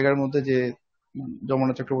একটা জায়গার মধ্যে যে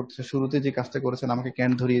যমুনা চক্রবর্তী স্যার শুরুতে যে কাজটা করেছেন, আমাকে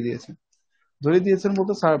ক্যান ধরিয়ে দিয়েছেন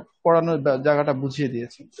বলতে স্যার পড়ানোর জায়গাটা বুঝিয়ে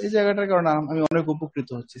দিয়েছেন, এই জায়গাটার কারণে আমি অনেক উপকৃত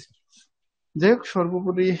হচ্ছি। যাই হোক,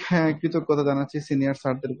 সর্বোপরি কৃতজ্ঞতা জানাচ্ছি সিনিয়র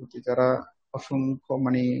স্যারদের প্রতি, যারা অসংখ্য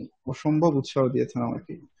মানে অসম্ভব উৎসাহ দিয়েছেন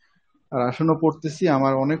আমাকে। আর এখনো পড়তেছি,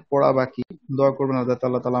 আমার অনেক পড়া বাকি। দোয়া করবেন যাতে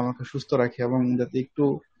আল্লাহ তাআলা আমাকে সুস্থ রাখে, এবং যাতে একটু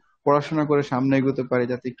পড়াশোনা করে সামনে এগোতে পারি,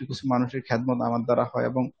 যাতে একটু কিছু মানুষের খেদমত আমার দ্বারা হয়,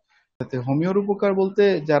 এবং যাতে হোমিওর উপকার বলতে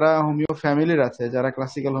যারা হোমিও ফ্যামিলির আছে, যারা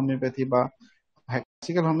ক্লাসিক্যাল হোমিওপ্যাথি বা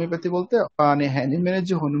ক্লাসিক্যাল হোমিওপ্যাথি বলতে মানে হ্যানিম্যানের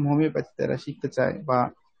যে হোমিওপ্যাথি এরা শিখতে চায়, বা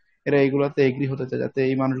এরা এগুলাতে এগ্রি হতে চায়, যাতে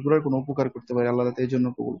এই মানুষগুলোর কোনো উপকার করতে পারে, আল্লাহ যাতে এই জন্য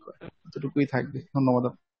কবুল করে। এতটুকুই থাকবে। ধন্যবাদ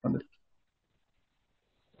আপনাদের।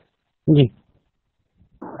 জি,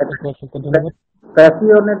 আপনাকে অসংখ্য ধন্যবাদ।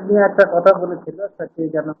 প্যাসিওনেট নিয়ে একটা কথা বলেছিল, সে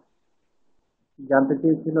যেন জানতে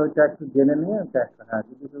চেয়েছিল, ওইটা একটু জেনে নিয়ে ওটা একটা, হ্যাঁ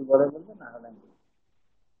যদি একটু বলে বলবে, না হলে আমি বলবো।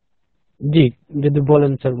 জি, যদি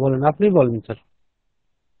বলেন স্যার, বলেন, আপনি বলেন স্যার।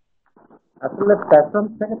 আসলে প্যাশন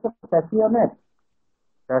থেকে তো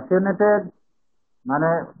প্যাশনেটেড মানে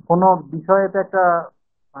কোনো বিষয়ে এটা একটা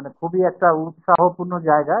মানে খুবই একটা উৎসাহপূর্ণ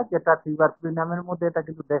জায়গা, যেটা টিউবারকুলিনামের মধ্যে এটা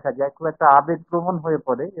কিন্তু দেখা যায়, খুব একটা আবেগপ্রবণ হয়ে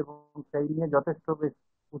পড়ে এবং সেই নিয়ে যথেষ্ট বেশ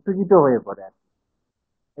উত্তেজিত হয়ে পড়ে আর কি।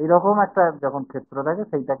 এইরকম একটা যখন ক্ষেত্র থাকে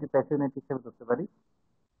সেইটাকে প্যাশনেট হিসেবে ধরতে পারি।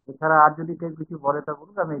 এছাড়া আর যদি কেউ কিছু বলে তা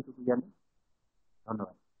বলুক, আমি এইটুকু জানি।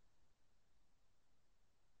 ধন্যবাদ।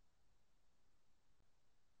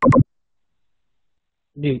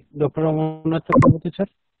 জি, ডক্টর অমরনাথ চক্রবর্তী স্যার,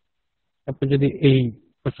 আপনি যদি এই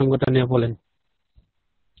প্রসঙ্গটা নিয়ে বলেন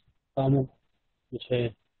কামুক বিষয়ে।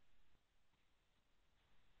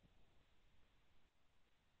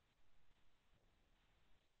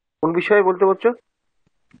 কোন বিষয়ে বলতে বলছো?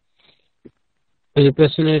 এই যে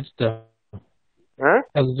প্যাশনেটটা, হ্যাঁ,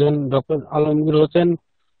 একজন ডক্টর আলমগীর হোসেন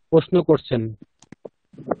প্রশ্ন করছেন।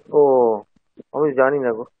 ও আমি জানি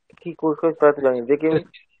না গো, কি কোর্স তা তো জানি, দেখি আমি।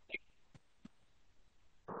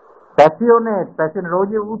 প্যাশনেট ওই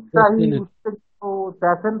যে উৎসাহী Passionate, উত্তেজিত,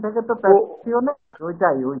 প্যাশন থেকে তো ও প্যাশনেট,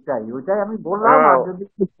 ওইটাই আমি বললাম। আহ, আর যদি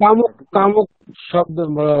কামুক কিছু কামুক শব্দ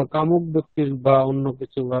বা কামুক ব্যক্তির বা অন্য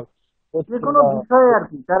কিছু বা যে বস্তুর কোনো বা বিষয়ে আর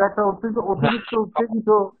কি, তার একটা হ্যাঁ, অতিরিক্ত উত্তেজিত,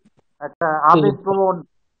 একটা উত্তেজিত। আবেগপ্রবণ,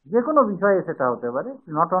 যে কোনো বিষয়ে সেটা হতে পারে,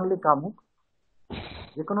 নট অনলি কামুক,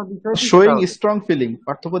 যে কোনো বিষয়টি সেটা শোয়িং হতে পারে। স্ট্রং ফিলিং,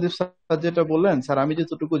 পার্থপ্রদীপ স্যার যেটা বললেন, স্যার আমি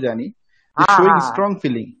যতটুকু জানি যে হ্যাঁ শোয়িং হ্যাঁ, স্ট্রং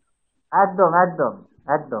ফিলিং। একদম একদম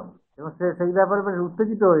একদম। এবং সে সেই ব্যাপারে বেশ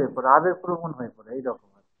উত্তেজিত হয়ে পড়ে, আবেগপ্রবণ হয়ে পড়ে, এইরকম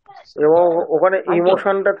আর কি। এবং ওখানে তাই তো?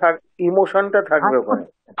 ইমোশনটা হ্যাঁ, থাকবে ওখানে।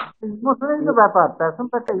 ইমোশনালই তো ই- ব্যাপার, প্যাশন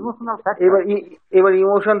তো একটা ইমোশনাল ফ্যাক্টর। এবার এবার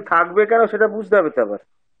ইমোশন থাকবে কেন সেটা বুঝতে হবে তো আবার।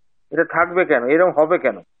 এটা থাকবে কেন, এরকম হবে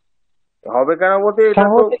কেন, হবে কেন বলতে এটা তো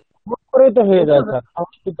সহজে হুট করেই তো হয়ে যায় স্যার,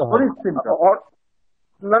 সমস্যিত হয়। শরীর সিমটম, অ-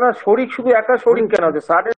 না না, শরিক শুধু একা শরিক শরীর কেন হচ্ছে,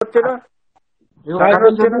 সাডেন হচ্ছে না, এবং সাডেন তাদের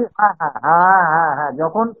হচ্ছে যদি না। হ্যাঁ হ্যাঁ হ্যাঁ হ্যাঁ হ্যাঁ,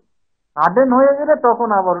 যখন সাডেন হয়ে গেলে তখন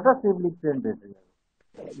আবার ওটা সিভিলিক ট্রেন্ড এসে যাবে।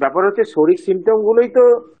 ব্যাপার হচ্ছে শরিক সিমটম গুলোই তো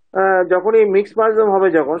যখন এই মিক্স মাইজম হবে,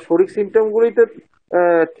 যখন শরিক সিমটম গুলোই তো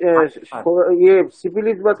আহ, আহ, ইয়ে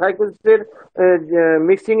সিফিলিস বা সাইকোসিসের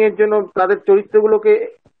মিক্সিং এর জন্য তাদের চরিত্রগুলোকে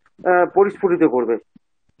পরিস্ফুটিত করবে।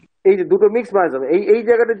 এই যে দুটো মিক্স মাইজম, এই এই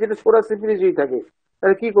জায়গাটা যেটা সোরা সিফিলিস যদি থাকে,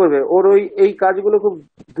 তাহলে কি করবে, ওর ওই এই কাজগুলো খুব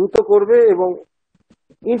দ্রুত করবে এবং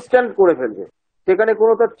ইনস্ট্যান্ট করে ফেলবে। সেখানে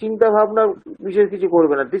কোনো তার চিন্তা ভাবনা বিশেষ কিছু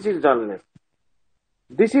করবে না। This is dullness,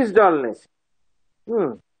 this is dullness.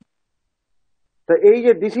 হুম। তা এই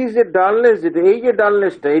যে দিস ইজ যে ডালনেস, যেটা এই যে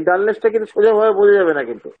ডালনেসটা, এই ডালনেসটা কিন্তু সোজাভাবে বোঝা যাবে না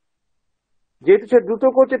কিন্তু। যেহেতু সে দ্রুত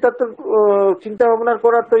করছে, তার তো চিন্তা ভাবনা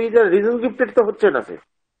করার তো এই যে রিজন গিফটেড তো হচ্ছে না সে।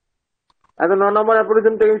 এত 9 নম্বর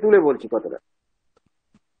অ্যাপোরিজমটাকে আমি তুলে বলছি কথাটা,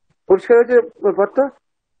 পরিষ্কার হয়েছে ব্যাপারটা।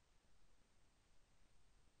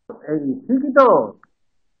 এই ঠিকই তো,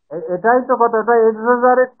 এটাই তো কথা, এটা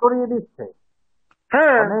এক্সাজারেট করিয়ে দিচ্ছে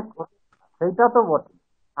হ্যাঁ, অনেক, সেইটা তো বটে।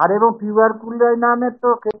 আর এবং টিউবারকুলার নামের তো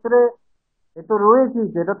ক্ষেত্রে এ তো রয়েছেই,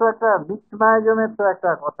 এটা তো একটা মিক্সড মায়াজমের তো একটা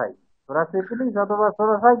কথাই, তোরা সিফিলিস অথবা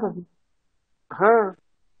তোরা সাইকোসিস। হ্যাঁ,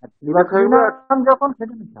 এটা থাকবে। আর টিউবারকুলিনাম যখন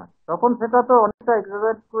সেটা না, তখন সেটা তো অনেকটা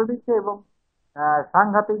এক্সাজারেট করে দিচ্ছে এবং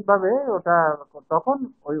সাংঘাতিক ভাবে ওটা, তখন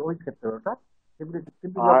ওই ওই ক্ষেত্রে ওটা সিফিলিস।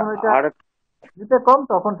 কিন্তু আর যখন এটা আর ডিগ্রিতে কম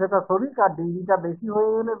তখন সেটা শরীর, আর ডিগ্রিটা বেশি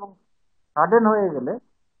হয়ে গেলে এবং সাডেন হয়ে গেলে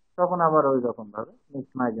তখন আবার ওই রকম ভাবে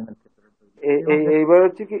মিক্সড মাইজমের ক্ষেত্রে তৈরি হচ্ছে। এবং এইবার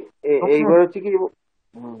হচ্ছে কি, এইবার হচ্ছে কি,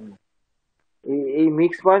 হুম, এই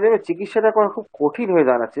মিক্স মাইজমের চিকিৎসাটা করা খুব কঠিন হয়ে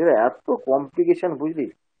দাঁড়াচ্ছে রে, এত কমপ্লিকেশন বুঝলি,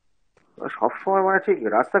 সবসময় মানে ঠিক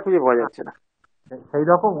রাস্তা খুঁজে পাওয়া যাচ্ছে না। সেই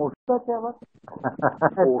রকম ওষুধ আছে আবার।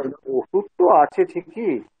 ওষুধ তো আছে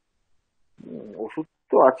ঠিকই, ওষুধ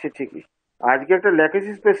তো আছে ঠিকই। আজকে একটা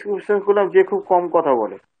ল্যাকেসিস প্রেসক্রিপশন করলাম, যে খুব কম কথা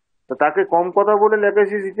বলে, তো তাকে কম কথা বলে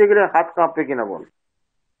ল্যাকেসিস দিতে গেলে হাত কাঁপবে কিনা বল।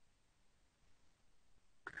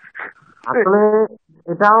 আসলে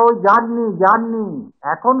এটা ওই জার্নি জার্নি,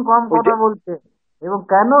 এখন কম ওই কথা বলছে। এবং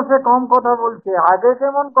কেন সে কম কথা বলছে, আগে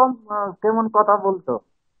কেমন কথা বলতো,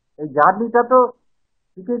 এই জার্নিটা তো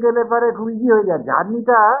শিখে গেলে পারে খুব ইজি হয়ে যায়।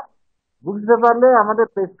 জার্নিটা বুঝতে পারলে আমাদের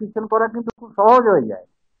প্রেসক্রিপশন করা কিন্তু খুব সহজ হয়ে যায়।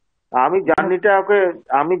 আমি জার্নিটা ওকে,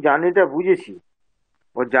 আমি জার্নিটা বুঝেছি,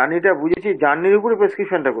 ও জার্নিটা বুঝেছি, জার্নির উপরে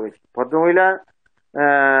প্রেসক্রিপশনটা করেছি। ভদ্রমহিলা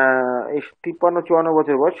এই 53-54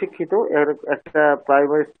 বছর বয়স, শিক্ষিত, একটা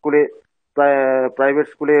প্রাইভেট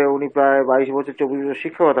স্কুলে উনি প্রায় 22 বছর 24 বছর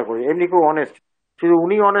শিক্ষকতা করে, এমনি খুব অনেস্ট। শুধু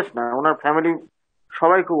উনি অনেস্ট না, ওনার ফ্যামিলি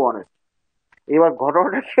সবাই খুব অনেস্ট। এবার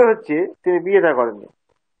ঘটনাটা কি হচ্ছে, তিনি বিয়ে থা করেননি।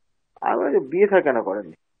 আমি বলছি, বিয়ে থা কেন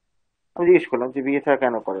করেননি? আমি জিজ্ঞেস করলাম যে বিয়ে থা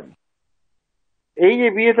কেন করেননি। এই যে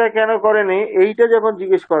বিয়ে থা কেন করেনি, এইটা যখন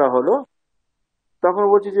জিজ্ঞেস করা হলো, তখন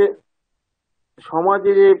বলছে যে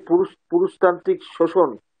সমাজে যে পুরুষতান্ত্রিক শোষণ,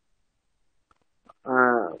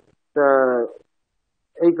 আহ, তা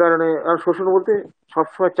এই কারণে আর শোষণ বলতে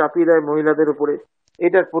সবসময় চাপিয়ে দেয় মহিলাদের উপরে,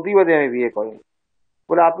 এটার প্রতিবাদে আমি বিয়ে করি।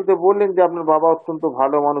 বলে আপনি তো বললেন যে আপনার বাবা অত্যন্ত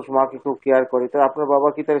ভালো মানুষ, মাকে খুব কেয়ার করে, তা আপনার বাবা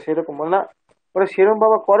কি তাহলে সেরকম? বলে না, বলে সেরকম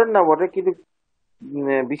বাবা করেন না বটে, কিন্তু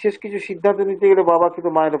বিশেষ কিছু সিদ্ধান্ত নিতে গেলে বাবা কিন্তু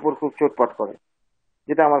মায়ের উপর খুব চোটপাট করে,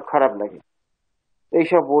 যেটা আমার খারাপ লাগে।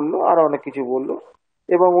 এইসব বললো আর অনেক কিছু বললো,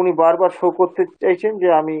 এবং উনি বারবার শো করতে চাইছেন যে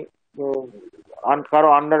আমি উম, কারো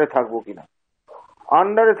আন্ডারে থাকবো কিনা,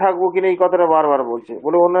 আন্ডারে থাকবো কিনা এই কথাটা বারবার বলছে।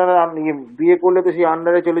 বলে ওনারা বিয়ে করলে তো সেই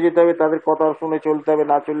আন্ডারে চলে যেতে হবে, তাদের কথা শুনে চলতে হবে,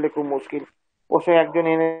 না চললে খুব মুশকিল। ওর সঙ্গে একজন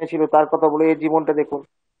এনেছিল, তার কথা বলে এর জীবনটা দেখুন।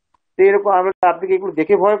 তো এরকম আমি বললাম, আপনি কি এগুলো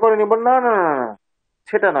দেখে ভয় করেন? বল না না না না না,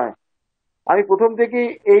 সেটা নয়। আমি প্রথম থেকেই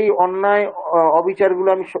এই অন্যায় অবিচারগুলো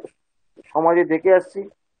আমি সমাজে দেখে আসছি।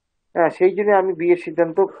 হ্যাঁ, সেই জন্য আমি বিয়ের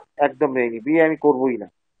সিদ্ধান্ত একদম নেইনি, বিয়ে আমি করবোই না,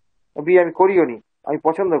 বিয়ে আমি করিও নি, আমি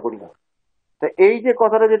পছন্দ করি না। তা এই যে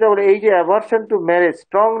কথাটা যেটা বলে, এই যে অ্যাভারশন টু ম্যারেজ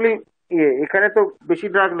স্ট্রংলি, এখানে তো বেশি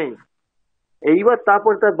ড্রাগ নেই। এইবার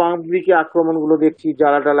তারপর তার বাম দিকে আক্রমণ গুলো দেখছি,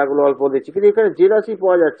 জ্বালা টালা গুলো অল্প দেখছি, কিন্তু এখানে জেলাসি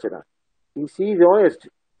পাওয়া যাচ্ছে না। সি ইজ অনেস্ট,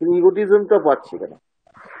 কিন্তু ইগোটিজমটা পাচ্ছি কেন?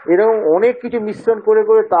 এরকম অনেক কিছু মিশ্রণ করে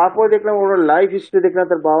করে তারপরে দেখলাম ওর লাইফ হিস্ট্রি দেখলাম,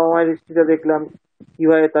 তার বাবা মায়ের হিস্ট্রিটা দেখলাম,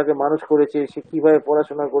 কিভাবে তাকে মানুষ করেছে, সে কিভাবে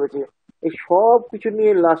পড়াশোনা করেছে, এই সব কিছু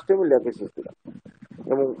নিয়ে লাস্টে আমি ল্যাকেসিস দিলাম।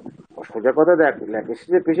 এবং সোজা কথা দেখ,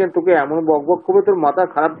 ল্যাকেসিসের পেশেন্ট তোকে এমন বক বক করবে, তোর মাথা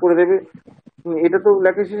খারাপ করে দেবে। এটা তো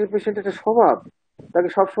ল্যাকেসিসের পেশেন্ট একটা স্বভাব, তাকে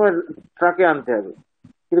সবসময় ট্রাকে আনতে হবে।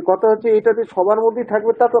 কিন্তু কথা হচ্ছে এটাতে সবার মধ্যেই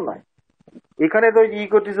থাকবে তা তো নয়। এখানে তো ওই যে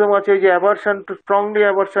ইগোটিজম আছে, ওই যে aversion to strongly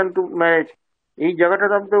aversion to marriage, এই জায়গাটা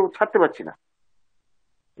তো আমি তো ছাড়তে পারছি না,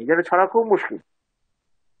 এই জায়গাটা ছাড়া খুব মুশকিল।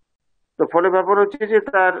 তো ফলে ব্যাপার হচ্ছে যে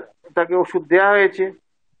তাকে ওষুধ দেওয়া হয়েছে,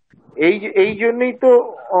 এই জন্যই তো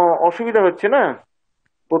অসুবিধা হচ্ছে না।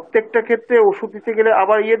 প্রত্যেকটা ক্ষেত্রে ওষুধ দিতে গেলে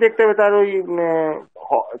আবার দেখতে হবে, তার ওই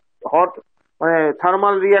হট মানে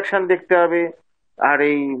থার্মাল রিয়াকশন দেখতে হবে। আর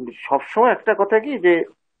এই সবসময় একটা কথা কি যে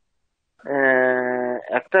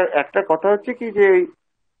একটা একটা কথা হচ্ছে কি যে ওই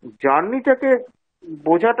জার্নিটাকে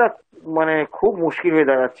বোঝাটা মানে খুব মুশকিল হয়ে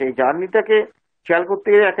দাঁড়াচ্ছে। এই জার্নিটাকে খেয়াল করতে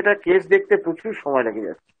গেলে একটা কেস দেখতে প্রচুর সময় লেগে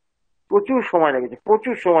যাচ্ছে, প্রচুর সময় লেগেছে,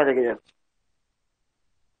 প্রচুর সময় লেগে যাচ্ছে।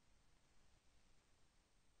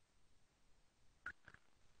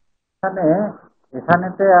 এখানে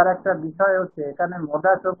এখানেতে আর একটা বিষয় হচ্ছে, এখানে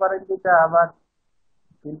মোডাস অপারেন্ডিটা আবার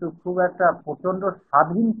কিন্তু খুব একটা প্রচন্ড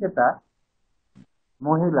স্বাধীন সেটা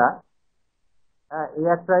মহিলা। হ্যাঁ, এই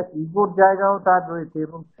একটা ইগোর জায়গাও তার রয়েছে,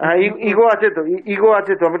 এবং সে হ্যাঁ, কিন্তু ইগো আছে তো, ইগো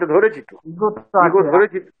আছে তো, আমি তো ধরেছি তো, ইগো তো ইগো আছে।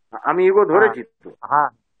 ধরেছি, আমি ইগো হ্যাঁ, ধরেছি তো। হ্যাঁ,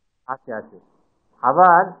 আছে আছে।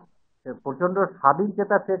 আবার সে প্রচন্ড স্বাধীন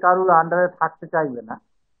চেতা, সে কারুর আন্ডারে থাকতে চাইবে না।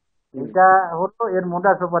 হুম, এটা হলো এর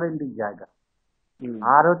মোডাস অপারেন্ডিং জায়গা। হুম,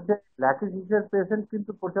 আর হচ্ছে ল্যাকিসিসের পেশেন্ট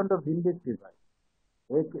কিন্তু প্রচন্ড ভিন্ডিকটিভ হয়।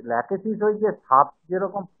 এই ল্যাকিসিস ওই যে সাপ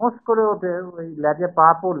যেরকম ফোঁস করে ওঠে ওই ল্যাজে পা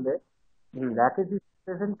পড়লে, হুম। ল্যাকিসিস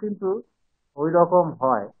পেশেন্ট কিন্তু ওই রকম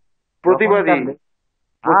হয়। যখন প্রতিবাদী,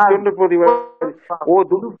 তার আর প্রচন্ড প্রতিবাদী। ও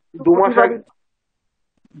শুধু দু মাস আগে, প্রতিবাদী,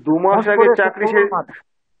 দু মাস ফোঁস আগে করে সে চাকরি দৌড় ছেড়ে, মারে।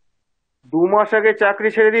 2 মাস আগে চাকরি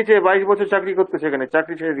ছেড়ে দিয়েছে, 22 বছর চাকরি করতে, সেখানে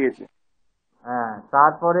চাকরি ছেড়ে দিয়েছে। হ্যাঁ,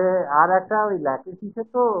 তারপরে আর একটা ওই ল্যাকিসিসে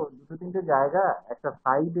তো দুটো তিনটে জায়গা, একটা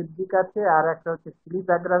সাইড দিক আছে, আর একটা হচ্ছে slip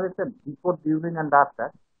aggravation before during and after.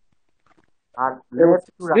 R left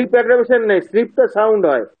to sleep right. Aggravation নেই, স্লিপটা সাউন্ড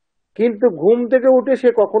হয়, কিন্তু ঘুম থেকে উঠে সে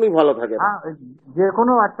কখনোই ভালো থাকে না। হ্যাঁ, যে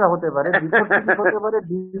কোনো একটা হতে পারে, বিফোর স্লিপ হতে পারে,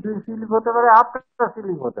 ডিউরিং স্লিপ হতে পারে, আফটার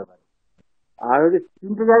স্লিপ হতে পারে। আর হচ্ছে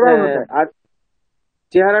তিনটে জায়গায় হতে পারে। আর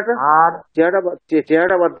চেহারাটা, আর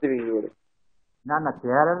চেহারাটা বাদ দিবি কি করে? না না,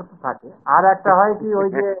 চেহারার তো থাকে। আর একটা হয় কি, ওই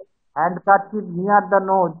যে হ্যান্ড কার্চিপ নিয়ার দ্য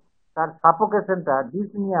নোজ, তার সাফোকেশনটা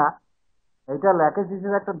ডিসনিয়া, এটা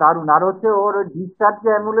ল্যাকেসিসের একটা দারুণ। আর হচ্ছে ওর ডিসচার্জ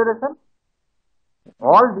অ্যামুলারেশন,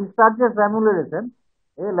 অল ডিসচার্জেস অ্যামুলারেশন,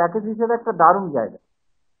 এই ল্যাকেসিসের একটা দারুণ জায়গা।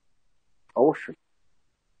 অবশ্যই।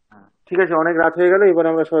 হ্যাঁ, ঠিক আছে, অনেক রাত হয়ে গেল, এবার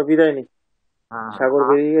আমরা সবাই বিদায় নিই। হ্যাঁ। সাগর আর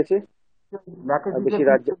বেরিয়ে গেছে, আর বেশি ল্যাকেসিসের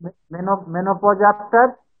রাত কিন্তু মেনোপজ আফটার,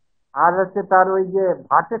 আর হচ্ছে তার ওই যে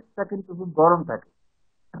ভার্টেক্সটা কিন্তু খুব গরম থাকে।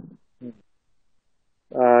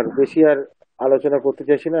 আর বেশি আর আলোচনা করতে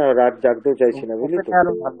চাইছি না, আর রাত জাগতেও চাইছি না, বুঝলি ওপেন তো।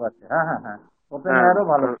 এয়ারও ভালো আছে। হ্যাঁ হ্যাঁ হ্যাঁ, ওপেন হ্যাঁ, এয়ারও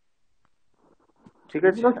ভালো। হ্যাঁ, ঠিক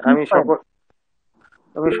আছে। এগুলো ঠিক হয় না।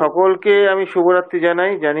 আমি সকলকে আমি শুভরাত্রি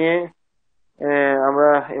জানাই, জানিয়ে আমরা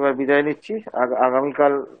এবার বিদায় নিচ্ছি।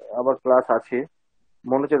 আগামীকাল আবার ক্লাস আছে,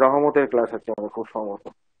 মনে হচ্ছে রহমতের ক্লাস আছে আমার, খুব সম্ভবত।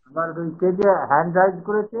 আবার ওই কে যে হ্যান্ড রাইজ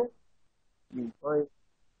করেছে, হুম, ওই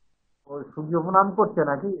ওই সূর্য প্রণাম করছে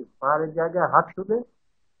নাকি পাহাড়ের জায়গায় হাত তুলে,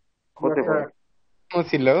 কি হতে একটা। পারে।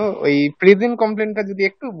 ছিল ওই প্রেজেন্ট কমপ্লেনটা যদি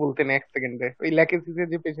একটু বলতেন এক সেকেন্ডে, ওই ল্যাকেসিসের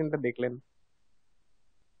যে পেশেন্টটা দেখলেন।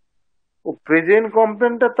 ও প্রেজেন্ট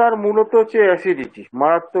কমপ্লেনটা তার মূলত হচ্ছে অ্যাসিডিটি,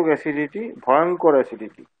 মারাত্মক অ্যাসিডিটি, ভয়ঙ্কর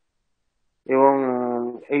অ্যাসিডিটি। এবং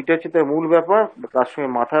এইটা হচ্ছে তার মূল ব্যাপার। তার সঙ্গে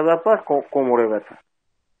মাথা ব্যাপার, কোমরে ব্যথা।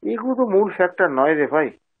 এইগুলো তো মূল ফ্যাক্টর নয় রে ভাই।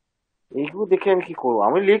 এইগুলো দেখে আমি কি করবো?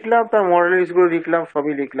 আমি লিখলাম, তার মডেলিংস গুলো লিখলাম,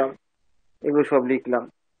 সবই লিখলাম, এগুলো সব লিখলাম।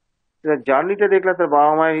 জার্নিটা দেখলাম, তার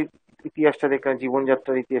বাবা মায়ের ইতিহাসটা দেখলাম,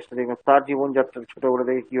 জীবনযাত্রার ইতিহাসটা দেখলাম, তার জীবনযাত্রা ছোটবেলা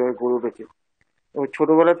থেকে কিভাবে গড়ে উঠেছে। এবং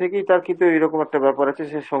ছোটবেলা থেকেই তার কিন্তু এরকম একটা ব্যাপার আছে,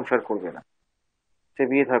 সে সংসার করবে না, সে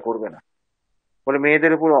বিয়ে থা করবে না, বলে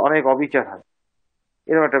মেয়েদের উপর অনেক অবিচার হয়,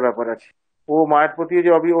 এরকম একটা ব্যাপার আছে। ও মায়ের প্রতি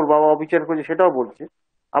যে ওর বাবা অবিচার করছে সেটাও বলছে।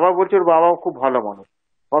 আবার বলছে ওর বাবাও খুব ভালো মানুষ,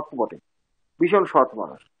 সৎ বটে, ভীষণ সৎ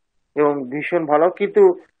মানুষ এবং ভীষণ ভালো, কিন্তু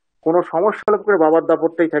কোনো সমস্যা হলে করে বাবার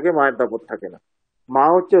দাপটটাই থাকে, মায়ের দাপট থাকে না। মা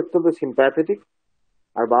হচ্ছে অত্যন্ত সিম্প্যাথেটিক,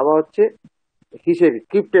 আর বাবা হচ্ছে হিসেবি,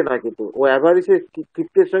 কিপ্টে নয়, কিন্তু ও অ্যাভারেজে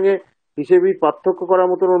কিপ্টের সঙ্গে হিসেবি পার্থক্য করার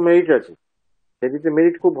মতন ওর মেরিট আছে, সেদিকে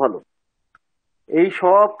মেরিট খুব ভালো। এই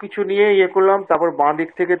সব কিছু নিয়ে ইয়ে করলাম। তারপর বাঁ দিক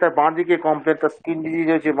থেকে, তার বাঁ দিকে কমপ্লেন, তার স্কিন ডিজিজ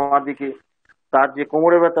হয়েছে বাঁ দিকে, তার যে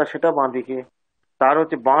কোমরে ব্যথা সেটা বাঁ দিকে, তার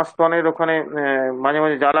হচ্ছে বাঁ স্তনের ওখানে মাঝে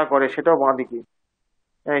মাঝে জ্বালা করে, সেটাও বাঁ দিকে।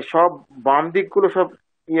 সব বাম দিকগুলো সব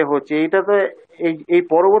ইয়ে হচ্ছে। এইটা তো এই এই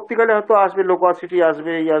পরবর্তীকালে হয়তো আসবে, লোকাসিটি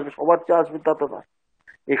আসবে, এই আসবে, সবার চেয়ে আসবে তা তো নয়।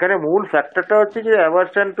 এখানে মূল ফ্যাক্টরটা হচ্ছে যে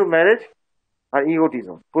অ্যাভারশন টু ম্যারেজ আর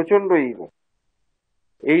ইগোটিজম, প্রচন্ড ইগো।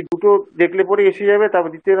 এই দুটো দেখলে পরে এসে যাবে।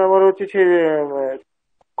 তারপর দ্বিতীয় নম্বর হচ্ছে সে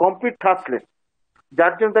কমপ্লিট থার্সলেস,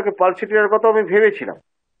 যার জন্য তাকে পালসিটির কথা আমি ভেবেছিলাম,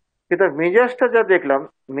 কিন্তু তার মেজাজটা যা দেখলাম,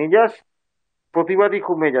 মেজাজ প্রতিবাদী,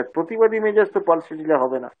 খুব মেজাজ প্রতিবাদী মেজাজ, তো পালসিটিলা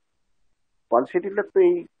হবে না। পালসিটিলার তো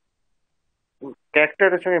এই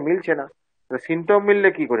ক্যারেক্টারের সঙ্গে মিলছে না। সিমটম মিললে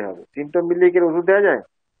কি করে হবে? সিমটম মিললে কি আর ওষুধ দেওয়া যায়?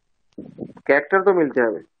 ক্যারেক্টার তো মিলতে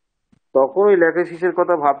হবে। তখন ওই ল্যাকেসিসের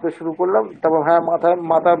কথা ভাবতে শুরু করলাম। তারপর হ্যাঁ,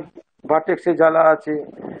 মাথা ভার্টেক্সে জ্বালা আছে,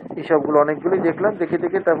 এইসবগুলো অনেকগুলোই দেখলাম। দেখে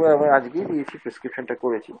দেখে তারপর আমি আজকেই দিয়েছি, প্রেসক্রিপশনটা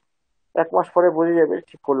করেছি। 1 মাস পরে বোঝা যাবে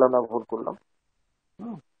ঠিক করলাম না ভুল করলাম।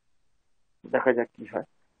 হুম, দেখা যাক কি হয়।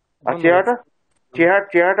 আর ধন্যবাদ স্যার।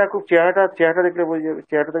 চেহারাটা দেখলে বোঝা যাবে।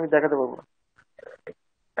 চেহারাটা তো আমি দেখাতে পারবো না।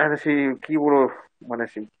 সেই কি বলবো, মানে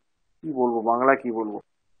সেই কি বলবো, বাংলা কি বলবো,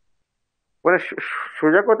 মানে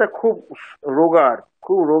সোজা কথা, খুব রোগা, আর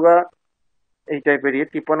খুব রোগা, এই টাইপের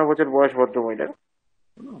 53 বছর বয়স ভদ্রমহিলার।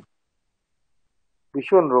 হুম,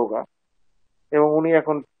 ভীষণ রোগা। এবং উনি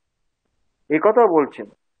এখন একথাও বলছেন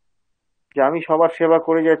যে আমি সবার সেবা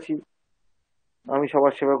করে যাচ্ছি,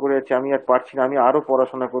 আমি আর পারছি না, আমি আরো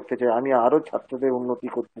পড়াশোনা করতে চাই, আমি আরো ছাত্রদের উন্নতি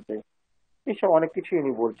করতে চাই। এইসব অনেক কিছুই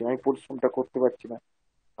উনি বলছেন। আমি পরিশ্রমটা করতে পারছি না,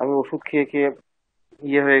 আমি ওষুধ খেয়ে খেয়ে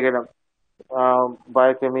ইয়ে হয়ে গেলাম,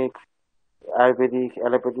 বায়োকেমিক, আয়ুর্বেদিক,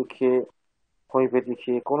 অ্যালোপ্যাথিক খেয়ে, হোমিওপ্যাথি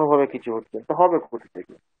খেয়ে কোনোভাবে কিছু হচ্ছে না। তো হবে কোথা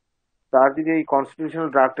থেকে? তার যদি এই কনস্টিটিউশনাল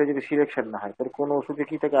ড্রাগটা যদি সিলেকশন না হয়, তাহলে কোনো ওষুধে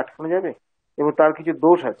কি তাকে আটকানো যাবে? এবং তার কিছু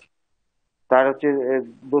দোষ আছে। তার হচ্ছে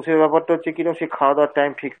দোষের ব্যাপারটা হচ্ছে কিরকম, সে খাওয়া দাওয়ার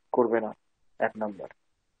টাইম ঠিক করবে না, 1 নাম্বার।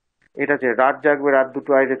 এটা হচ্ছে রাত জাগবে, রাত 2,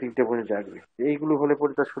 2:30, 3টে পর্যন্ত জাগবে। এইগুলো হলে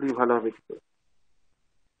পরে তার শরীর ভালো হবে কি করে?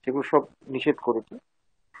 সেগুলো সব নিষেধ করেছে।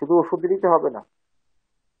 শুধু ওষুধ দিতে হবে না,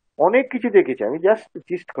 অনেক কিছু দেখেছি। আমি জাস্ট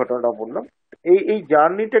ঘটনাটা বললাম। এই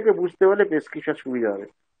জার্নিটাকে বুঝতে পারলে প্রেসক্রিপশন সুবিধা হবে।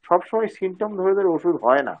 সবসময় সিমটম ধরে ধরে ওষুধ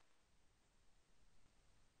হয় না।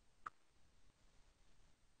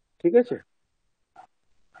 ঠিক আছে,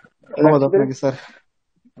 ধন্যবাদ রাখছি তাহলে। আপনাকে স্যার।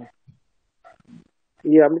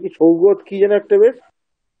 আপনি কি সৌগত কি যেন একটা, বেশ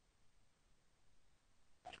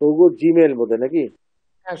সৌগত জিমেল বোধ হয় নাকি?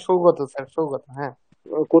 হ্যাঁ সৌগত স্যার, সৌগত, হ্যাঁ।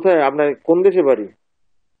 কোথায় আপনার, কোন দেশে বাড়ি?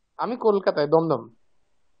 আমি কলকাতায়, দমদম।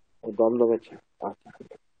 ও, দমদমে। আচ্ছা,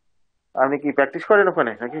 আপনি কি প্র্যাকটিস করেন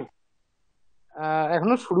ওখানে নাকি?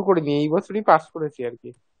 এখনো শুরু করিনি, এই বছরই পাস করেছি আর কি।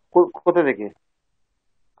 কোথা থেকে?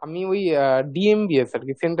 আমি ওই ডিএমবিএস আর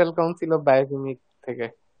কি, সেন্ট্রাল কাউন্সিল অফ বায়োকেমিক থেকে।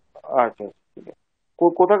 আচ্ছা আচ্ছা, ঠিক আছে।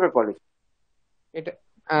 কোথাকার কলেজ? এটা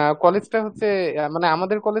কলেজটা হচ্ছে মানে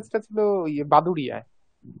আমাদের কলেজটা ছিল বাদুড়িয়ায়।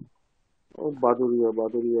 ও,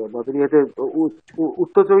 বাদুড়িয়াতে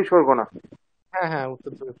উত্তর 24 পরগনা। হ্যাঁ হ্যাঁ,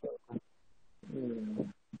 উত্তর চব্বিশ পরগনা। হুম,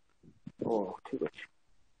 ও, ঠিক আছে,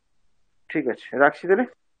 ঠিক আছে, রাখছি তাহলে।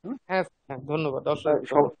 হুম? হ্যাঁ হ্যাঁ, ধন্যবাদ, অসংখ্য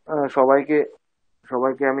ধন্যবাদ। সবাইকে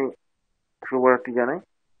সবাইকে আমি শুভরাত্রি জানাই,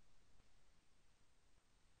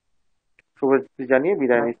 শুভরাত্রি জানিয়ে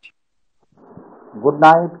বিদায় নিচ্ছি। Good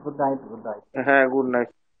night, good night, good night. হ্যাঁ, গুড নাইট।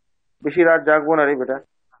 বেশি রাত জাগবো না রে বেটা,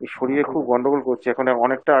 এই শরীরে খুব গন্ডগোল করছে। এখন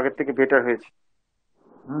অনেকটা আগের থেকে বেটার হয়েছে।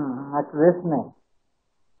 একটু রেস্ট নেই।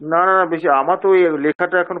 না না না, বেশি আমার তো ওই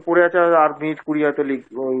লেখাটা এখন পড়ে আছে, আর মিনিট 20 হয়তো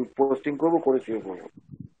ওই পোস্টিং করবো, করে শুয়ে পড়বো।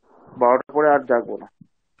 12টার পরে আর জাগবো না।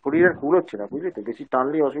 শরীর আর কুল হচ্ছে না, বুঝলি তো, বেশি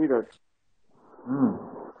টানলেই অসুবিধা হচ্ছে।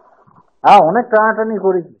 হ্যাঁ, অনেক টানাটানি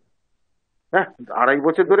করেছি। হ্যাঁ, 2.5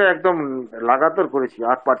 বছর ধরে একদম লাগাতার করেছি,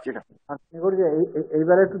 আর পারছি না। আপনি করছে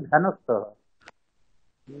এইবারে একটু ধ্যানস্থ হয়।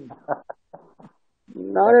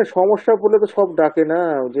 না রে, সমস্যা পড়লে তো সব ডাকে না,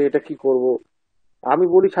 যে এটা কি করব। আমি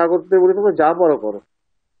বলি সাগরদের, বলি তোমরা যা পারো করো।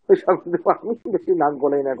 ওই সাগরদের আমি বেশি নাক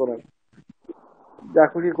গলাই না কোনো। যা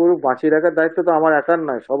খুশি করুক, বাঁচিয়ে রাখার দায়িত্ব তো আমার একার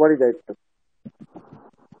নয়, সবারই দায়িত্ব।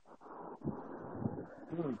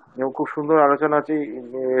 এবং খুব সুন্দর আলোচনা আছে।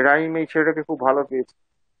 রাহিম এই ছেলেটাকে খুব ভালো পেয়েছে।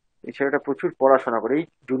 এই ছেলেটা প্রচুর পড়াশোনা করে। এই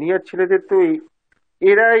জুনিয়র ছেলেদের তো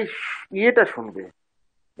এরা এই ইয়েটা শুনবে।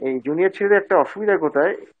 এই জুনিয়র ছেলেদের একটা অসুবিধা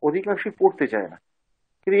কোথায়, অধিকাংশই পড়তে চায় না।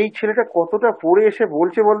 কিন্তু এই ছেলেটা কতটা পড়ে এসে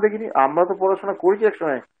বলছে বল দেখিনি। আমরা তো পড়াশোনা করেছি এক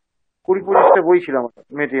সময়, 20-25টা বই ছিল আমার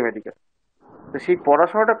ম্যাথমেটিক্যাল। তো সেই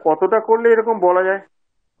পড়াশোনাটা কতটা করলে এরকম বলা যায়।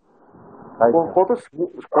 তাই তো। কত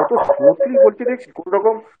স্মুথলি বলছে দেখছি,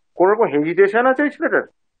 কোন রকম হেজিটেশন আছে এই ছেলেটার।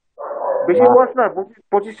 বেশি না, বয়স না,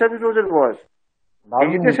 25-26 বছর বয়স। দারুণ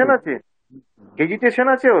হেজিটেশন মিটিং। আছে, হেজিটেশন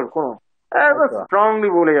আছে ওর কোনো। তাই একদম তো। স্ট্রংলি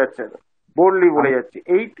বলে যাচ্ছে, বোল্ডলি বলে আমি যাচ্ছে। আমি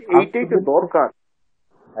এইটাই তো শুধু দরকার।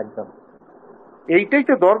 একদম এইটাই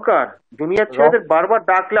তো দরকার। জুনিয়র রং ছেলেদের বারবার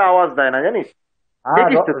ডাকলে আওয়াজ দেয় না, জানিস? হ্যাঁ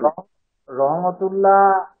দেখিস তো তুই। রহমতুল্লাহ,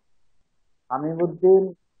 হামিমুদ্দিন,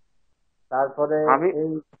 তারপরে আমি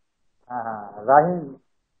এই রাহিম,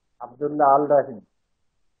 আব্দুল্লাহ আল রাহিম,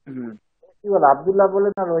 হুম, কি বলে, আব্দুল্লাহ বলে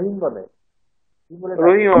না রহিম বলে, কি বলে ডাকে?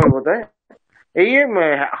 রহিম হবে বোধহয়। এই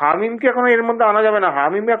হামিমকে এখন এর মধ্যে আনা যাবে না।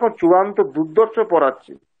 হামিম এখন চূড়ান্ত দুর্দর্শ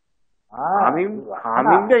পড়াচ্ছে। হ্যাঁ, হামিম না না,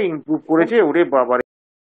 হামিম যা ইমপ্রুভ করেছে, ওরে বাবা।